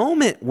like the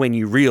moment when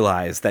you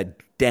realize that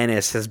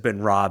Dennis has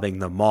been robbing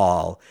the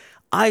mall,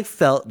 I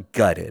felt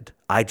gutted.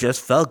 I just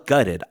felt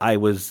gutted. I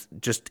was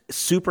just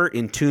super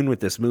in tune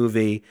with this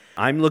movie.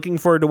 I'm looking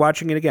forward to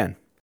watching it again.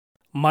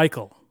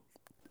 Michael.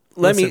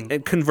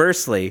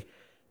 Conversely,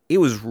 it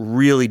was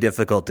really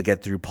difficult to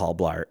get through Paul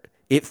Blart.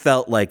 It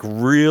felt like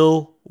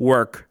real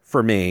work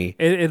for me.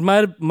 It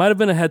might have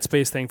been a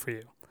headspace thing for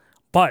you.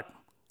 But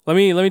let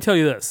me tell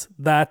you this,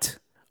 that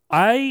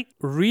I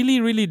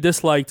really, really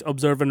disliked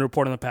Observe and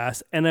Report in the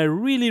past, and I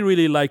really,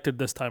 really liked it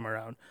this time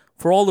around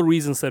for all the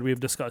reasons that we've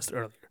discussed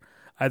earlier.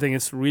 I think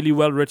it's a really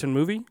well-written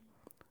movie.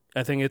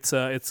 I think it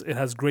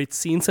has great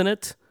scenes in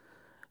it,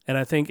 and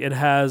I think it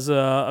has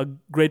a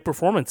great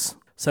performance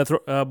by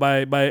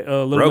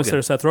little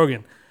Mr. Seth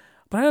Rogen.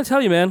 But I gotta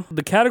tell you, man,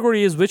 the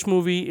category is which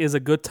movie is a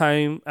good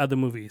time at the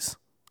movies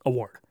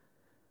award.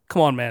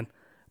 Come on, man.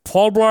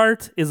 Paul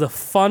Blart is a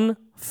fun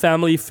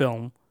family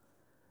film.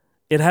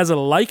 It has a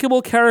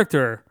likable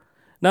character.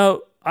 Now,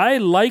 I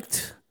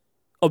liked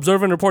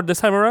Observe and Report this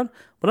time around,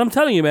 but I'm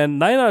telling you, man,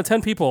 9 out of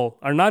 10 people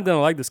are not going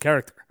to like this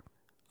character.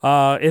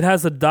 It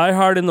has the Die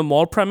Hard in the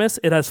mall premise.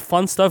 It has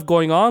fun stuff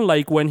going on,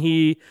 like when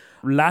he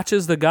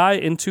latches the guy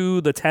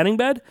into the tanning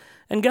bed.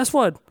 And guess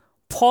what?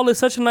 Paul is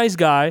such a nice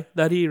guy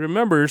that he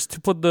remembers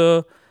to put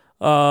the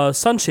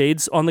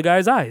sunshades on the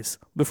guy's eyes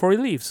before he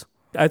leaves.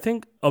 I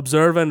think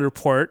Observe and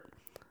Report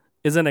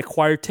is an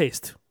acquired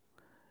taste.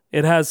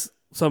 It has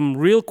some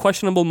real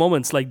questionable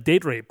moments like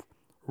date rape,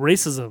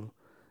 racism,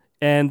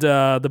 and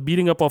the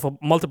beating up of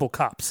multiple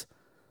cops.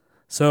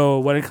 So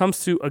when it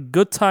comes to a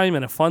good time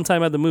and a fun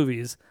time at the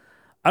movies,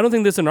 I don't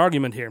think there's an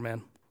argument here,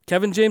 man.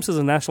 Kevin James is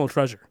a national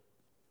treasure.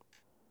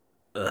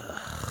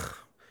 Ugh.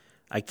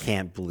 I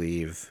can't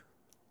believe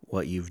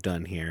what you've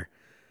done here.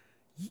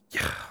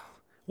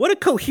 What a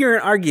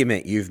coherent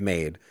argument you've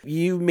made.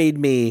 You made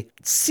me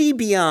see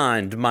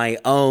beyond my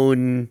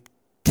own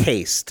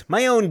taste,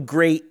 my own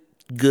great,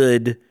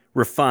 good,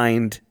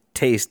 refined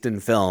taste in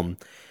film,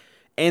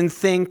 and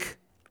think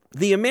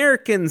the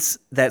Americans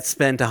that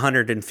spent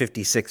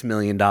 $156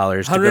 million to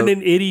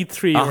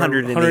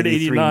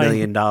 $183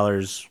 million to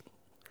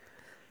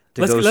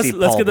go see Paul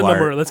let's get the Blart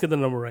number. Let's get the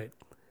number right.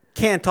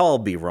 Can't all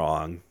be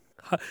wrong.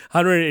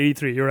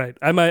 183. You're right.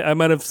 I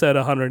might have said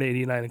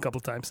 189 a couple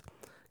of times.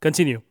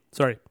 Continue.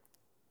 Sorry.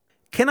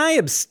 Can I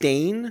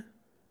abstain?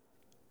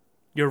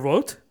 Your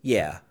vote?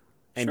 Yeah.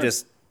 And Sure.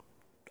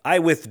 I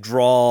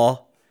withdraw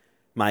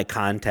my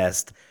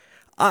contest.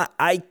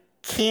 I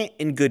can't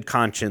in good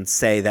conscience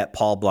say that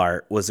Paul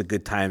Blart was a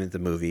good time at the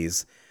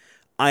movies.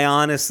 I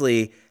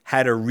honestly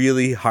had a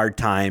really hard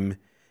time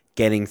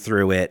getting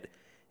through it.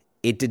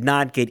 It did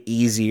not get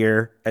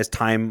easier as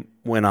time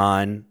went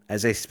on,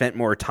 as I spent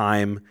more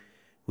time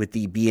with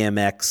the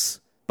BMX,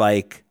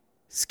 bike,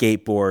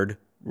 skateboard,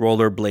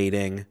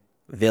 rollerblading,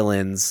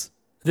 villains.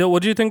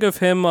 What do you think of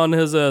him on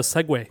his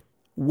Segway?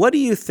 What do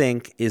you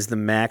think is the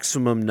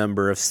maximum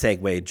number of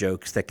Segway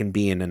jokes that can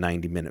be in a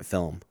 90-minute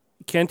film?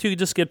 Can't you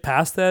just get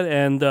past that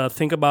and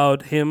think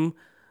about him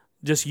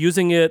just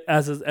using it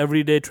as his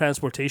everyday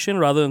transportation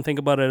rather than think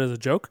about it as a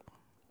joke?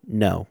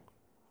 No.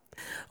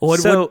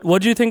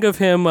 What do you think of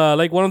him?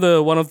 Like one of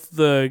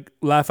the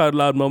laugh out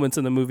loud moments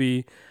in the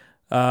movie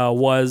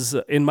was,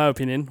 in my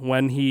opinion,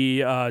 when he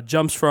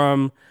jumps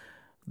from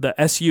the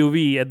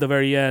SUV at the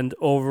very end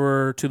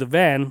over to the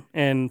van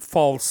and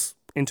falls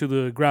into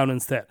the ground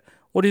instead.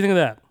 What do you think of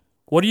that?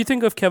 What do you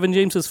think of Kevin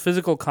James's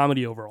physical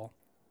comedy overall?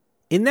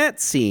 In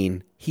that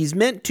scene, he's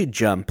meant to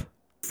jump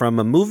from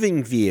a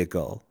moving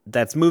vehicle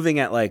that's moving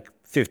at like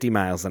 50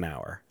 miles an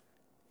hour.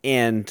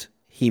 And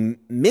he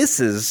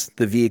misses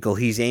the vehicle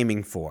he's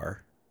aiming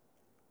for.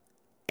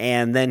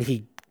 And then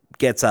he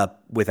gets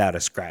up without a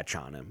scratch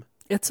on him.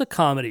 It's a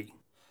comedy.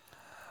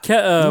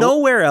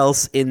 Nowhere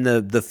else in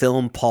the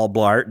film Paul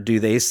Blart do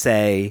they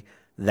say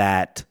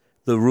that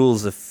the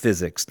rules of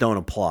physics don't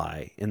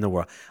apply in the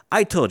world.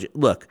 I told you,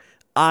 look,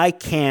 I'm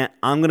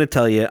going to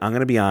tell you, I'm going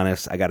to be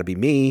honest. I got to be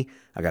me.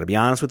 I got to be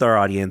honest with our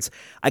audience.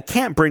 I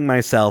can't bring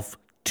myself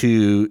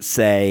to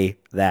say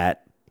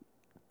that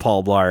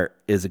Paul Blart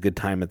is a good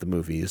time at the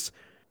movies.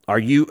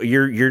 I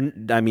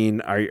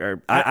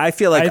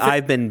feel like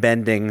I've been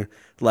bending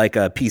like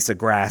a piece of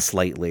grass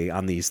lately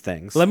on these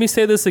things. Let me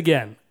say this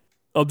again.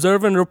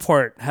 Observe and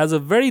Report has a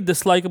very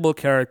dislikable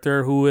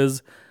character who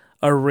is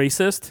a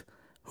racist,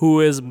 who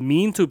is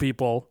mean to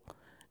people.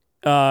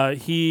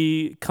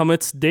 He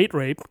commits date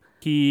rape.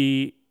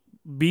 He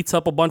beats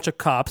up a bunch of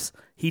cops.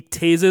 He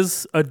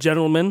tases a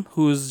gentleman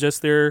who's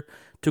just there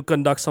to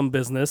conduct some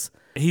business.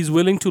 He's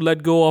willing to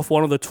let go of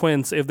one of the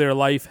twins if their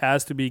life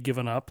has to be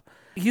given up.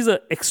 He's an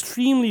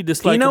extremely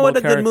dislikable character. You know what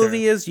a good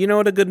movie is? You know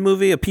what a good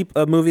movie,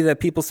 a movie that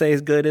people say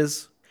is good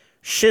is?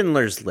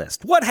 Schindler's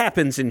List. What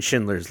happens in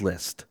Schindler's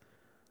List?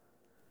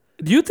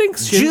 Do you think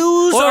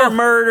Jews are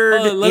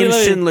murdered in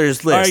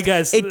Schindler's List? All right,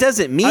 guys. It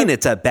doesn't mean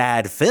it's a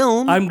bad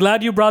film. I'm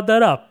glad you brought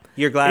that up.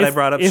 You're glad I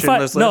brought up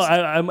Schindler's List? No,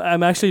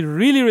 I'm actually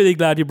really, really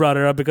glad you brought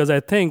it up because I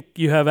think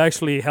you have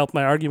actually helped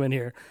my argument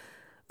here.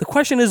 The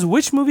question is,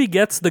 which movie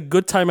gets the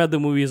Good Time at the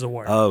Movies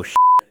award? Oh,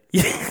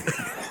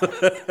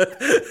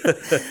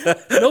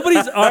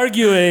 Nobody's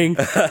arguing.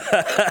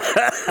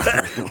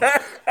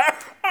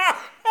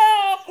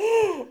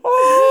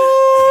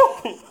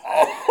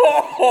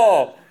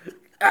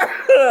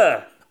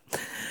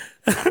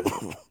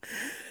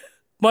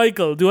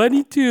 Michael, do I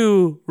need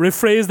to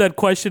rephrase that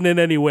question in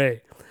any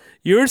way?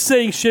 You're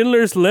saying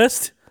Schindler's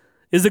List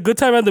is a good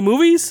time at the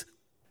movies?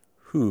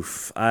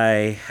 Oof,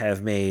 I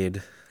have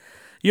made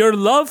your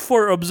love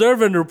for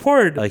Observe and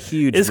Report a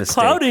huge is mistake.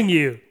 Clouding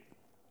you.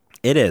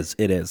 It is.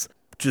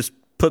 Just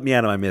put me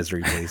out of my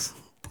misery, please.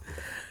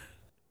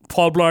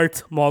 Paul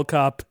Blart, Mall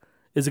Cop,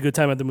 is a good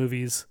time at the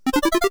movies.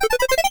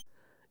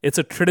 It's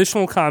a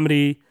traditional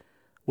comedy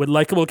with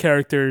likable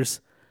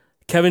characters.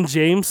 Kevin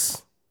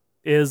James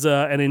is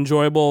an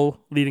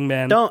enjoyable leading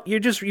man.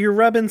 You're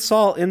rubbing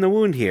salt in the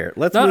wound here.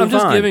 Let's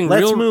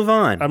move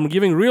on. I'm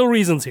giving real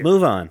reasons here.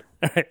 Move on.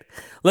 All right.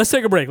 Let's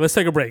take a break.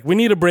 We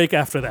need a break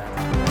after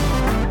that.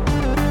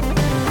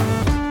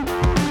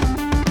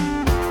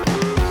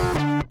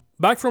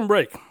 Back from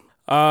break.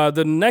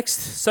 The next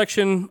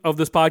section of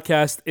this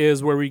podcast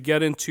is where we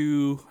get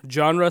into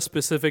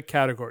genre-specific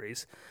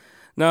categories.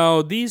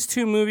 Now, these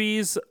two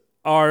movies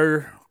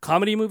are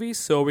comedy movies,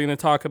 so we're going to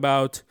talk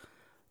about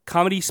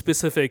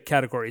comedy-specific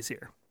categories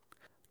here.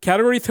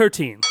 Category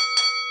 13.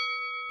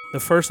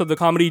 The first of the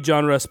comedy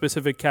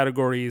genre-specific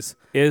categories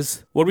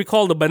is what we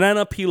call the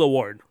Banana Peel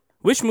Award.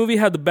 Which movie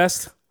had the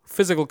best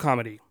physical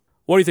comedy?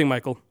 What do you think,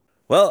 Michael?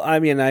 Well, I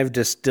mean, I've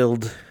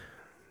distilled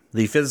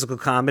the physical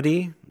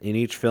comedy in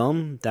each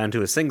film down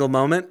to a single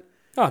moment.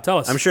 Oh, tell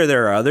us. I'm sure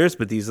there are others,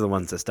 but these are the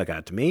ones that stuck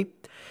out to me.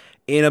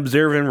 In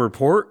Observe and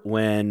Report,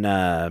 when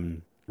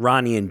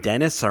Ronnie and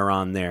Dennis are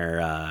on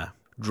their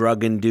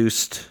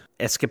drug-induced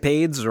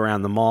escapades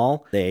around the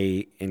mall,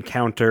 they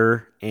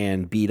encounter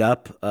and beat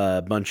up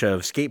a bunch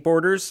of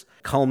skateboarders,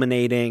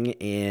 culminating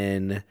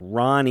in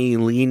Ronnie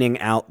leaning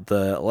out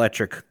the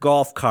electric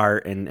golf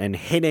cart and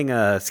hitting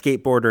a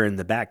skateboarder in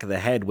the back of the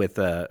head with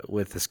a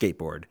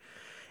skateboard.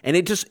 And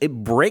it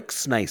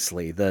breaks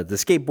nicely. The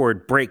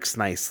skateboard breaks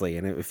nicely,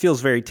 and it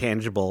feels very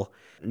tangible.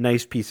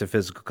 Nice piece of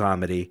physical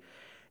comedy.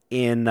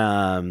 In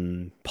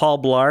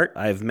Paul Blart,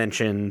 I've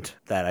mentioned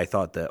that I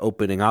thought the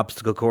opening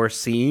obstacle course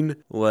scene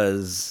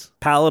was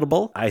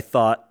palatable. I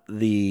thought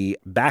the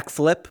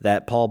backflip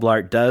that Paul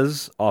Blart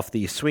does off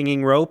the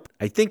swinging rope,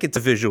 I think it's a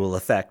visual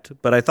effect,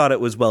 but I thought it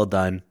was well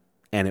done,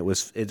 and it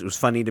was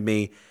funny to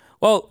me.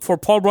 Well, for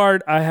Paul Blart,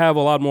 I have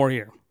a lot more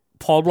here.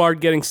 Paul Blart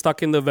getting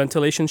stuck in the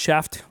ventilation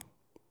shaft,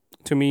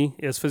 to me,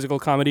 is physical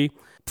comedy.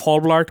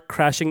 Paul Blart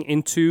crashing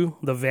into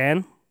the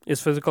van is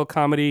physical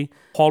comedy.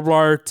 Paul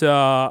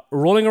Blart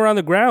rolling around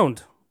the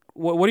ground.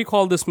 What do you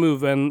call this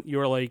move when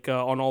you're like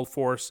on all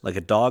fours? Like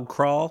a dog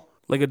crawl?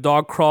 Like a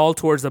dog crawl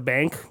towards the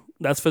bank.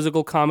 That's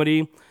physical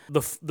comedy.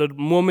 The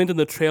moment in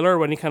the trailer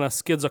when he kind of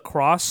skids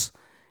across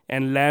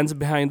and lands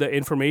behind the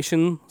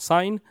information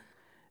sign.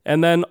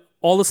 And then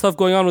all the stuff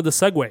going on with the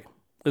Segway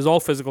is all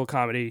physical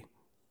comedy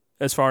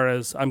as far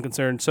as I'm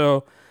concerned.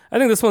 So I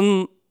think this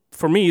one,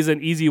 for me, is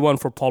an easy one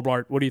for Paul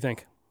Blart. What do you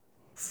think?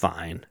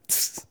 Fine.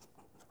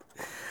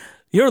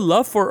 Your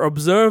love for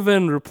Observe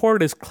and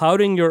Report is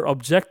clouding your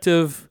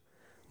objective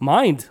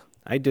mind.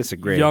 I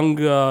disagree. Young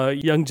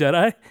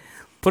Jedi.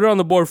 Put it on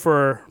the board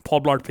for Paul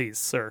Blart, please,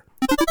 sir.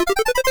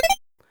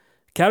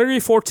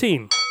 Category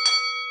 14.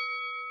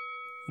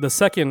 The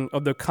second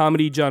of the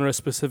comedy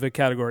genre-specific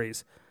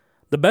categories.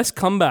 The best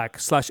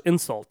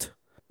comeback/insult.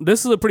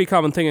 This is a pretty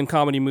common thing in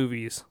comedy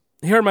movies.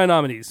 Here are my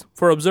nominees.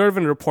 For Observe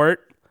and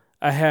Report,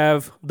 I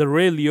have the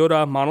Ray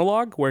Liotta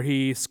monologue where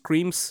he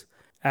screams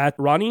at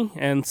Ronnie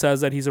and says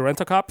that he's a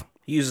rent-a-cop.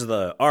 Use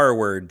the R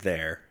word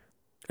there.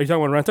 Are you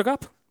talking about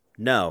rent-a-cop?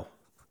 No.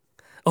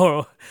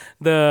 Oh,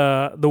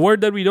 the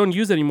word that we don't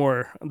use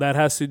anymore that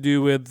has to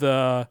do with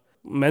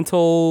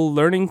mental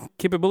learning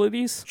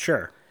capabilities.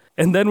 Sure.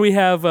 And then we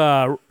have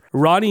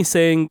Ronnie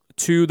saying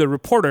to the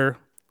reporter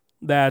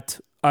that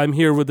I'm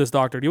here with this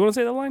doctor. Do you want to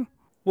say that line?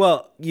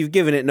 Well, you've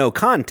given it no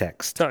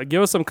context.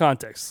 Give us some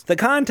context. The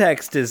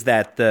context is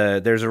that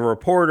there's a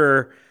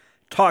reporter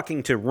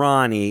talking to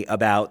Ronnie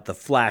about the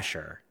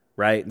flasher,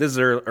 right? This is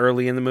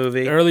early in the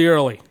movie.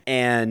 Early.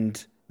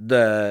 And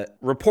the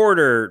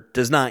reporter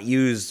does not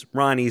use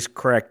Ronnie's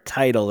correct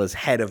title as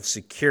head of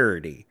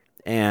security.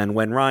 And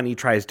when Ronnie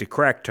tries to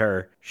correct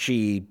her,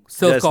 she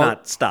does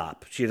not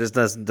stop. She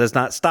does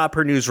not stop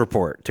her news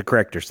report to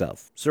correct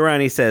herself. So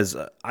Ronnie says,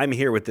 I'm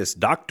here with this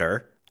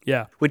doctor.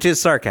 Yeah. Which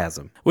is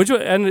sarcasm.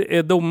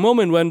 The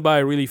moment went by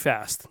really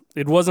fast.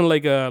 It wasn't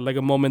like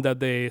a moment that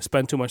they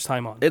spent too much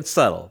time on. It's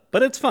subtle,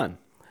 but it's fun.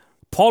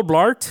 Paul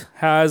Blart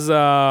has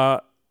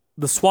the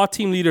SWAT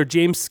team leader,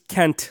 James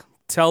Kent,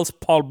 tells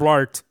Paul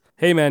Blart,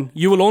 hey man,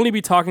 you will only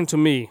be talking to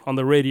me on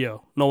the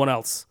radio, no one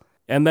else.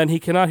 And then he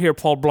cannot hear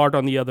Paul Blart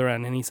on the other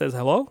end. And he says,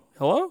 hello?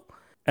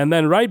 And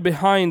then right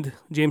behind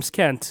James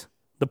Kent,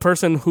 the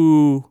person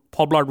who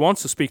Paul Blart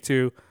wants to speak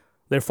to,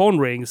 their phone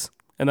rings.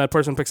 And that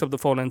person picks up the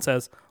phone and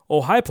says,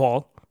 oh, hi,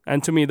 Paul.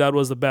 And to me, that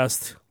was the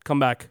best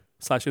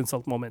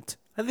comeback/insult moment.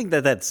 I think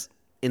that's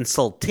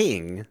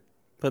insulting,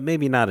 but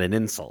maybe not an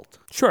insult.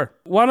 Sure.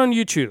 Why don't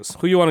you choose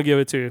who you want to give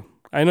it to?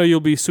 I know you'll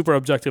be super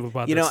objective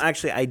about this. You know,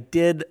 actually, I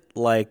did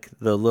like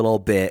the little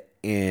bit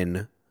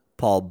in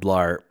Paul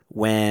Blart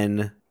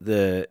when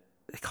they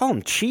call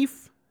him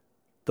Chief,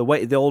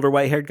 the older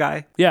white-haired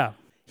guy. Yeah.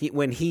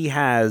 When he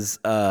has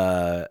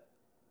a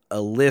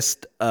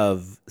list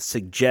of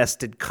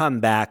suggested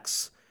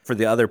comebacks for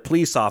the other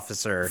police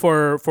officer.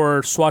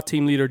 For SWAT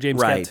team leader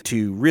James Kent. Right,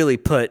 to really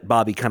put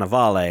Bobby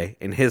Cannavale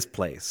in his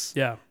place.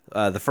 Yeah.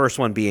 The first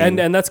one being...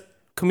 And that's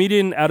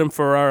comedian Adam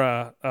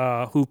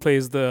Ferrara, who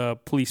plays the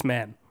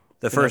policeman.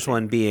 The first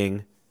one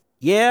being,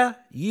 yeah,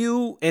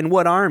 you and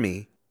what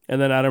army?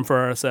 And then Adam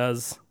Ferrara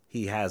says...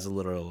 He has a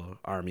little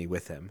army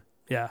with him.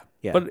 Yeah.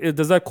 But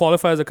does that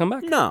qualify as a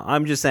comeback? No,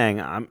 I'm just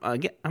saying,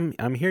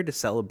 I'm here to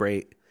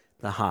celebrate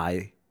the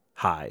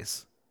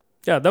highs.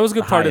 Yeah, that was a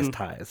good part.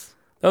 Highs.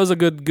 That was a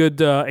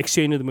good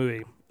exchange of the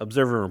movie.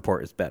 Observe and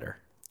Report is better.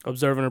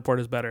 Observe and Report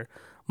is better.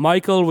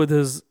 Michael, with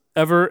his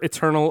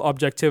ever-eternal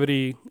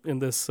objectivity in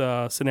this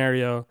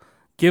scenario,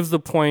 gives the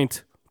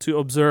point to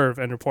Observe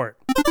and Report.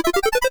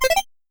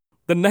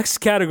 The next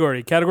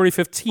category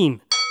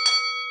 15.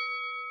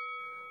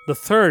 The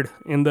third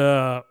in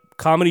the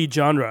comedy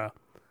genre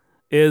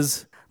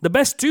is the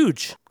best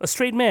stooge, a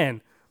straight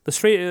man, the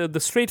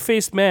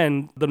straight-faced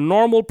man, the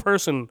normal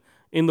person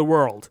in the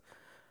world.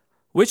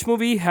 Which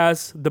movie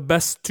has the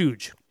best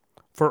stooge?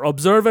 For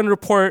Observe and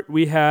Report,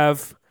 we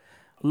have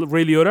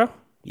Ray Liotta.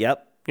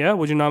 Yep. Yeah,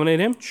 would you nominate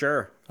him?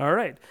 Sure. All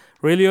right.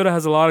 Ray Liotta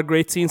has a lot of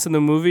great scenes in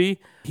the movie.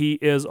 He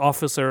is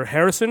Officer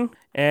Harrison,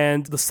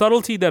 and the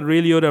subtlety that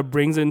Ray Liotta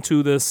brings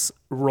into this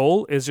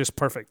role is just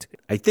perfect.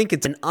 I think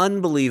it's an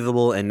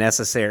unbelievable and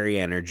necessary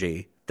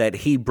energy that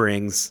he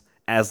brings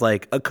as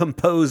like a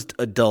composed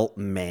adult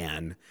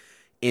man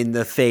in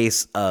the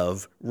face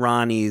of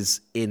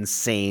Ronnie's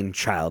insane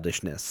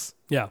childishness.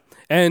 Yeah.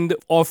 And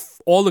of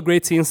all the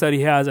great scenes that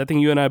he has, I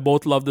think you and I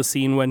both love the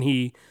scene when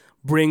he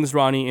brings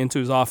Ronnie into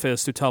his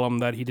office to tell him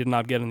that he did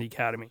not get in the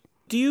academy.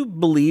 Do you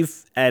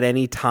believe at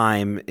any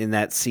time in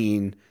that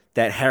scene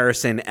that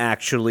Harrison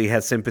actually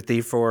has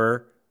sympathy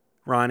for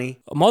Ronnie?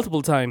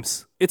 Multiple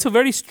times. It's a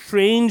very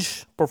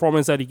strange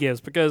performance that he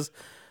gives because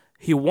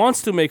he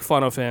wants to make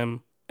fun of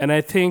him, and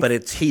I think...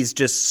 But he's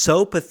just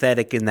so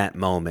pathetic in that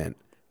moment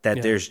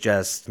that there's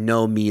just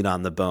no meat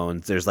on the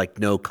bones. There's like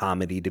no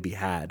comedy to be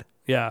had.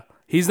 Yeah.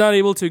 He's not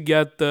able to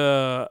get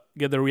the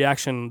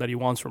reaction that he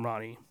wants from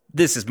Ronnie.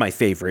 This is my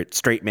favorite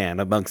straight man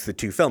amongst the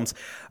two films.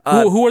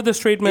 Who are the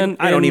straight men?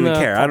 I don't even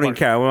care. I don't even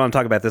care. I want to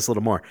talk about this a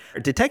little more.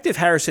 Detective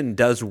Harrison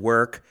does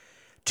work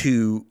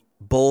to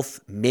both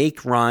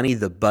make Ronnie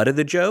the butt of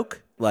the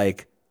joke,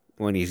 like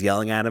when he's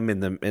yelling at him in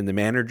the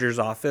manager's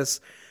office,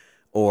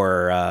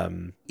 or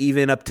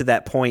even up to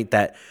that point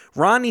that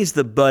Ronnie's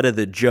the butt of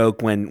the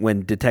joke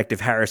when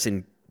Detective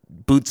Harrison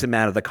boots him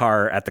out of the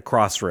car at the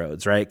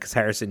crossroads, right? Because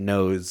Harrison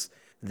knows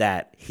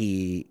that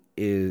he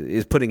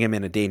is putting him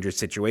in a dangerous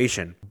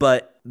situation.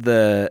 But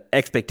the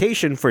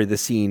expectation for the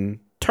scene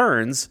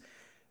turns.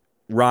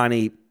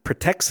 Ronnie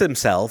protects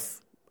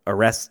himself,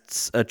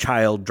 arrests a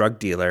child drug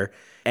dealer,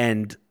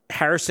 and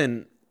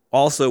Harrison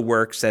also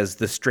works as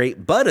the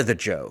straight butt of the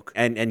joke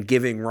and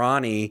giving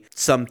Ronnie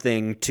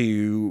something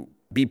to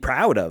be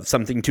proud of,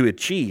 something to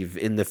achieve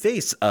in the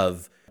face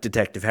of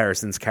Detective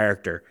Harrison's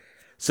character.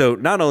 So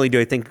not only do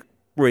I think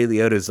Ray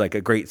Liotta is like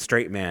a great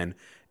straight man,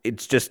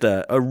 it's just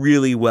a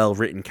really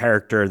well-written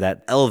character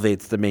that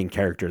elevates the main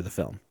character of the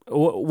film.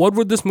 What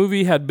would this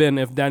movie have been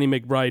if Danny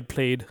McBride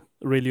played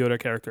Ray Liotta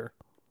character?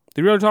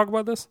 Did we ever talk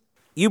about this?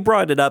 You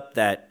brought it up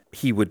that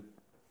he would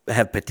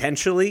have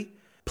potentially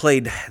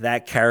played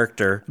that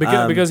character.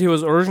 Because he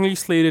was originally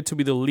slated to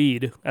be the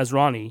lead as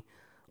Ronnie,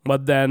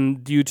 but then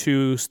due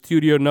to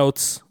studio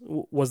notes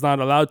was not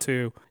allowed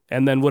to,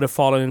 and then would have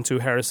fallen into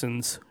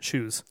Harrison's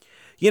shoes.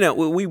 You know,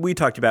 we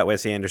talked about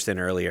Wes Anderson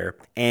earlier,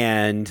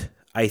 and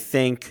I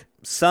think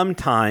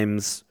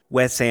sometimes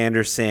Wes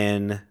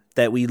Anderson,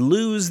 that we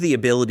lose the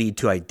ability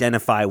to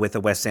identify with a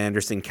Wes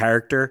Anderson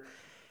character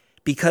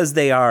because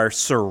they are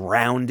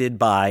surrounded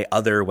by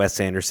other Wes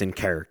Anderson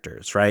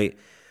characters, right?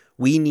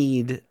 We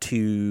need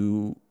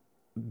to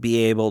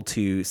be able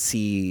to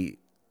see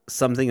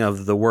something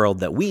of the world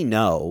that we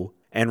know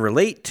and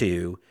relate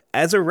to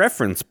as a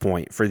reference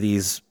point for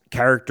these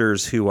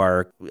characters who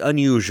are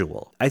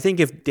unusual. I think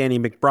if Danny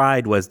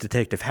McBride was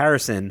Detective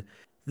Harrison,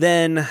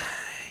 then,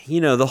 you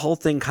know, the whole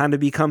thing kind of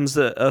becomes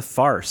a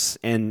farce.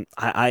 And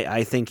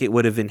I think it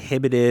would have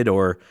inhibited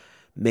or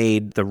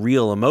made the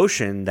real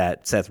emotion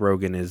that Seth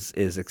Rogen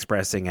is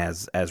expressing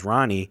as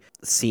Ronnie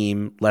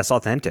seem less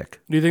authentic.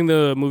 Do you think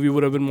the movie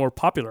would have been more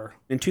popular?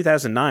 In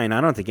 2009,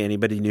 I don't think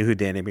anybody knew who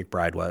Danny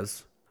McBride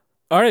was.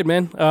 All right,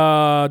 man.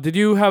 Did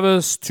you have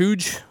a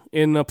stooge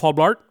in Paul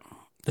Blart,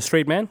 the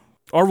straight man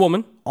or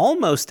woman?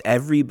 Almost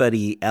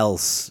everybody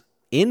else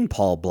in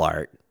Paul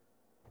Blart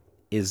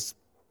is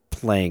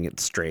playing it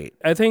straight.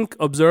 I think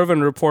Observe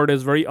and Report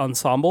is very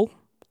ensemble,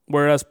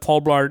 whereas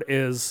Paul Blart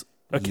is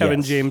a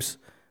Kevin James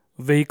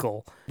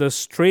vehicle. The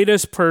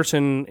straightest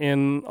person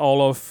in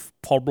all of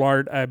Paul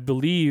Blart, I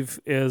believe,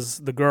 is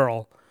the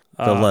girl.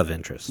 The love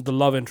interest. The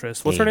love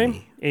interest. What's her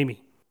name?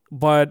 Amy.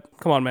 But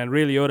come on, man.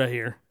 Ray Liotta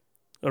here.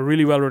 A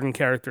really well-written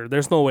character.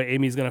 There's no way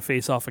Amy's going to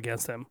face off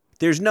against him.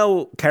 There's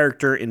no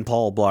character in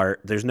Paul Blart.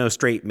 There's no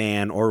straight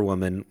man or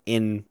woman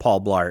in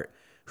Paul Blart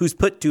who's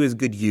put to as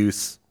good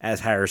use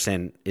as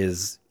Harrison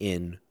is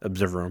in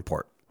Observe and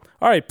Report.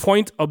 All right,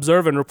 point,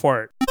 observe, and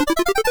report.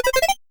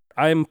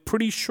 I'm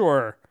pretty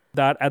sure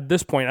that at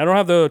this point, I don't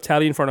have the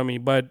tally in front of me,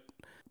 but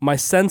my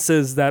sense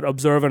is that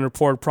Observe and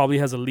Report probably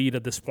has a lead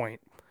at this point.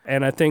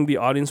 And I think the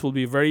audience will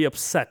be very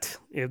upset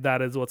if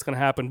that is what's going to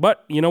happen.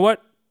 But you know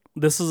what?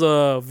 This is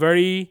a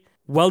very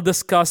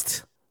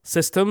well-discussed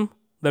system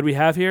that we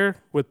have here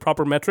with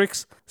proper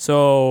metrics.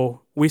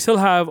 So we still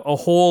have a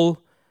whole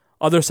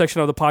other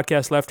section of the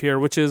podcast left here,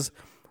 which is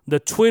the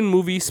twin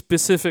movie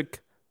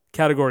specific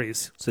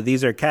categories. So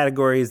these are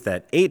categories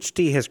that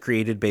HT has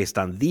created based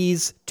on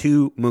these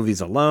two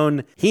movies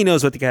alone. He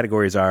knows what the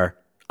categories are.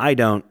 I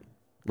don't.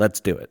 Let's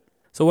do it.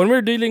 So when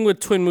we're dealing with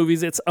twin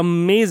movies, it's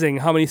amazing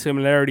how many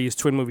similarities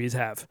twin movies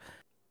have.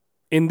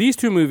 In these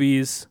two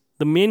movies,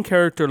 the main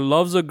character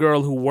loves a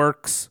girl who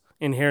works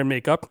in hair and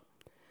makeup.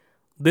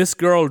 This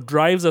girl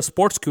drives a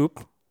sports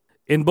coupe.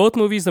 In both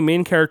movies, the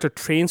main character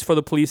trains for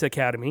the police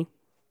academy,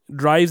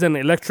 drives an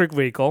electric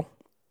vehicle,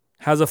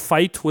 has a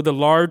fight with a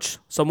large,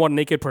 somewhat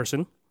naked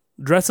person,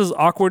 dresses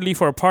awkwardly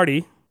for a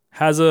party,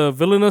 has a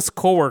villainous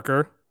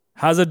coworker,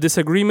 has a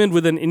disagreement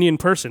with an Indian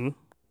person,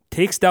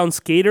 takes down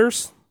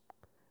skaters,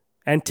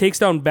 and takes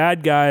down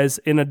bad guys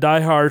in a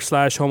Die Hard /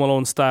 Home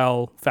Alone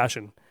style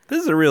fashion.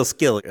 This is a real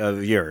skill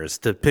of yours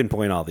to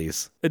pinpoint all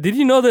these. Did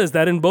you know this?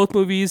 That in both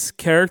movies,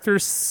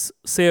 characters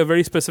say a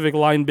very specific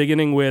line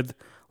beginning with,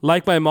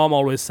 like my mom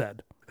always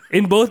said.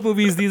 In both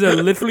movies, these are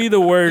literally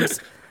the words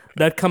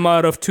that come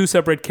out of two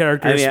separate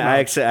characters.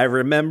 I mean, I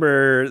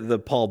remember the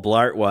Paul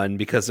Blart one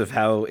because of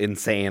how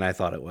insane I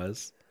thought it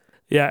was.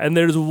 Yeah, and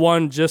there's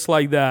one just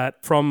like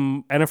that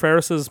from Anna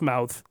Faris's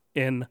mouth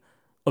in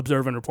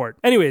Observe and Report.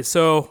 Anyway,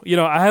 so,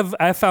 I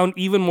have found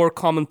even more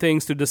common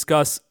things to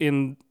discuss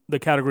in the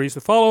categories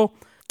to follow.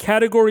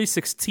 Category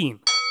 16.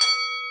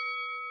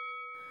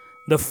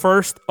 The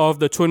first of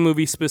the twin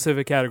movie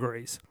specific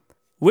categories.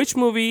 Which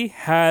movie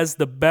has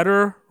the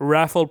better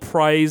raffle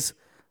prize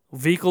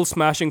vehicle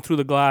smashing through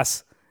the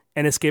glass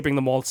and escaping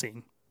the mall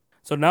scene?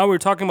 So now we're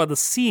talking about the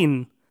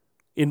scene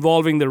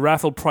involving the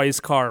raffle prize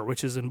car,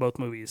 which is in both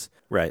movies.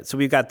 Right. So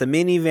we've got the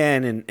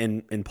minivan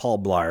in Paul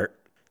Blart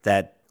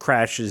that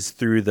crashes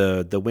through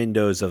the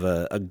windows of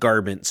a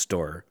garment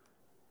store.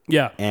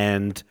 Yeah.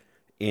 And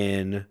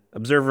in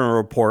Observe and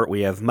Report,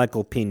 we have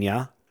Michael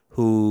Pena,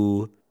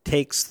 who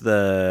takes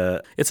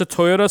the... It's a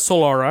Toyota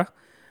Solara.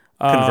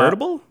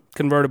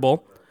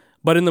 Convertible.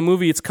 But in the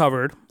movie, it's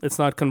covered. It's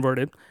not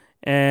converted.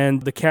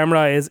 And the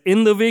camera is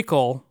in the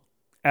vehicle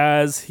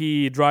as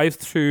he drives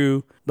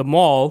through the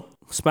mall,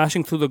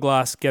 smashing through the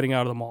glass, getting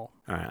out of the mall.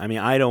 All right. I mean,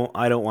 I don't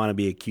want to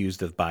be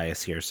accused of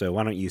bias here, so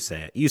why don't you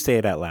say it? You say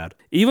it out loud.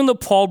 Even the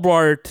Paul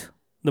Blart,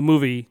 the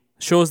movie,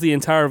 shows the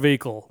entire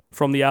vehicle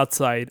from the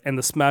outside and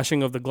the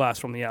smashing of the glass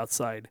from the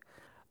outside.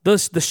 The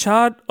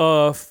shot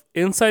of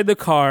inside the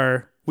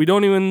car, we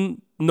don't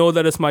even know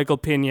that it's Michael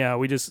Pena.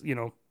 We just,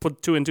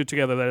 put two and two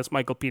together that it's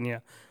Michael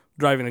Pena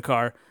driving the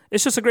car.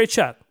 It's just a great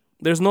shot.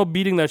 There's no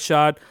beating that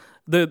shot.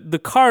 The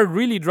car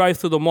really drives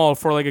through the mall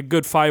for like a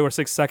good 5 or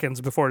 6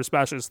 seconds before it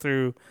smashes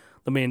through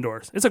the main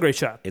doors. It's a great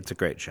shot. It's a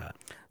great shot.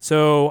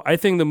 So I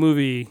think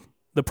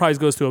the prize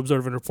goes to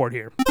Observe and Report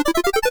here.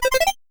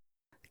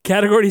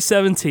 Category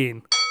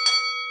 17.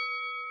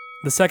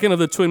 The second of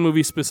the twin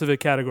movie specific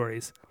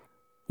categories.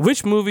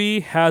 Which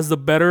movie has the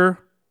better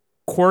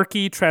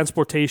quirky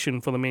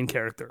transportation for the main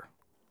character?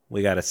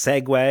 We got a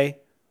Segway.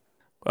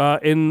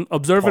 In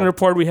Observe and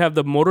Report, we have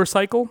the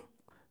motorcycle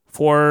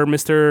for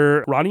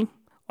Mr. Ronnie,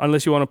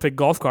 unless you want to pick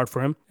golf cart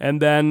for him.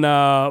 And then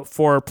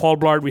for Paul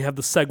Blart, we have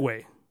the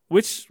Segway,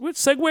 which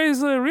Segway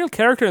is a real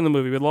character in the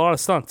movie with a lot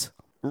of stunts.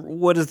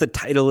 What is the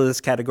title of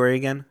this category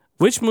again?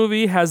 Which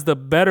movie has the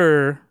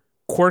better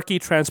quirky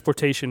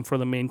transportation for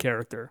the main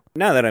character?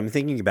 Now that I'm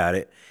thinking about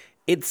it,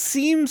 it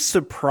seems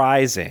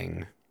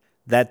surprising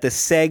that the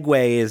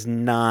Segway is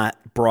not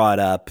brought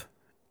up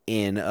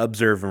in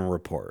Observe and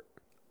Report.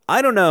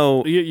 I don't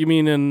know. You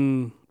mean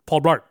in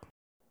Paul Blart?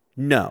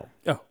 No.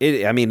 Oh.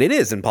 It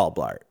is in Paul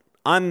Blart.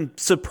 I'm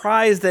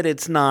surprised that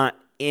it's not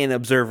in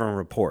Observe and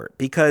Report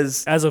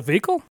because... As a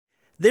vehicle?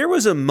 There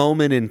was a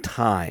moment in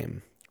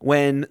time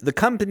when the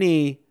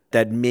company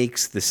that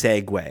makes the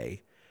Segway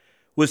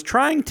was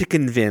trying to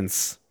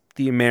convince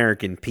the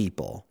American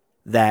people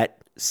that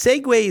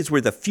Segways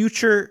were the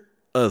future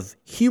of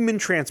human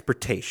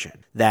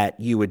transportation, that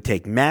you would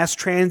take mass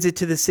transit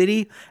to the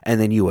city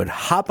and then you would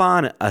hop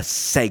on a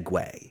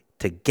Segway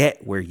to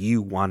get where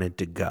you wanted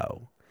to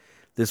go.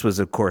 This was,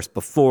 of course,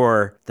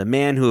 before the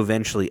man who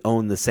eventually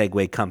owned the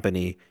Segway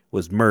company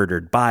was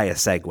murdered by a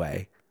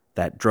Segway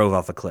that drove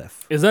off a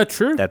cliff. Is that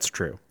true? That's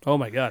true. Oh,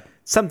 my God.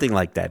 Something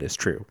like that is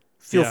true.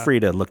 Feel free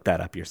to look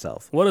that up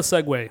yourself. What a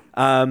Segway.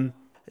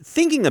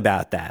 Thinking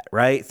about that,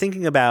 right?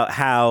 Thinking about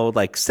how,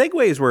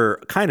 Segways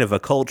were kind of a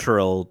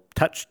cultural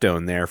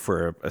touchstone there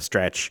for a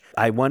stretch.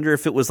 I wonder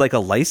if it was like a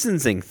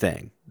licensing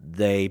thing.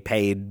 They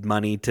paid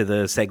money to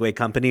the Segway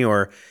company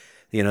or...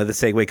 the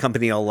Segway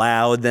company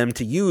allowed them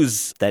to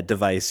use that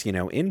device,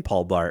 in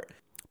Paul Blart.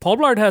 Paul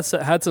Blart has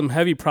had some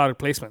heavy product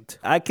placement.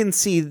 I can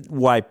see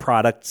why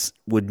products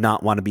would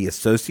not want to be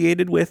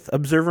associated with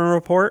Observe and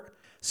Report.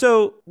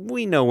 So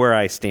we know where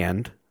I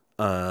stand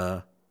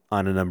on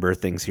a number of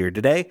things here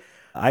today.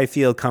 I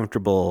feel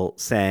comfortable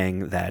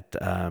saying that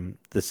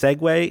the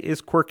Segway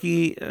is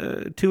quirky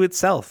to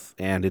itself,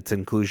 and its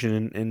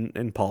inclusion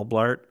in Paul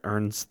Blart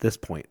earns this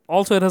point.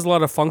 Also, it has a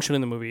lot of function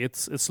in the movie.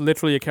 It's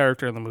literally a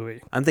character in the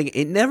movie. I'm thinking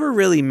it never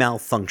really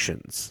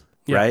malfunctions,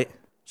 right?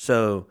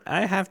 So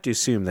I have to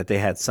assume that they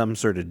had some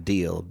sort of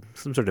deal,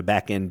 some sort of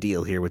back-end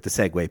deal here with the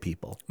Segway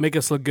people. Make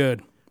us look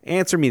good.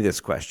 Answer me this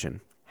question.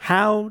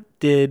 How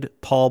did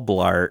Paul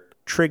Blart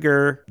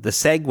trigger the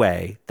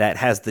Segway that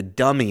has the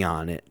dummy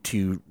on it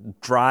to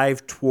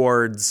drive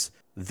towards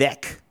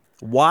Vic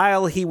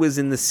while he was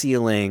in the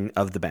ceiling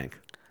of the bank?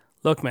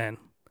 Look, man,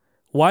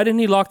 why didn't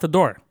he lock the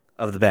door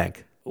of the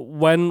bank?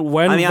 When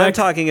Vic, I'm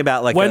talking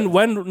about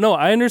no,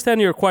 I understand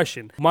your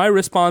question. My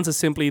response is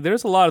simply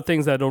there's a lot of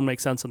things that don't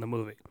make sense in the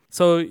movie.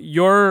 So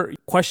your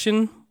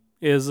question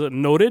is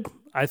noted.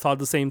 I thought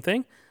the same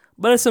thing,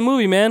 but it's a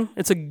movie, man.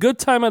 It's a good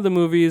time at the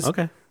movies.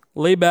 Okay,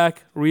 lay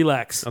back,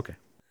 relax. Okay.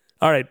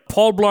 All right,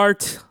 Paul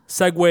Blart,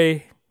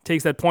 Segway,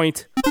 takes that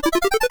point.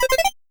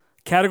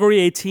 Category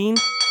 18,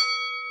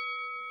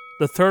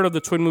 The third of the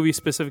twin movie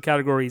specific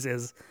categories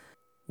is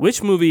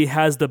which movie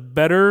has the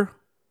better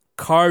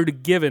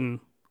card given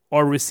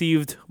or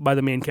received by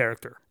the main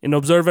character? In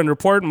Observe and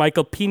Report,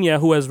 Michael Pena,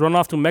 who has run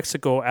off to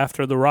Mexico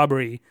after the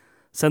robbery,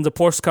 sends a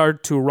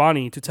postcard to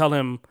Ronnie to tell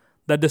him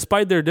that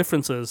despite their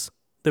differences,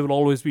 they will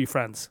always be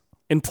friends.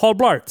 In Paul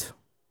Blart,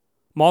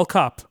 Mall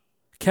Cop,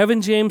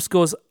 Kevin James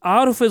goes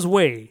out of his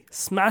way,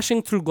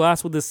 smashing through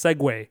glass with his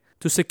Segway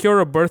to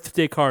secure a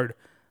birthday card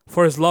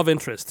for his love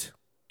interest.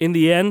 In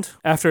the end,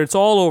 after it's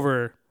all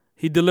over,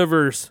 he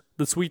delivers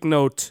the sweet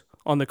note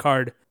on the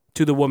card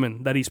to the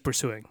woman that he's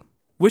pursuing.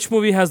 Which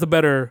movie has the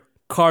better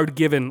card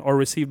given or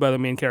received by the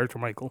main character,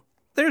 Michael?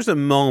 There's a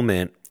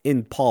moment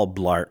in Paul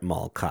Blart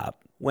Mall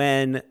Cop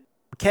when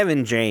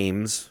Kevin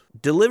James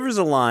delivers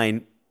a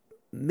line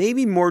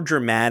maybe more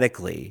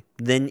dramatically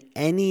than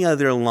any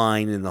other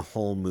line in the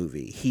whole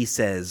movie. He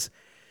says,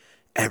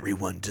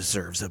 "Everyone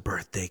deserves a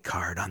birthday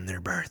card on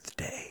their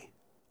birthday."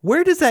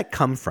 Where does that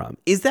come from?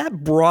 Is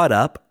that brought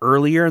up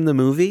earlier in the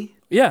movie?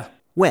 Yeah.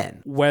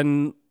 When?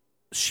 When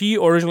she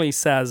originally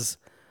says,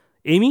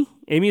 Amy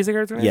is the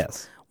character name?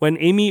 Yes. When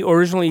Amy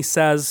originally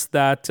says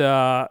that,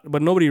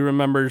 but nobody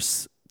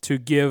remembers to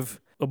give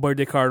a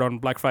birthday card on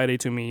Black Friday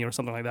to me or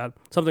something like that.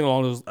 Something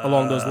along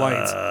those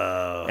lines.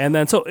 And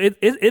then, so it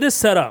is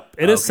set up.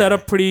 It is set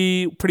up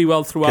pretty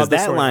well throughout the story.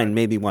 Because that line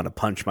made me want to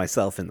punch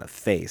myself in the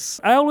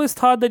face. I always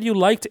thought that you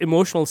liked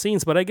emotional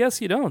scenes, but I guess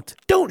you don't.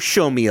 Don't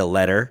show me a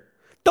letter.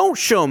 Don't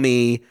show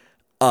me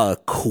a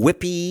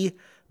quippy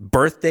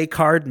birthday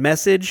card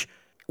message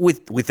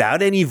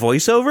without any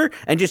voiceover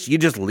and you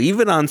just leave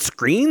it on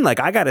screen. Like,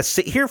 I got to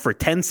sit here for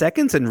 10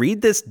 seconds and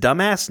read this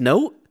dumbass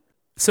note.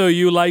 So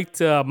you liked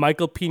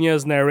Michael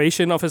Pena's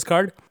narration of his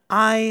card?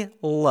 I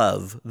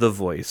love the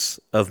voice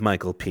of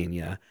Michael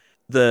Pena.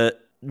 The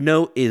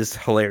note is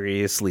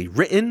hilariously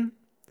written.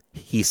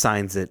 He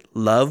signs it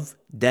Love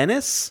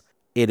Dennis.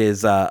 It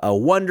is a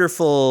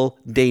wonderful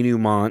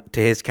denouement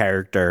to his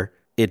character.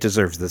 It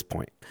deserves this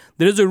point.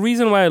 There's a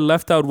reason why I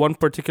left out one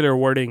particular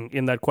wording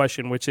in that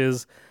question, which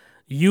is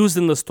used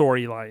in the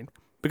storyline.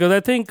 Because I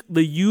think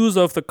the use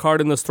of the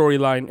card in the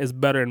storyline is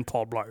better in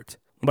Paul Blart.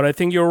 But I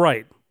think you're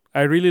right.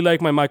 I really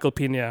like my Michael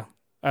Pena.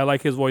 I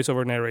like his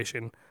voiceover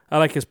narration. I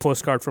like his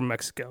postcard from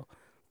Mexico.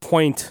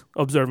 Point,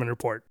 Observe and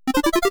Report.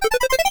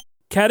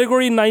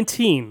 Category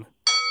 19.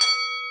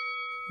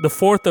 The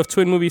fourth of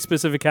twin movie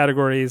specific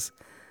categories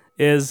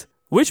is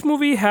which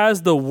movie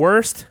has the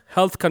worst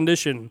health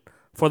condition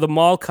for the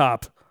mall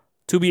cop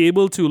to be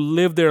able to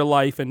live their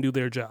life and do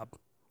their job?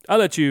 I'll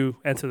let you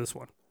answer this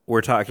one.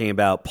 We're talking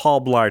about Paul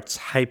Blart's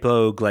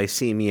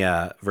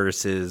hypoglycemia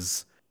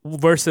versus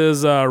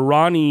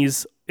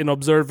Ronnie's, in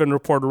Observe and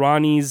Report,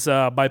 Ronnie's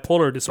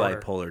bipolar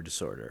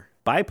disorder.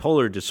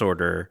 Bipolar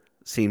disorder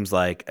seems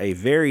like a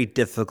very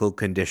difficult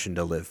condition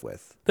to live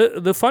with.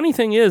 The funny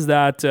thing is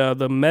that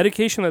the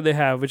medication that they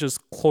have, which is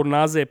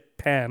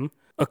clonazepam,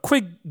 a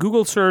quick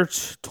Google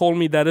search told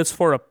me that it's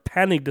for a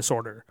panic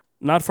disorder,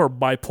 not for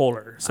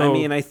bipolar. So, I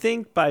mean, I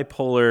think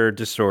bipolar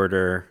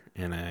disorder,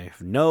 and I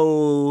have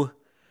no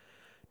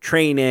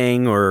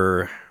training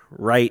or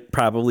right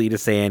probably to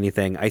say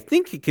anything, I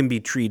think it can be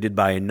treated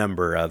by a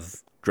number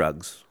of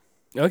drugs.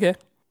 Okay.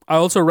 I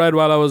also read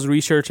while I was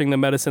researching the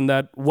medicine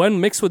that when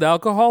mixed with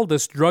alcohol,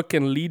 this drug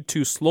can lead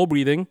to slow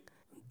breathing,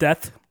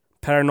 death,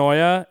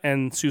 paranoia,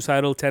 and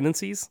suicidal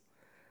tendencies.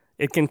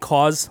 It can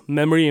cause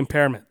memory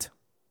impairment.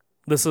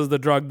 This is the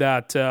drug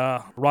that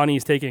Ronnie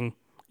is taking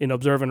in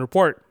Observe and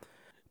Report.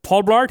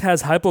 Paul Blart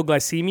has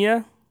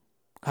hypoglycemia.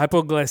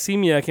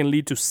 Hypoglycemia can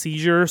lead to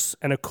seizures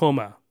and a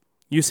coma.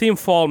 You see him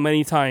fall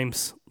many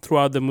times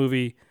throughout the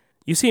movie.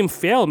 You see him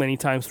fail many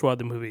times throughout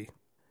the movie.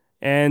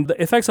 And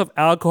the effects of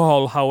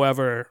alcohol,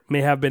 however, may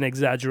have been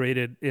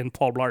exaggerated in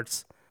Paul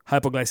Blart's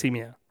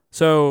hypoglycemia.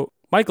 So,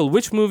 Michael,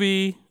 which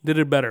movie did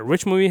it better?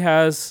 Which movie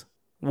has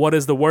what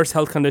is the worst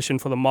health condition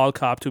for the mall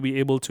cop to be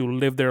able to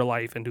live their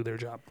life and do their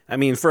job? I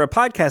mean, for a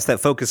podcast that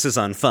focuses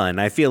on fun,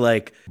 I feel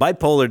like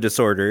bipolar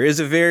disorder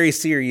is a very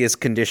serious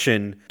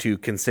condition to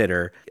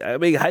consider. I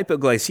mean,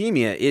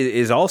 hypoglycemia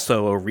is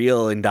also a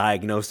real and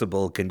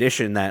diagnosable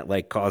condition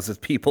that causes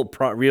people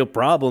real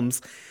problems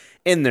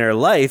in their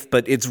life,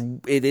 but it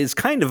is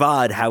kind of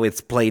odd how it's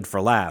played for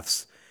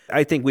laughs.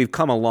 I think we've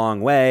come a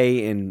long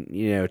way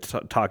in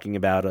talking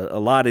about a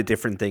lot of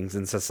different things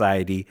in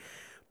society,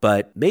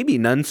 but maybe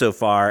none so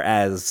far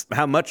as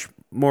how much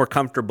more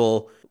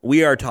comfortable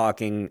we are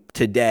talking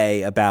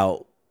today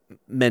about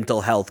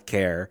mental health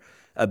care,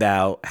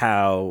 about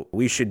how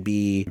we should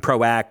be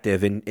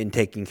proactive in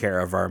taking care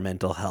of our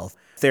mental health.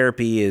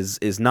 Therapy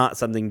is not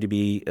something to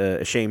be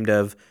ashamed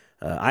of.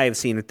 I have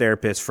seen a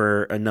therapist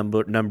for a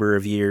number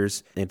of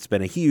years. It's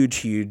been a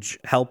huge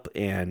help,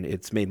 and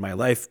it's made my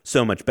life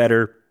so much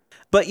better.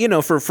 But,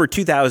 for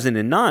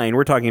 2009,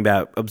 we're talking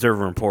about Observe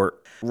and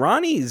Report.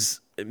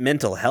 Ronnie's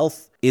mental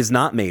health is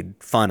not made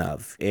fun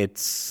of.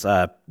 It's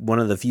one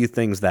of the few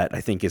things that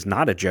I think is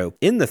not a joke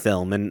in the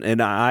film,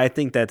 and I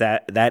think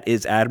that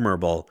is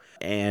admirable.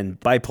 And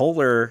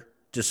bipolar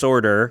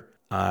disorder,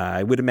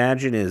 I would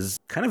imagine, is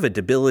kind of a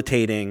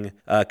debilitating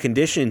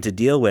condition to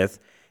deal with.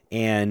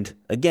 And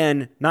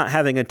again, not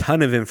having a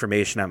ton of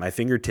information at my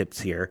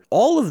fingertips here,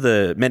 all of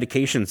the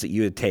medications that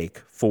you would take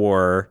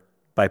for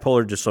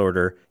bipolar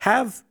disorder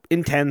have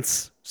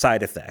intense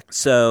side effects.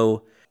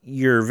 So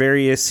your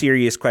very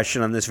serious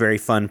question on this very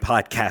fun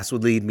podcast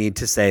would lead me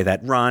to say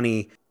that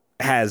Ronnie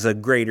has a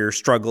greater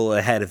struggle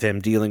ahead of him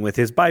dealing with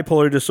his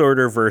bipolar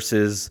disorder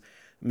versus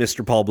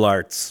Mr. Paul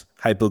Blart's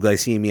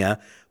hypoglycemia.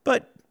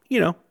 But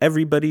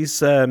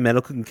everybody's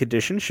medical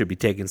condition should be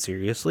taken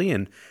seriously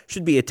and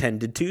should be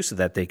attended to so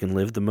that they can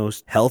live the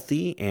most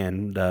healthy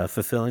and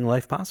fulfilling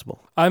life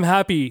possible. I'm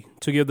happy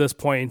to give this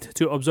point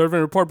to observe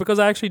and report because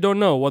I actually don't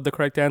know what the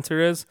correct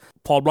answer is.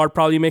 Paul Blart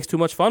probably makes too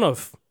much fun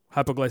of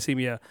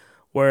hypoglycemia,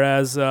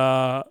 whereas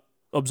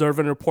observe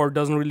and report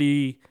doesn't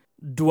really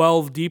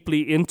delve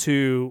deeply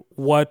into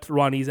what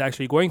Ronnie's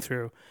actually going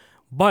through.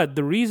 But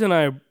the reason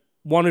I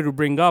wanted to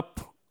bring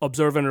up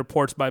observe and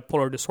report's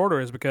bipolar disorder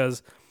is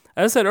because,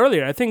 as I said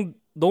earlier, I think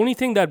the only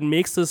thing that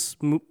makes this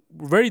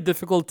very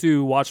difficult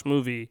to watch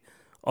movie,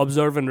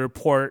 observe and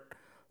report,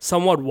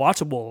 somewhat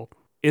watchable,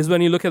 is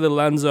when you look at the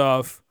lens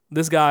of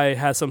this guy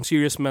has some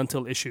serious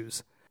mental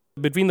issues.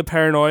 Between the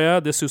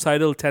paranoia, the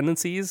suicidal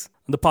tendencies,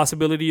 the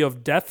possibility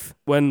of death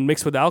when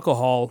mixed with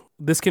alcohol,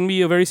 this can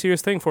be a very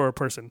serious thing for a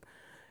person.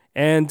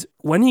 And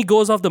when he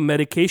goes off the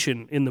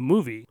medication in the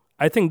movie,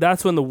 I think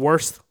that's when the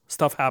worst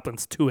stuff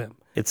happens to him.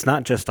 It's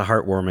not just a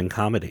heartwarming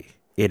comedy.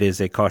 It is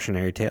a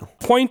cautionary tale.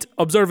 Point,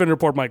 observe, and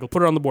report, Michael.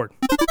 Put it on the board.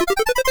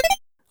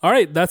 All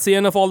right, that's the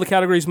end of all the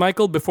categories,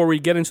 Michael. Before we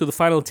get into the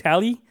final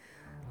tally,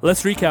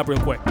 let's recap real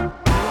quick.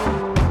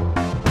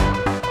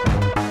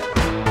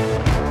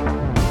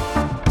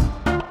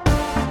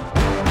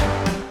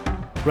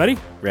 Ready?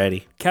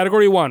 Ready.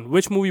 Category 1,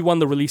 which movie won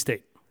the release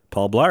date?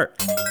 Paul Blart.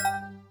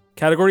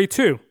 Category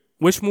 2,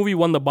 which movie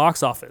won the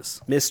box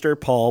office? Mr.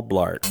 Paul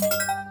Blart.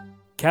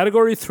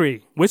 Category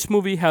 3, which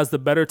movie has the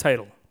better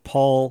title?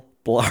 Paul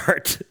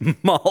Blart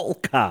Mall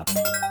Cop.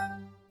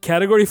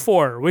 Category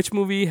 4, which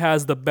movie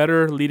has the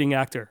better leading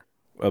actor?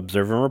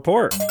 Observe and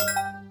report.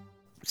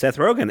 Seth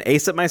Rogen,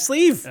 ace up my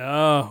sleeve.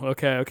 Oh,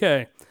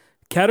 okay.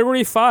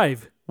 Category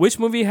 5, which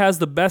movie has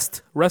the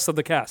best rest of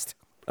the cast?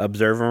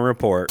 Observe and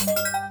report.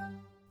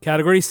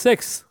 Category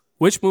 6,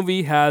 which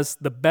movie has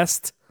the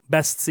best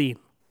scene?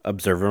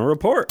 Observe and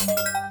report.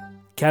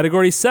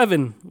 Category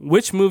 7,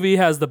 which movie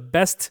has the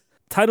best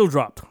title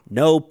drop?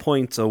 No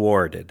points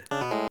awarded.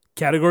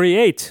 Category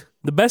 8,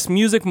 the best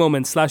music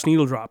moment /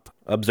 needle drop.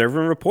 Observe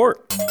and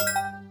report.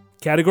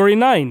 Category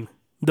 9,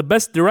 the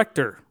best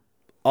director.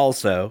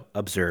 Also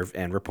observe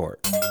and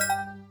report.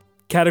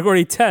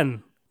 Category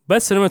 10,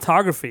 best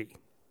cinematography.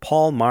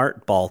 Paul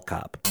Mart Ball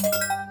Cop.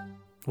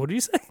 What did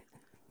you say?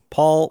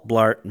 Paul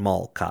Blart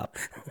Mall Cop.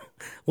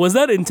 Was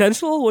that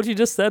intentional, what you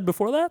just said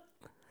before that?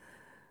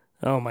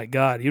 Oh my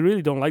God, you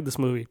really don't like this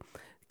movie.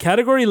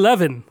 Category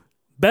 11,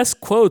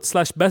 best quote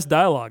 / best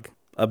dialogue.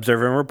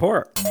 Observe and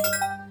report.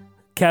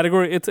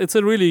 Category, it's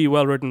a really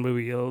well-written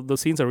movie. The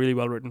scenes are really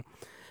well-written.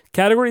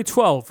 Category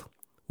 12,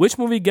 which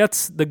movie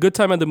gets the Good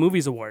Time at the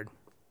Movies award?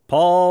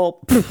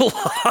 Paul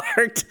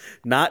Blart,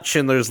 not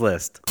Schindler's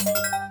List.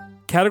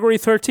 Category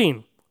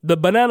 13, the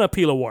Banana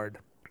Peel Award.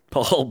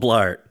 Paul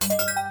Blart.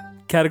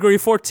 Category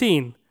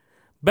 14,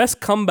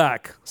 best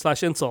comeback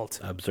 / insult.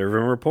 Observe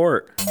and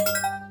report.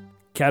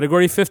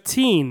 Category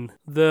 15,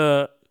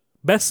 the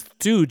best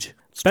stooge.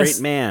 Straight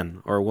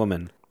man or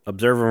woman.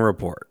 Observe and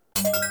report.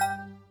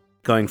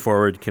 Going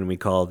forward, can we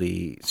call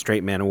the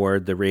Straight Man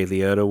Award the Ray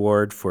Liotta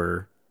Award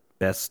for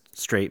best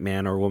straight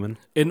man or woman?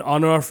 In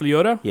honor of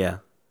Liotta? Yeah.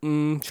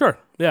 Sure.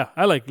 Yeah,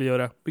 I like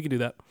Liotta. We can do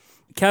that.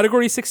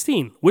 Category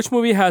 16, which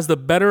movie has the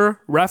better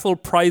raffle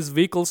prize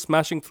vehicle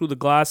smashing through the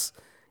glass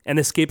and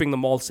escaping the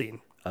mall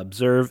scene?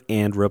 Observe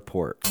and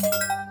report.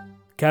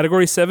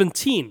 Category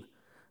 17,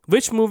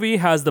 which movie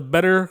has the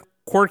better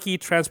quirky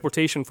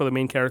transportation for the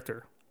main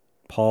character?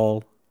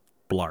 Paul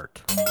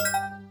Blart.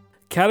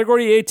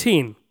 Category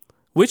 18,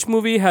 which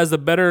movie has the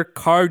better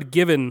card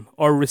given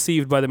or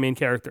received by the main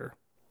character?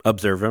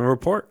 Observe and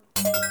report.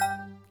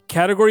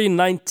 Category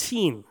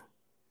 19,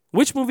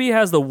 which movie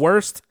has the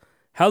worst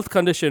health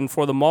condition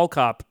for the mall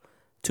cop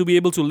to be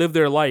able to live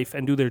their life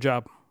and do their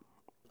job?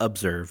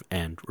 Observe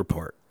and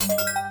report.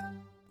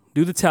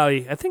 Do the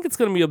tally. I think it's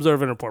going to be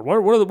observe and report. What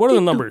are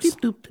the numbers?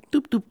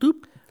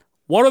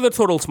 What are the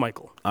totals,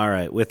 Michael? All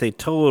right, with a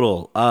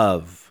total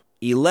of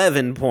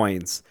 11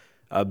 points,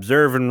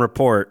 observe and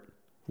report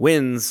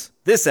wins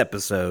this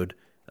episode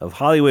of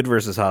Hollywood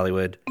versus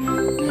Hollywood,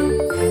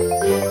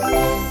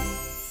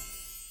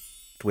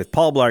 with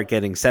Paul Blart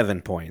getting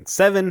 7 points.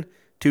 7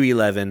 to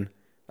 11.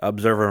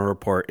 Observe and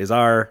report is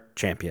our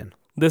champion.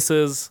 This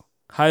is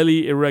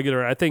highly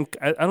irregular. I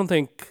don't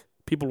think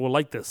people will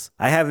like this.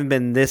 I haven't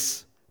been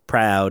this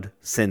proud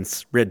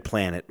since Red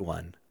Planet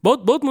won.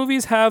 Both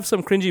movies have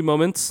some cringy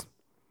moments.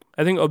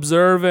 I think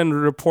Observe and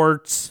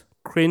Report's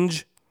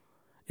cringe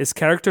is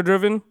character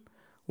driven,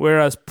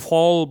 whereas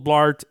Paul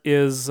Blart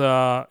is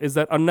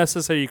that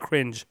unnecessary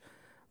cringe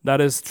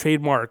that is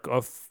trademark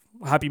of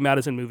Happy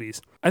Madison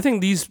movies. I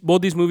think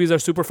both these movies are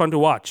super fun to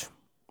watch.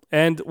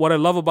 And what I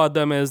love about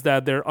them is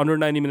that they're under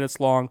 90 minutes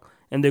long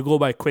and they go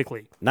by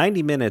quickly.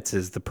 90 minutes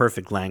is the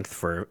perfect length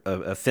for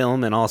a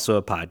film and also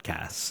a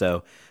podcast.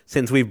 So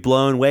since we've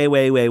blown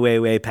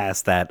way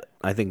past that,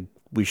 I think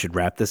we should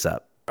wrap this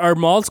up. Are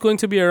malls going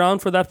to be around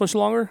for that much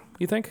longer,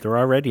 you think? They're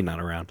already not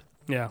around.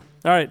 Yeah.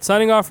 All right,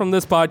 signing off from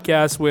this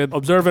podcast with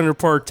Observe and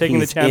Report taking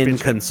the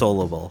championship.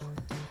 Inconsolable.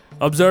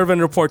 Observe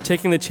and Report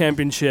taking the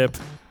championship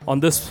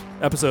on this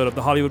episode of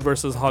the Hollywood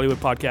vs. Hollywood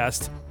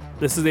podcast.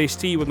 This is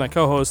HT with my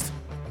co-host,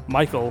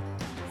 Michael.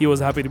 He was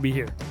happy to be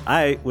here.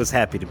 I was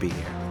happy to be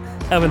here.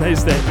 Have a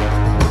nice day.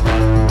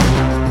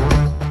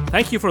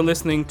 Thank you for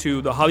listening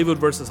to the Hollywood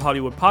vs.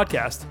 Hollywood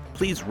podcast.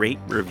 Please rate,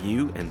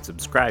 review, and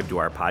subscribe to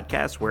our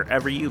podcast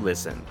wherever you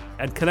listen.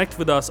 And connect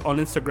with us on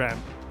Instagram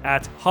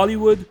at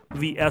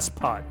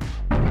HollywoodVSPod.